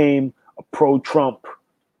definitely became a pro-Trump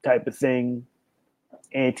type of thing,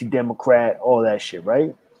 anti-Democrat, all that shit,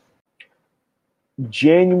 right?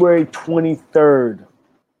 January 23rd,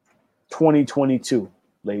 2022,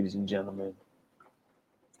 ladies and gentlemen.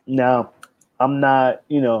 Now, I'm not,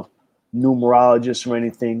 numerologist or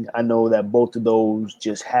anything. I know that both of those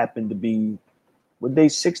just happen to be, would they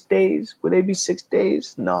 6 days? Would they be 6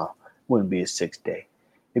 days? No, it wouldn't be a 6 day.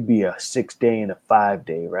 It'd be a 6 day and a 5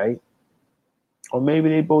 day, right? Or maybe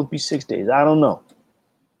they both be 6 days. I don't know.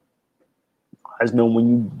 I just know when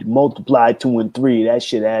you multiply 2 and 3, that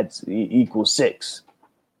shit equals 6.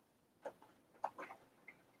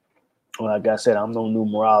 Well, like I said, I'm no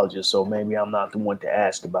numerologist, so maybe I'm not the one to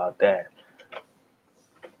ask about that.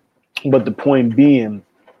 But the point being,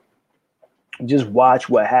 just watch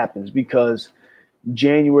what happens, because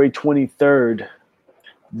January 23rd,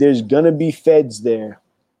 there's going to be feds there.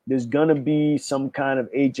 There's going to be some kind of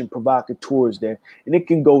agent provocateurs there. And it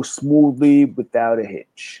can go smoothly without a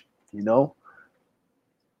hitch,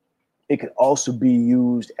 It could also be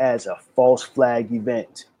used as a false flag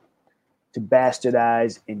event to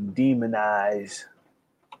bastardize and demonize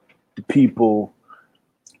the people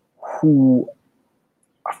who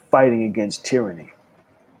are fighting against tyranny.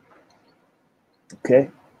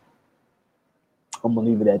 Okay? I'm going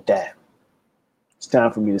to leave it at that. It's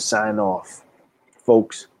time for me to sign off.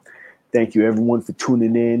 Folks, thank you everyone for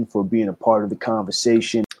tuning in, for being a part of the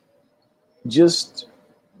conversation. Just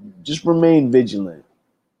remain vigilant,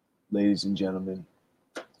 ladies and gentlemen.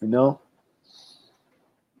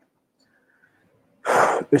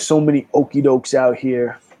 There's so many okie dokes out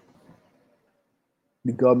here.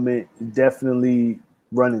 The government is definitely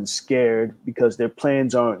running scared because their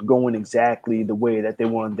plans aren't going exactly the way that they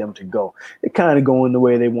wanted them to go. They're kind of going the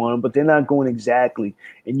way they want them, but they're not going exactly.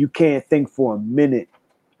 And you can't think for a minute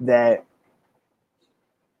that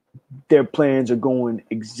their plans are going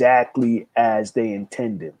exactly as they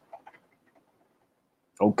intended.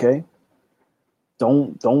 Okay?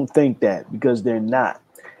 Don't think that, because they're not.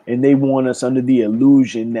 And they want us under the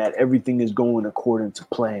illusion that everything is going according to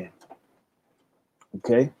plan.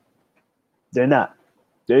 Okay? They're not.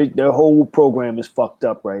 Their whole program is fucked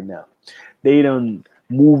up right now. They done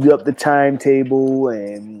moved up the timetable,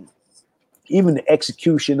 and even the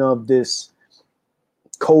execution of this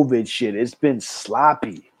COVID shit, it's been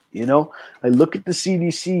sloppy. Like, look at the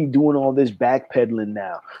CDC doing all this backpedaling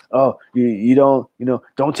now. Oh, you don't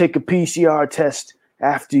take a PCR test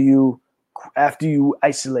after you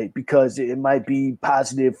isolate because it might be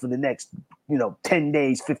positive for the next 10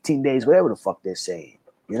 days, 15 days, whatever the fuck they're saying.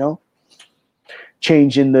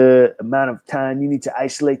 Changing the amount of time you need to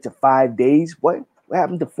isolate to 5 days. What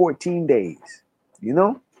happened to 14 days?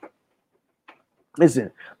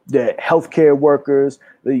 Listen, the healthcare workers,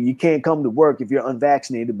 you can't come to work if you're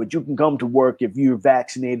unvaccinated, but you can come to work if you're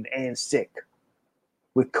vaccinated and sick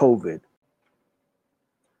with COVID. A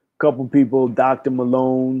couple people, Dr.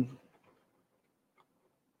 Malone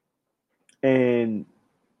and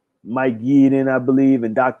Mike Yeadon, I believe,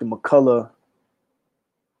 and Dr. McCullough,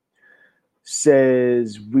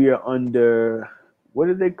 says we are under, what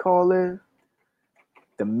did they call it?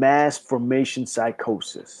 The mass formation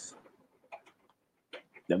psychosis.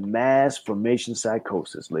 The mass formation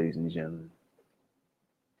psychosis, ladies and gentlemen.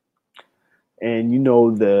 And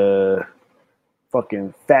the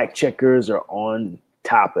fucking fact checkers are on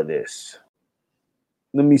top of this.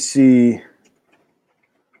 Let me see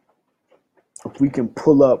if we can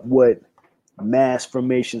pull up what mass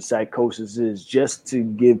formation psychosis is, just to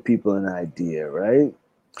give people an idea, right?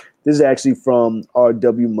 This is actually from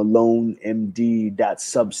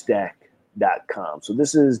rwmalonemd.substack.com. So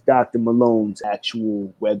this is Dr. Malone's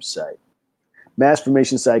actual website. Mass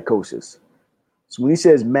formation psychosis. So when he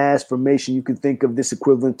says mass formation, you can think of this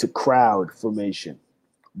equivalent to crowd formation.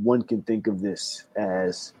 One can think of this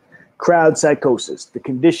as crowd psychosis. The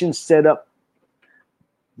conditions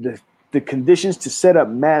to set up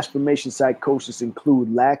mass formation psychosis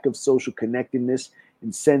include lack of social connectedness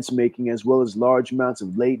and sense making, as well as large amounts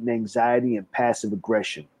of latent anxiety and passive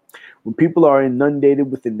aggression. When people are inundated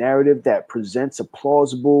with a narrative that presents a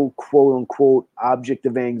plausible, quote unquote, object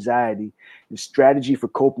of anxiety and strategy for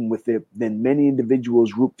coping with it, then many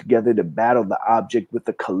individuals group together to battle the object with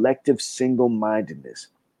a collective single-mindedness.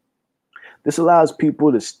 This allows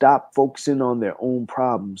people to stop focusing on their own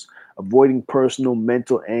problems, avoiding personal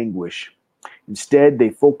mental anguish. Instead, they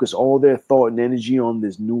focus all their thought and energy on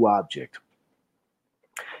this new object.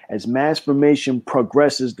 As mass formation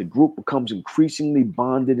progresses, the group becomes increasingly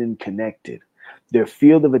bonded and connected. Their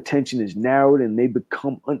field of attention is narrowed and they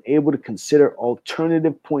become unable to consider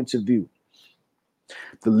alternative points of view.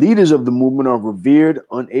 The leaders of the movement are revered,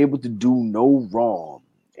 unable to do no wrong.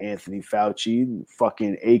 Anthony Fauci,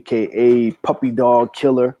 fucking AKA puppy dog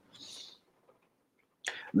killer.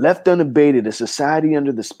 Left unabated, a society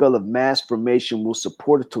under the spell of mass formation will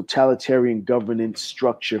support a totalitarian governance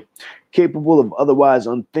structure capable of otherwise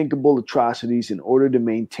unthinkable atrocities in order to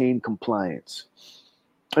maintain compliance.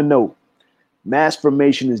 A note, mass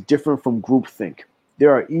formation is different from groupthink.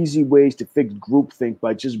 There are easy ways to fix groupthink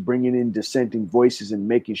by just bringing in dissenting voices and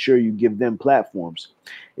making sure you give them platforms.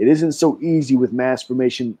 It isn't so easy with mass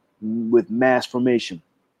formation.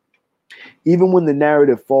 Even when the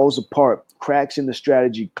narrative falls apart, cracks in the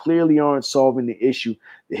strategy clearly aren't solving the issue.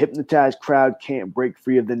 The hypnotized crowd can't break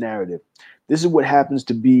free of the narrative. This is what happens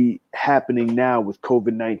to be happening now with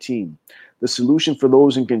COVID-19. The solution for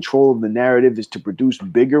those in control of the narrative is to produce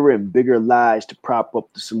bigger and bigger lies to prop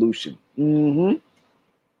up the solution.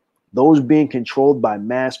 Those being controlled by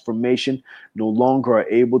mass formation no longer are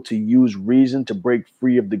able to use reason to break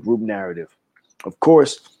free of the group narrative. Of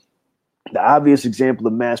course, the obvious example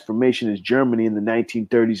of mass formation is Germany in the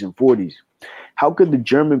 1930s and 40s. How could the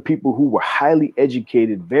German people, who were highly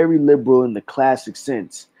educated, very liberal in the classic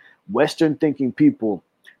sense, Western-thinking people,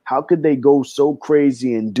 how could they go so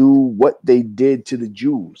crazy and do what they did to the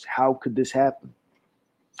Jews? How could this happen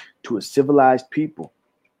to a civilized people?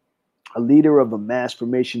 A leader of a mass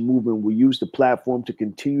formation movement will use the platform to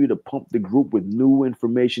continue to pump the group with new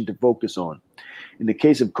information to focus on. In the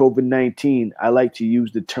case of COVID-19, I like to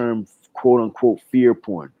use the term quote-unquote fear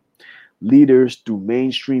porn. Leaders through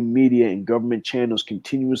mainstream media and government channels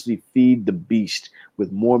continuously feed the beast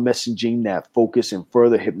with more messaging that focus and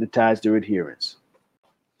further hypnotize their adherents.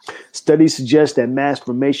 Studies suggest that mass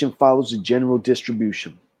formation follows a general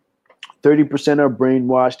distribution. 30% are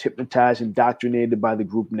brainwashed, hypnotized, indoctrinated by the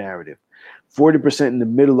group narrative. 40% in the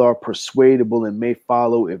middle are persuadable and may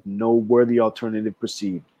follow if no worthy alternative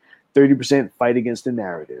perceived. 30% fight against the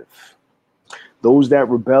narrative. Those that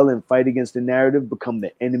rebel and fight against the narrative become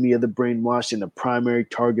the enemy of the brainwashed and the primary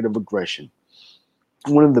target of aggression.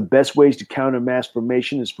 One of the best ways to counter mass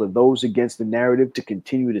formation is for those against the narrative to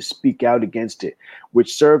continue to speak out against it,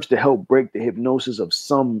 which serves to help break the hypnosis of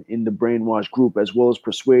some in the brainwashed group, as well as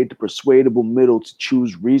persuade the persuadable middle to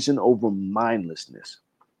choose reason over mindlessness.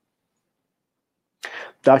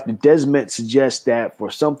 Dr. Desmet suggests that for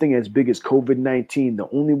something as big as COVID-19, the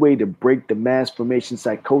only way to break the mass formation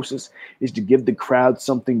psychosis is to give the crowd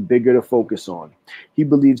something bigger to focus on. He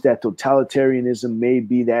believes that totalitarianism may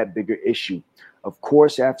be that bigger issue. Of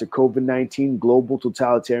course, after COVID-19, global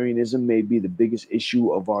totalitarianism may be the biggest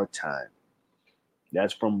issue of our time.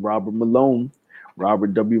 That's from Robert Malone,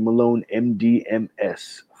 Robert W. Malone, MD,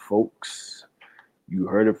 MS. Folks, you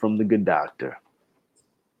heard it from the good doctor.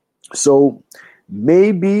 So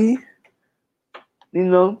maybe,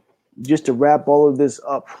 just to wrap all of this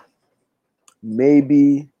up,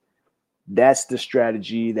 maybe that's the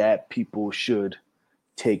strategy that people should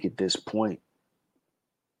take at this point.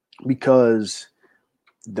 Because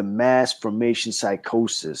the mass formation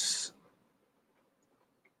psychosis,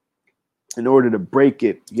 in order to break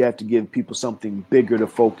it, you have to give people something bigger to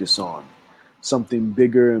focus on, something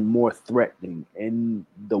bigger and more threatening. And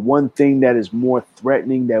the one thing that is more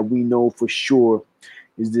threatening that we know for sure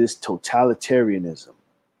is this totalitarianism.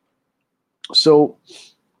 So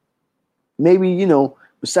maybe,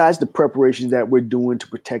 besides the preparations that we're doing to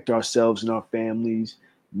protect ourselves and our families,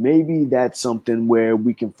 maybe that's something where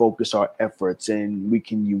we can focus our efforts and we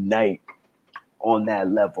can unite on that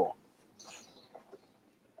level.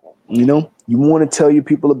 You want to tell your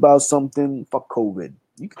people about something? Fuck COVID.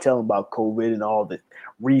 You can tell them about COVID and all the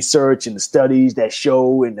research and the studies that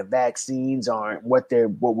show and the vaccines aren't what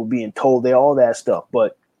we're being told. They're all that stuff.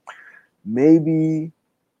 But maybe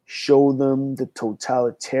show them the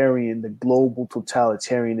global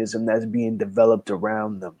totalitarianism that's being developed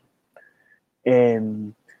around them.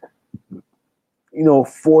 And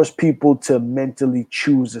force people to mentally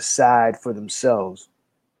choose a side for themselves.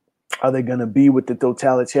 Are they going to be with the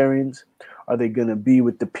totalitarians? Are they going to be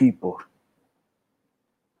with the people?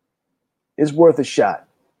 It's worth a shot.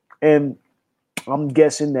 And I'm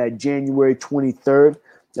guessing that January 23rd,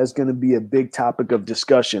 that's going to be a big topic of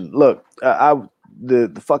discussion. Look,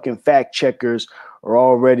 the fucking fact checkers are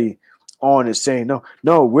already on it saying,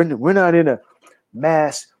 no, we're not in a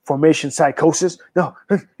mass formation psychosis. No,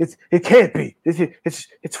 it can't be. It's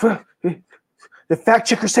the fact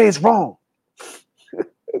checkers say it's wrong.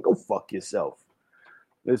 Go fuck yourself.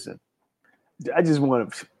 Listen, I just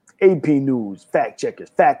want to. AP News, fact checkers,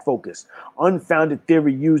 fact focus, unfounded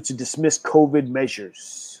theory used to dismiss COVID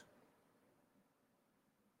measures.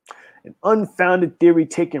 An unfounded theory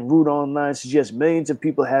taking root online suggests millions of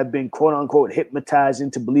people have been quote unquote hypnotized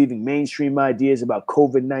into believing mainstream ideas about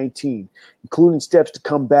COVID-19, including steps to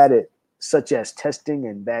combat it, such as testing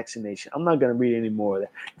and vaccination. I'm not going to read any more of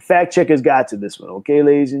that. Fact checkers got to this one, okay,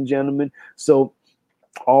 ladies and gentlemen? So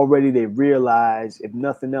already they realize, if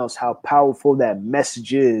nothing else, how powerful that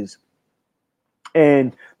message is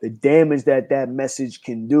and the damage that message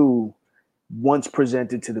can do once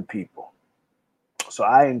presented to the people. So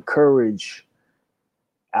I encourage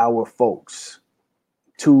our folks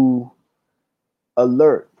to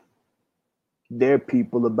alert their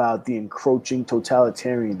people about the encroaching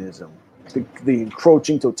totalitarianism, the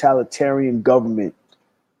encroaching totalitarian government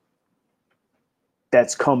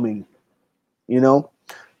that's coming,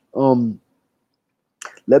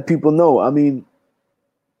 let people know. I mean,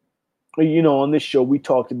 on this show, we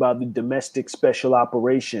talked about the domestic special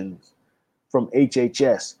operations from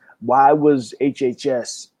HHS. Why was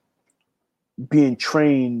HHS being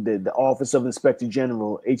trained, the Office of Inspector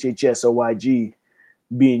General, HHS OIG,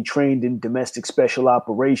 being trained in domestic special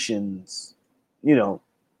operations,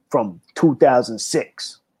 from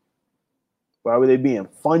 2006? Why were they being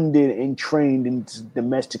funded and trained in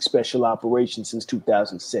domestic special operations since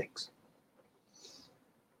 2006?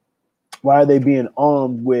 Why are they being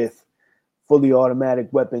armed with fully automatic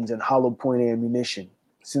weapons and hollow point ammunition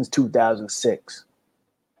since 2006?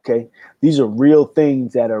 Okay, these are real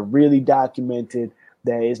things that are really documented.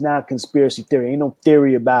 That is not conspiracy theory. Ain't no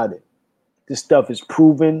theory about it. This stuff is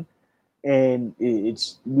proven, and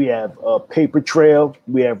we have a paper trail.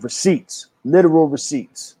 We have receipts, literal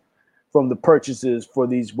receipts from the purchases for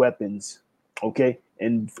these weapons. Okay,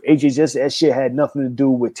 and HHS, that shit had nothing to do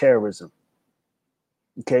with terrorism.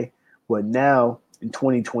 Okay, but now in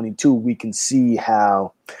 2022, we can see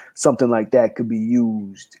how something like that could be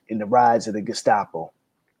used in the rise of the Gestapo.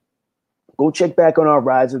 Go check back on our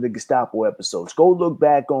Rise of the Gestapo episodes. Go look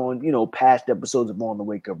back on, past episodes of On the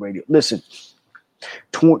Wake Up Radio. Listen,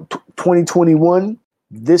 2021,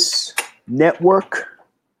 this network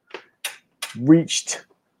reached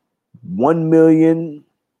 1,000,000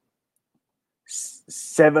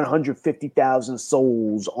 750,000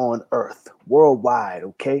 souls on earth worldwide,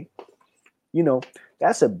 okay? You know,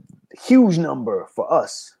 that's a huge number for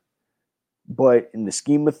us. But in the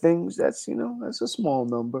scheme of things, that's a small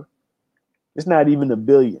number. It's not even a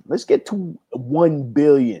billion. Let's get to 1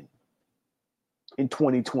 billion in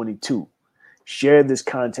 2022. Share this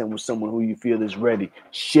content with someone who you feel is ready.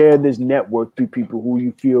 Share this network through people who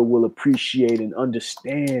you feel will appreciate and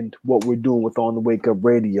understand what we're doing with On the Wake Up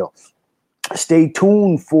Radio. Stay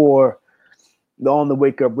tuned for the On the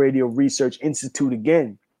Wake Up Radio Research Institute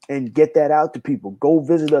again, and get that out to people. Go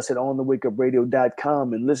visit us at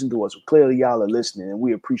onthewakeupradio.com and listen to us. Clearly, y'all are listening, and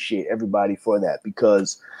we appreciate everybody for that,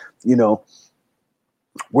 because,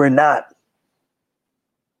 we're not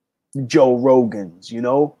Joe Rogans,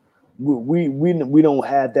 we don't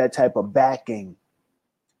have that type of backing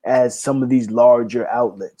as some of these larger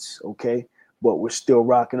outlets, okay? But we're still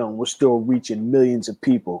rocking on. We're still reaching millions of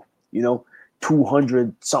people,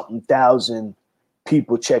 200 something thousand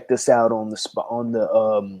people checked us out on the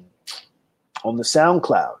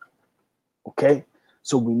SoundCloud. Okay.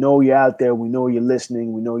 So we know you're out there. We know you're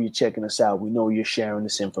listening. We know you're checking us out. We know you're sharing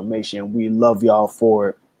this information. We love y'all for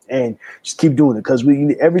it. And just keep doing it, because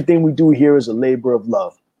everything we do here is a labor of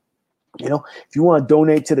love. If you want to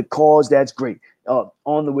donate to the cause, that's great.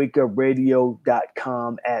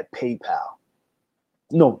 onthewakeupradio.com at PayPal.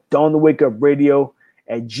 No,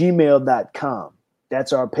 onthewakeupradio@gmail.com.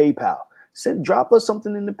 That's our PayPal. Drop us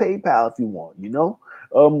something in the PayPal if you want,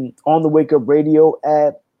 On the Wake Up Radio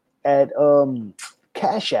at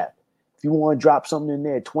Cash App. If you want to drop something in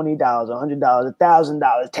there, $20, $100,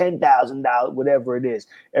 $1,000, $10,000, whatever it is.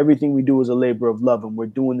 Everything we do is a labor of love, and we're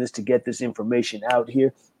doing this to get this information out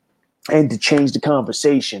here and to change the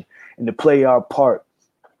conversation and to play our part,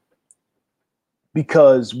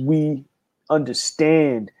 because we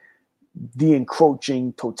understand the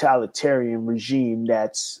encroaching totalitarian regime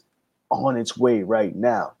that's on its way right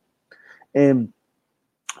now. And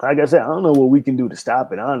like I said, I don't know what we can do to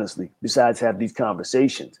stop it, honestly, besides have these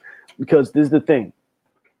conversations. Because this is the thing.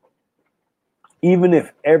 Even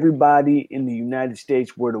if everybody in the United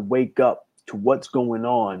States were to wake up to what's going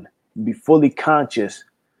on and be fully conscious,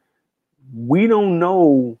 we don't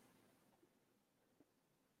know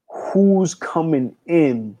who's coming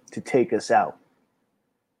in to take us out.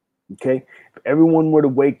 Okay? If everyone were to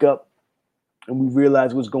wake up and we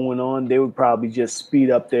realize what's going on, they would probably just speed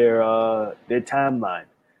up their timeline.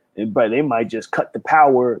 But they might just cut the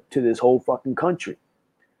power to this whole fucking country.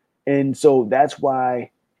 And so that's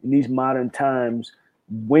why in these modern times,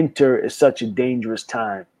 winter is such a dangerous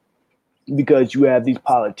time, because you have these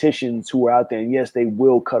politicians who are out there, and yes, they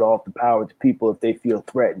will cut off the power to people if they feel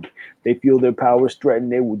threatened. They feel their power is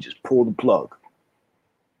threatened, they will just pull the plug.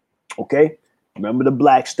 Okay? Remember the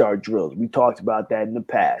Black Star drills. We talked about that in the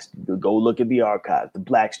past. Go look at the archives, the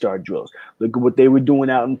Black Star drills. Look at what they were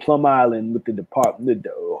doing out in Plum Island with the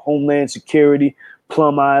Homeland Security,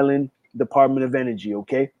 Plum Island, Department of Energy,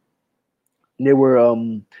 okay? They were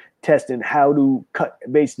testing how to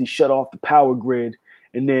basically shut off the power grid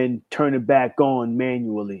and then turn it back on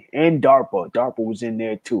manually. And DARPA was in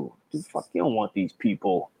there too. Fuck, you don't want these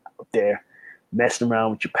people out there messing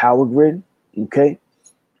around with your power grid, okay?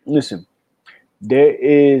 Listen, there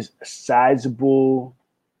is a sizable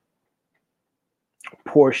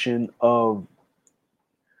portion of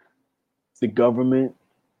the government,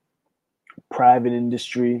 private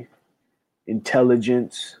industry,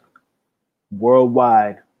 intelligence,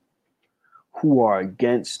 worldwide, who are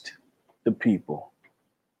against the people.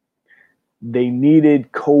 They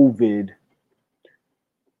needed COVID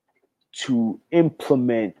to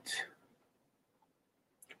implement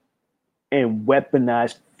and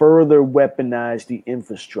further weaponize the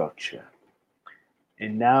infrastructure.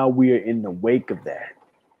 And now we are in the wake of that.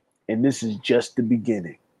 And this is just the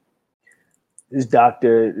beginning. This is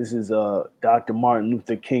Dr. Martin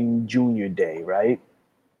Luther King Jr. Day, right?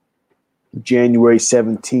 January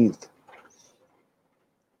 17th,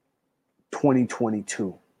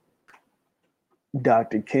 2022.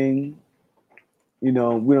 Dr. King, we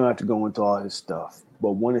don't have to go into all his stuff,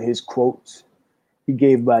 but one of his quotes he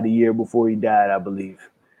gave about a year before he died, I believe.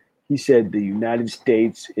 He said, "The United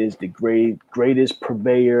States is the greatest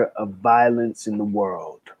purveyor of violence in the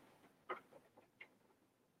world."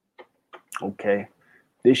 Okay?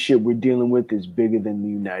 This shit we're dealing with is bigger than the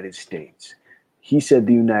United States. He said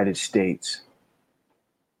the United States.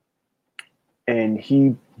 And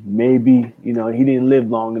he maybe, he didn't live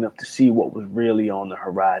long enough to see what was really on the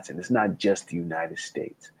horizon. It's not just the United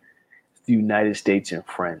States. It's the United States and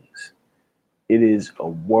friends. It is a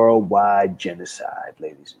worldwide genocide,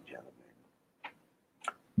 ladies and gentlemen.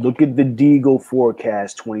 Look at the Deagle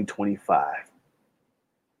forecast 2025.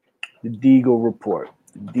 the Deagle report,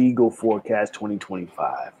 the Deagle forecast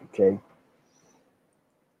 2025, okay?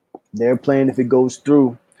 They're playing, if it goes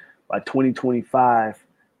through, by 2025,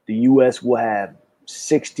 the U.S. will have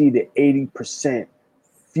 60 to 80%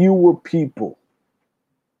 fewer people,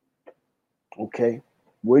 okay?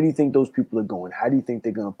 Where do you think those people are going? How do you think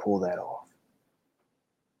they're going to pull that off?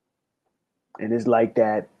 And it's like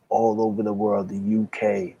that all over the world, the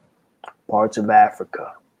UK, parts of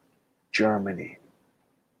Africa, Germany.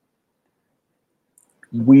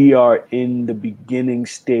 We are in the beginning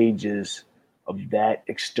stages of that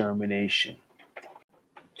extermination.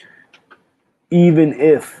 Even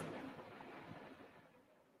if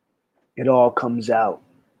it all comes out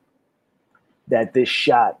that this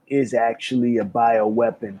shot is actually a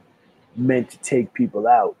bioweapon meant to take people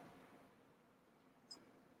out,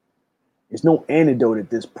 there's no antidote at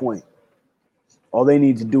this point. All they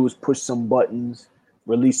need to do is push some buttons,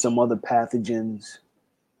 release some other pathogens,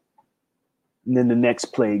 and then the next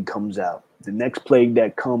plague comes out. The next plague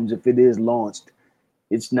that comes, if it is launched,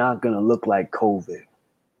 it's not going to look like COVID.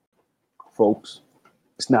 Folks,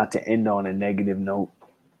 it's not to end on a negative note.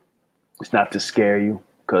 It's not to scare you,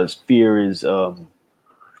 because fear is,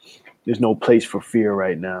 there's no place for fear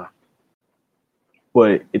right now.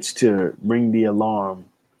 But it's to ring the alarm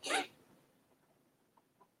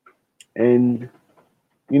and,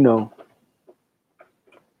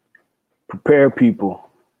 prepare people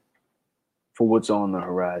for what's on the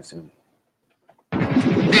horizon.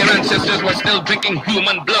 Their ancestors were still drinking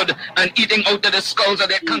human blood and eating out of the skulls of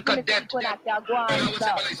their conquered dead. Our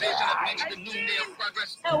civilization had reached the noonday of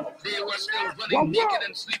progress. They were still running naked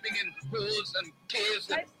and sleeping in holes and caves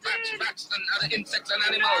with bats and other insects and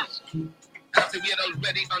animals. After we had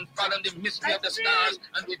already unfathomed the mystery of the stars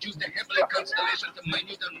and reduced the heavenly constellation to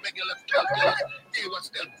minute and regular calculus, they were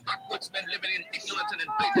still backwoodsmen living in ignorance and in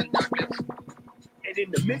blatant darkness. And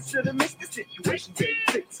in the midst of the situation, baby,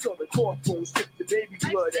 fix on the cornrows, strip the baby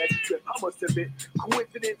blood as you drip. I must admit,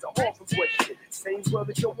 coincidence, a awful question. Same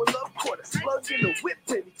brother Joe and Love caught a slug in a whip,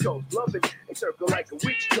 and he chose loving a circle like a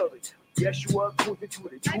witch coven. Yeshua cruising to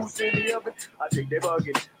the juice in the oven. I think they're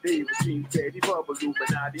bugging. They even seen Teddy from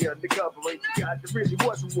Illuminati undercover. Ain't the guy that really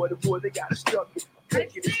wasn't what it was. They got it stuck in.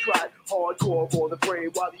 Taking his stride, hardcore on the brain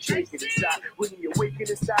while he's shaking inside. When he awakened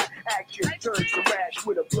inside, action turns to rash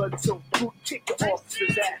with a blood-soaked boot, kick the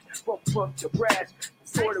officer's ass from pump to brass.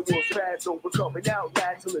 Sort of will fast, overcoming out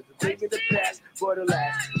last till it's a thing in the past. But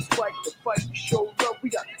alas, despite the fight we showed up, we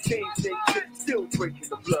got the same thing, still drinking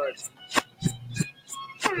the blood.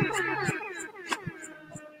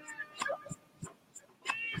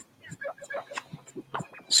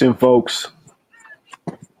 Listen, folks.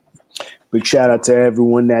 Big shout out to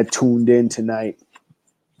everyone that tuned in tonight.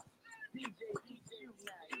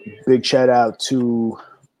 Big shout out to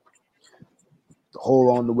the whole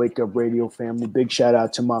On the Wake Up Radio family. Big shout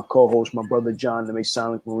out to my co-host, my brother John, the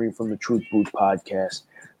Masonic Marine from the Truth Booth podcast.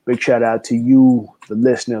 Big shout out to you, the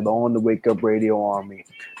listener, the On the Wake Up Radio Army.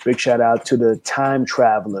 Big shout out to the time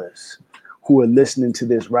travelers who are listening to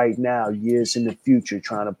this right now, years in the future,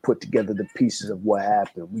 trying to put together the pieces of what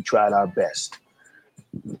happened. We tried our best.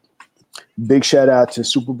 Big shout out to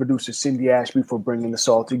super producer Cindy Ashby for bringing us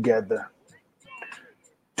all together.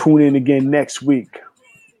 Tune in again next week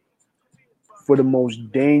for the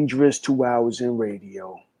most dangerous 2 hours in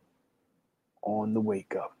radio, On the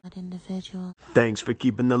Wake Up. Individual. Thanks for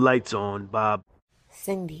keeping the lights on, Bob.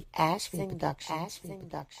 Cindy Ashby Production.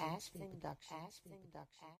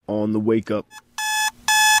 On the Wake Up.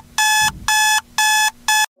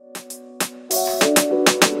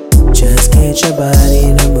 Just get your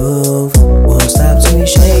body to move. Won't stop till we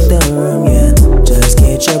shake the room, yeah. Just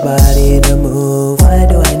get your body to move. Why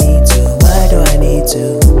do I need to? Why do I need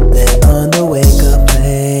to? Let On the Wake Up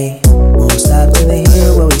play. Won't stop till they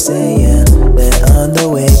hear what we say, yeah. Let On the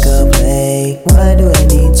Wake Up play. Why do I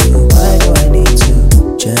need to? Why do I need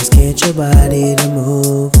to? Just get your body to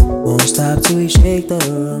move. Won't stop till we shake the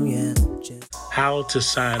room, yeah. How to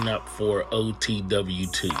sign up for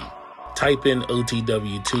OTWTube. Type in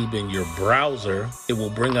OTWTube in your browser. It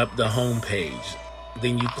will bring up the home page.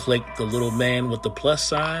 Then you click the little man with the plus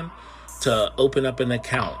sign to open up an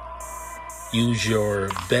account. Use your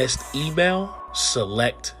best email,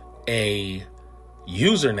 select a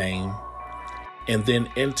username, and then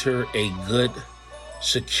enter a good,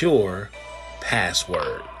 secure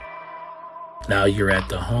password. Now you're at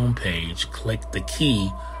the home page. Click the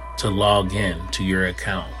key to log in to your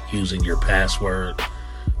account using your password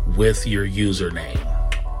with your username.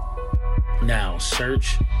 Now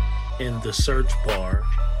search in the search bar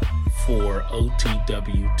for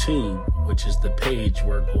OTWTube, which is the page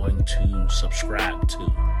we're going to subscribe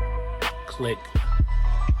to. Click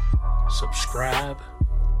subscribe,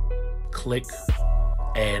 click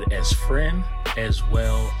add as friend, as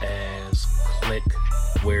well as click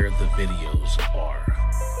where the videos are.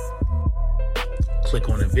 Click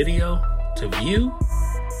on a video to view,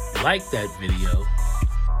 like that video,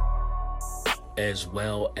 as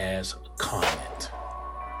well as comment.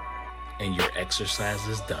 And your exercise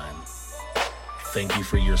is done. Thank you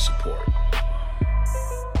for your support.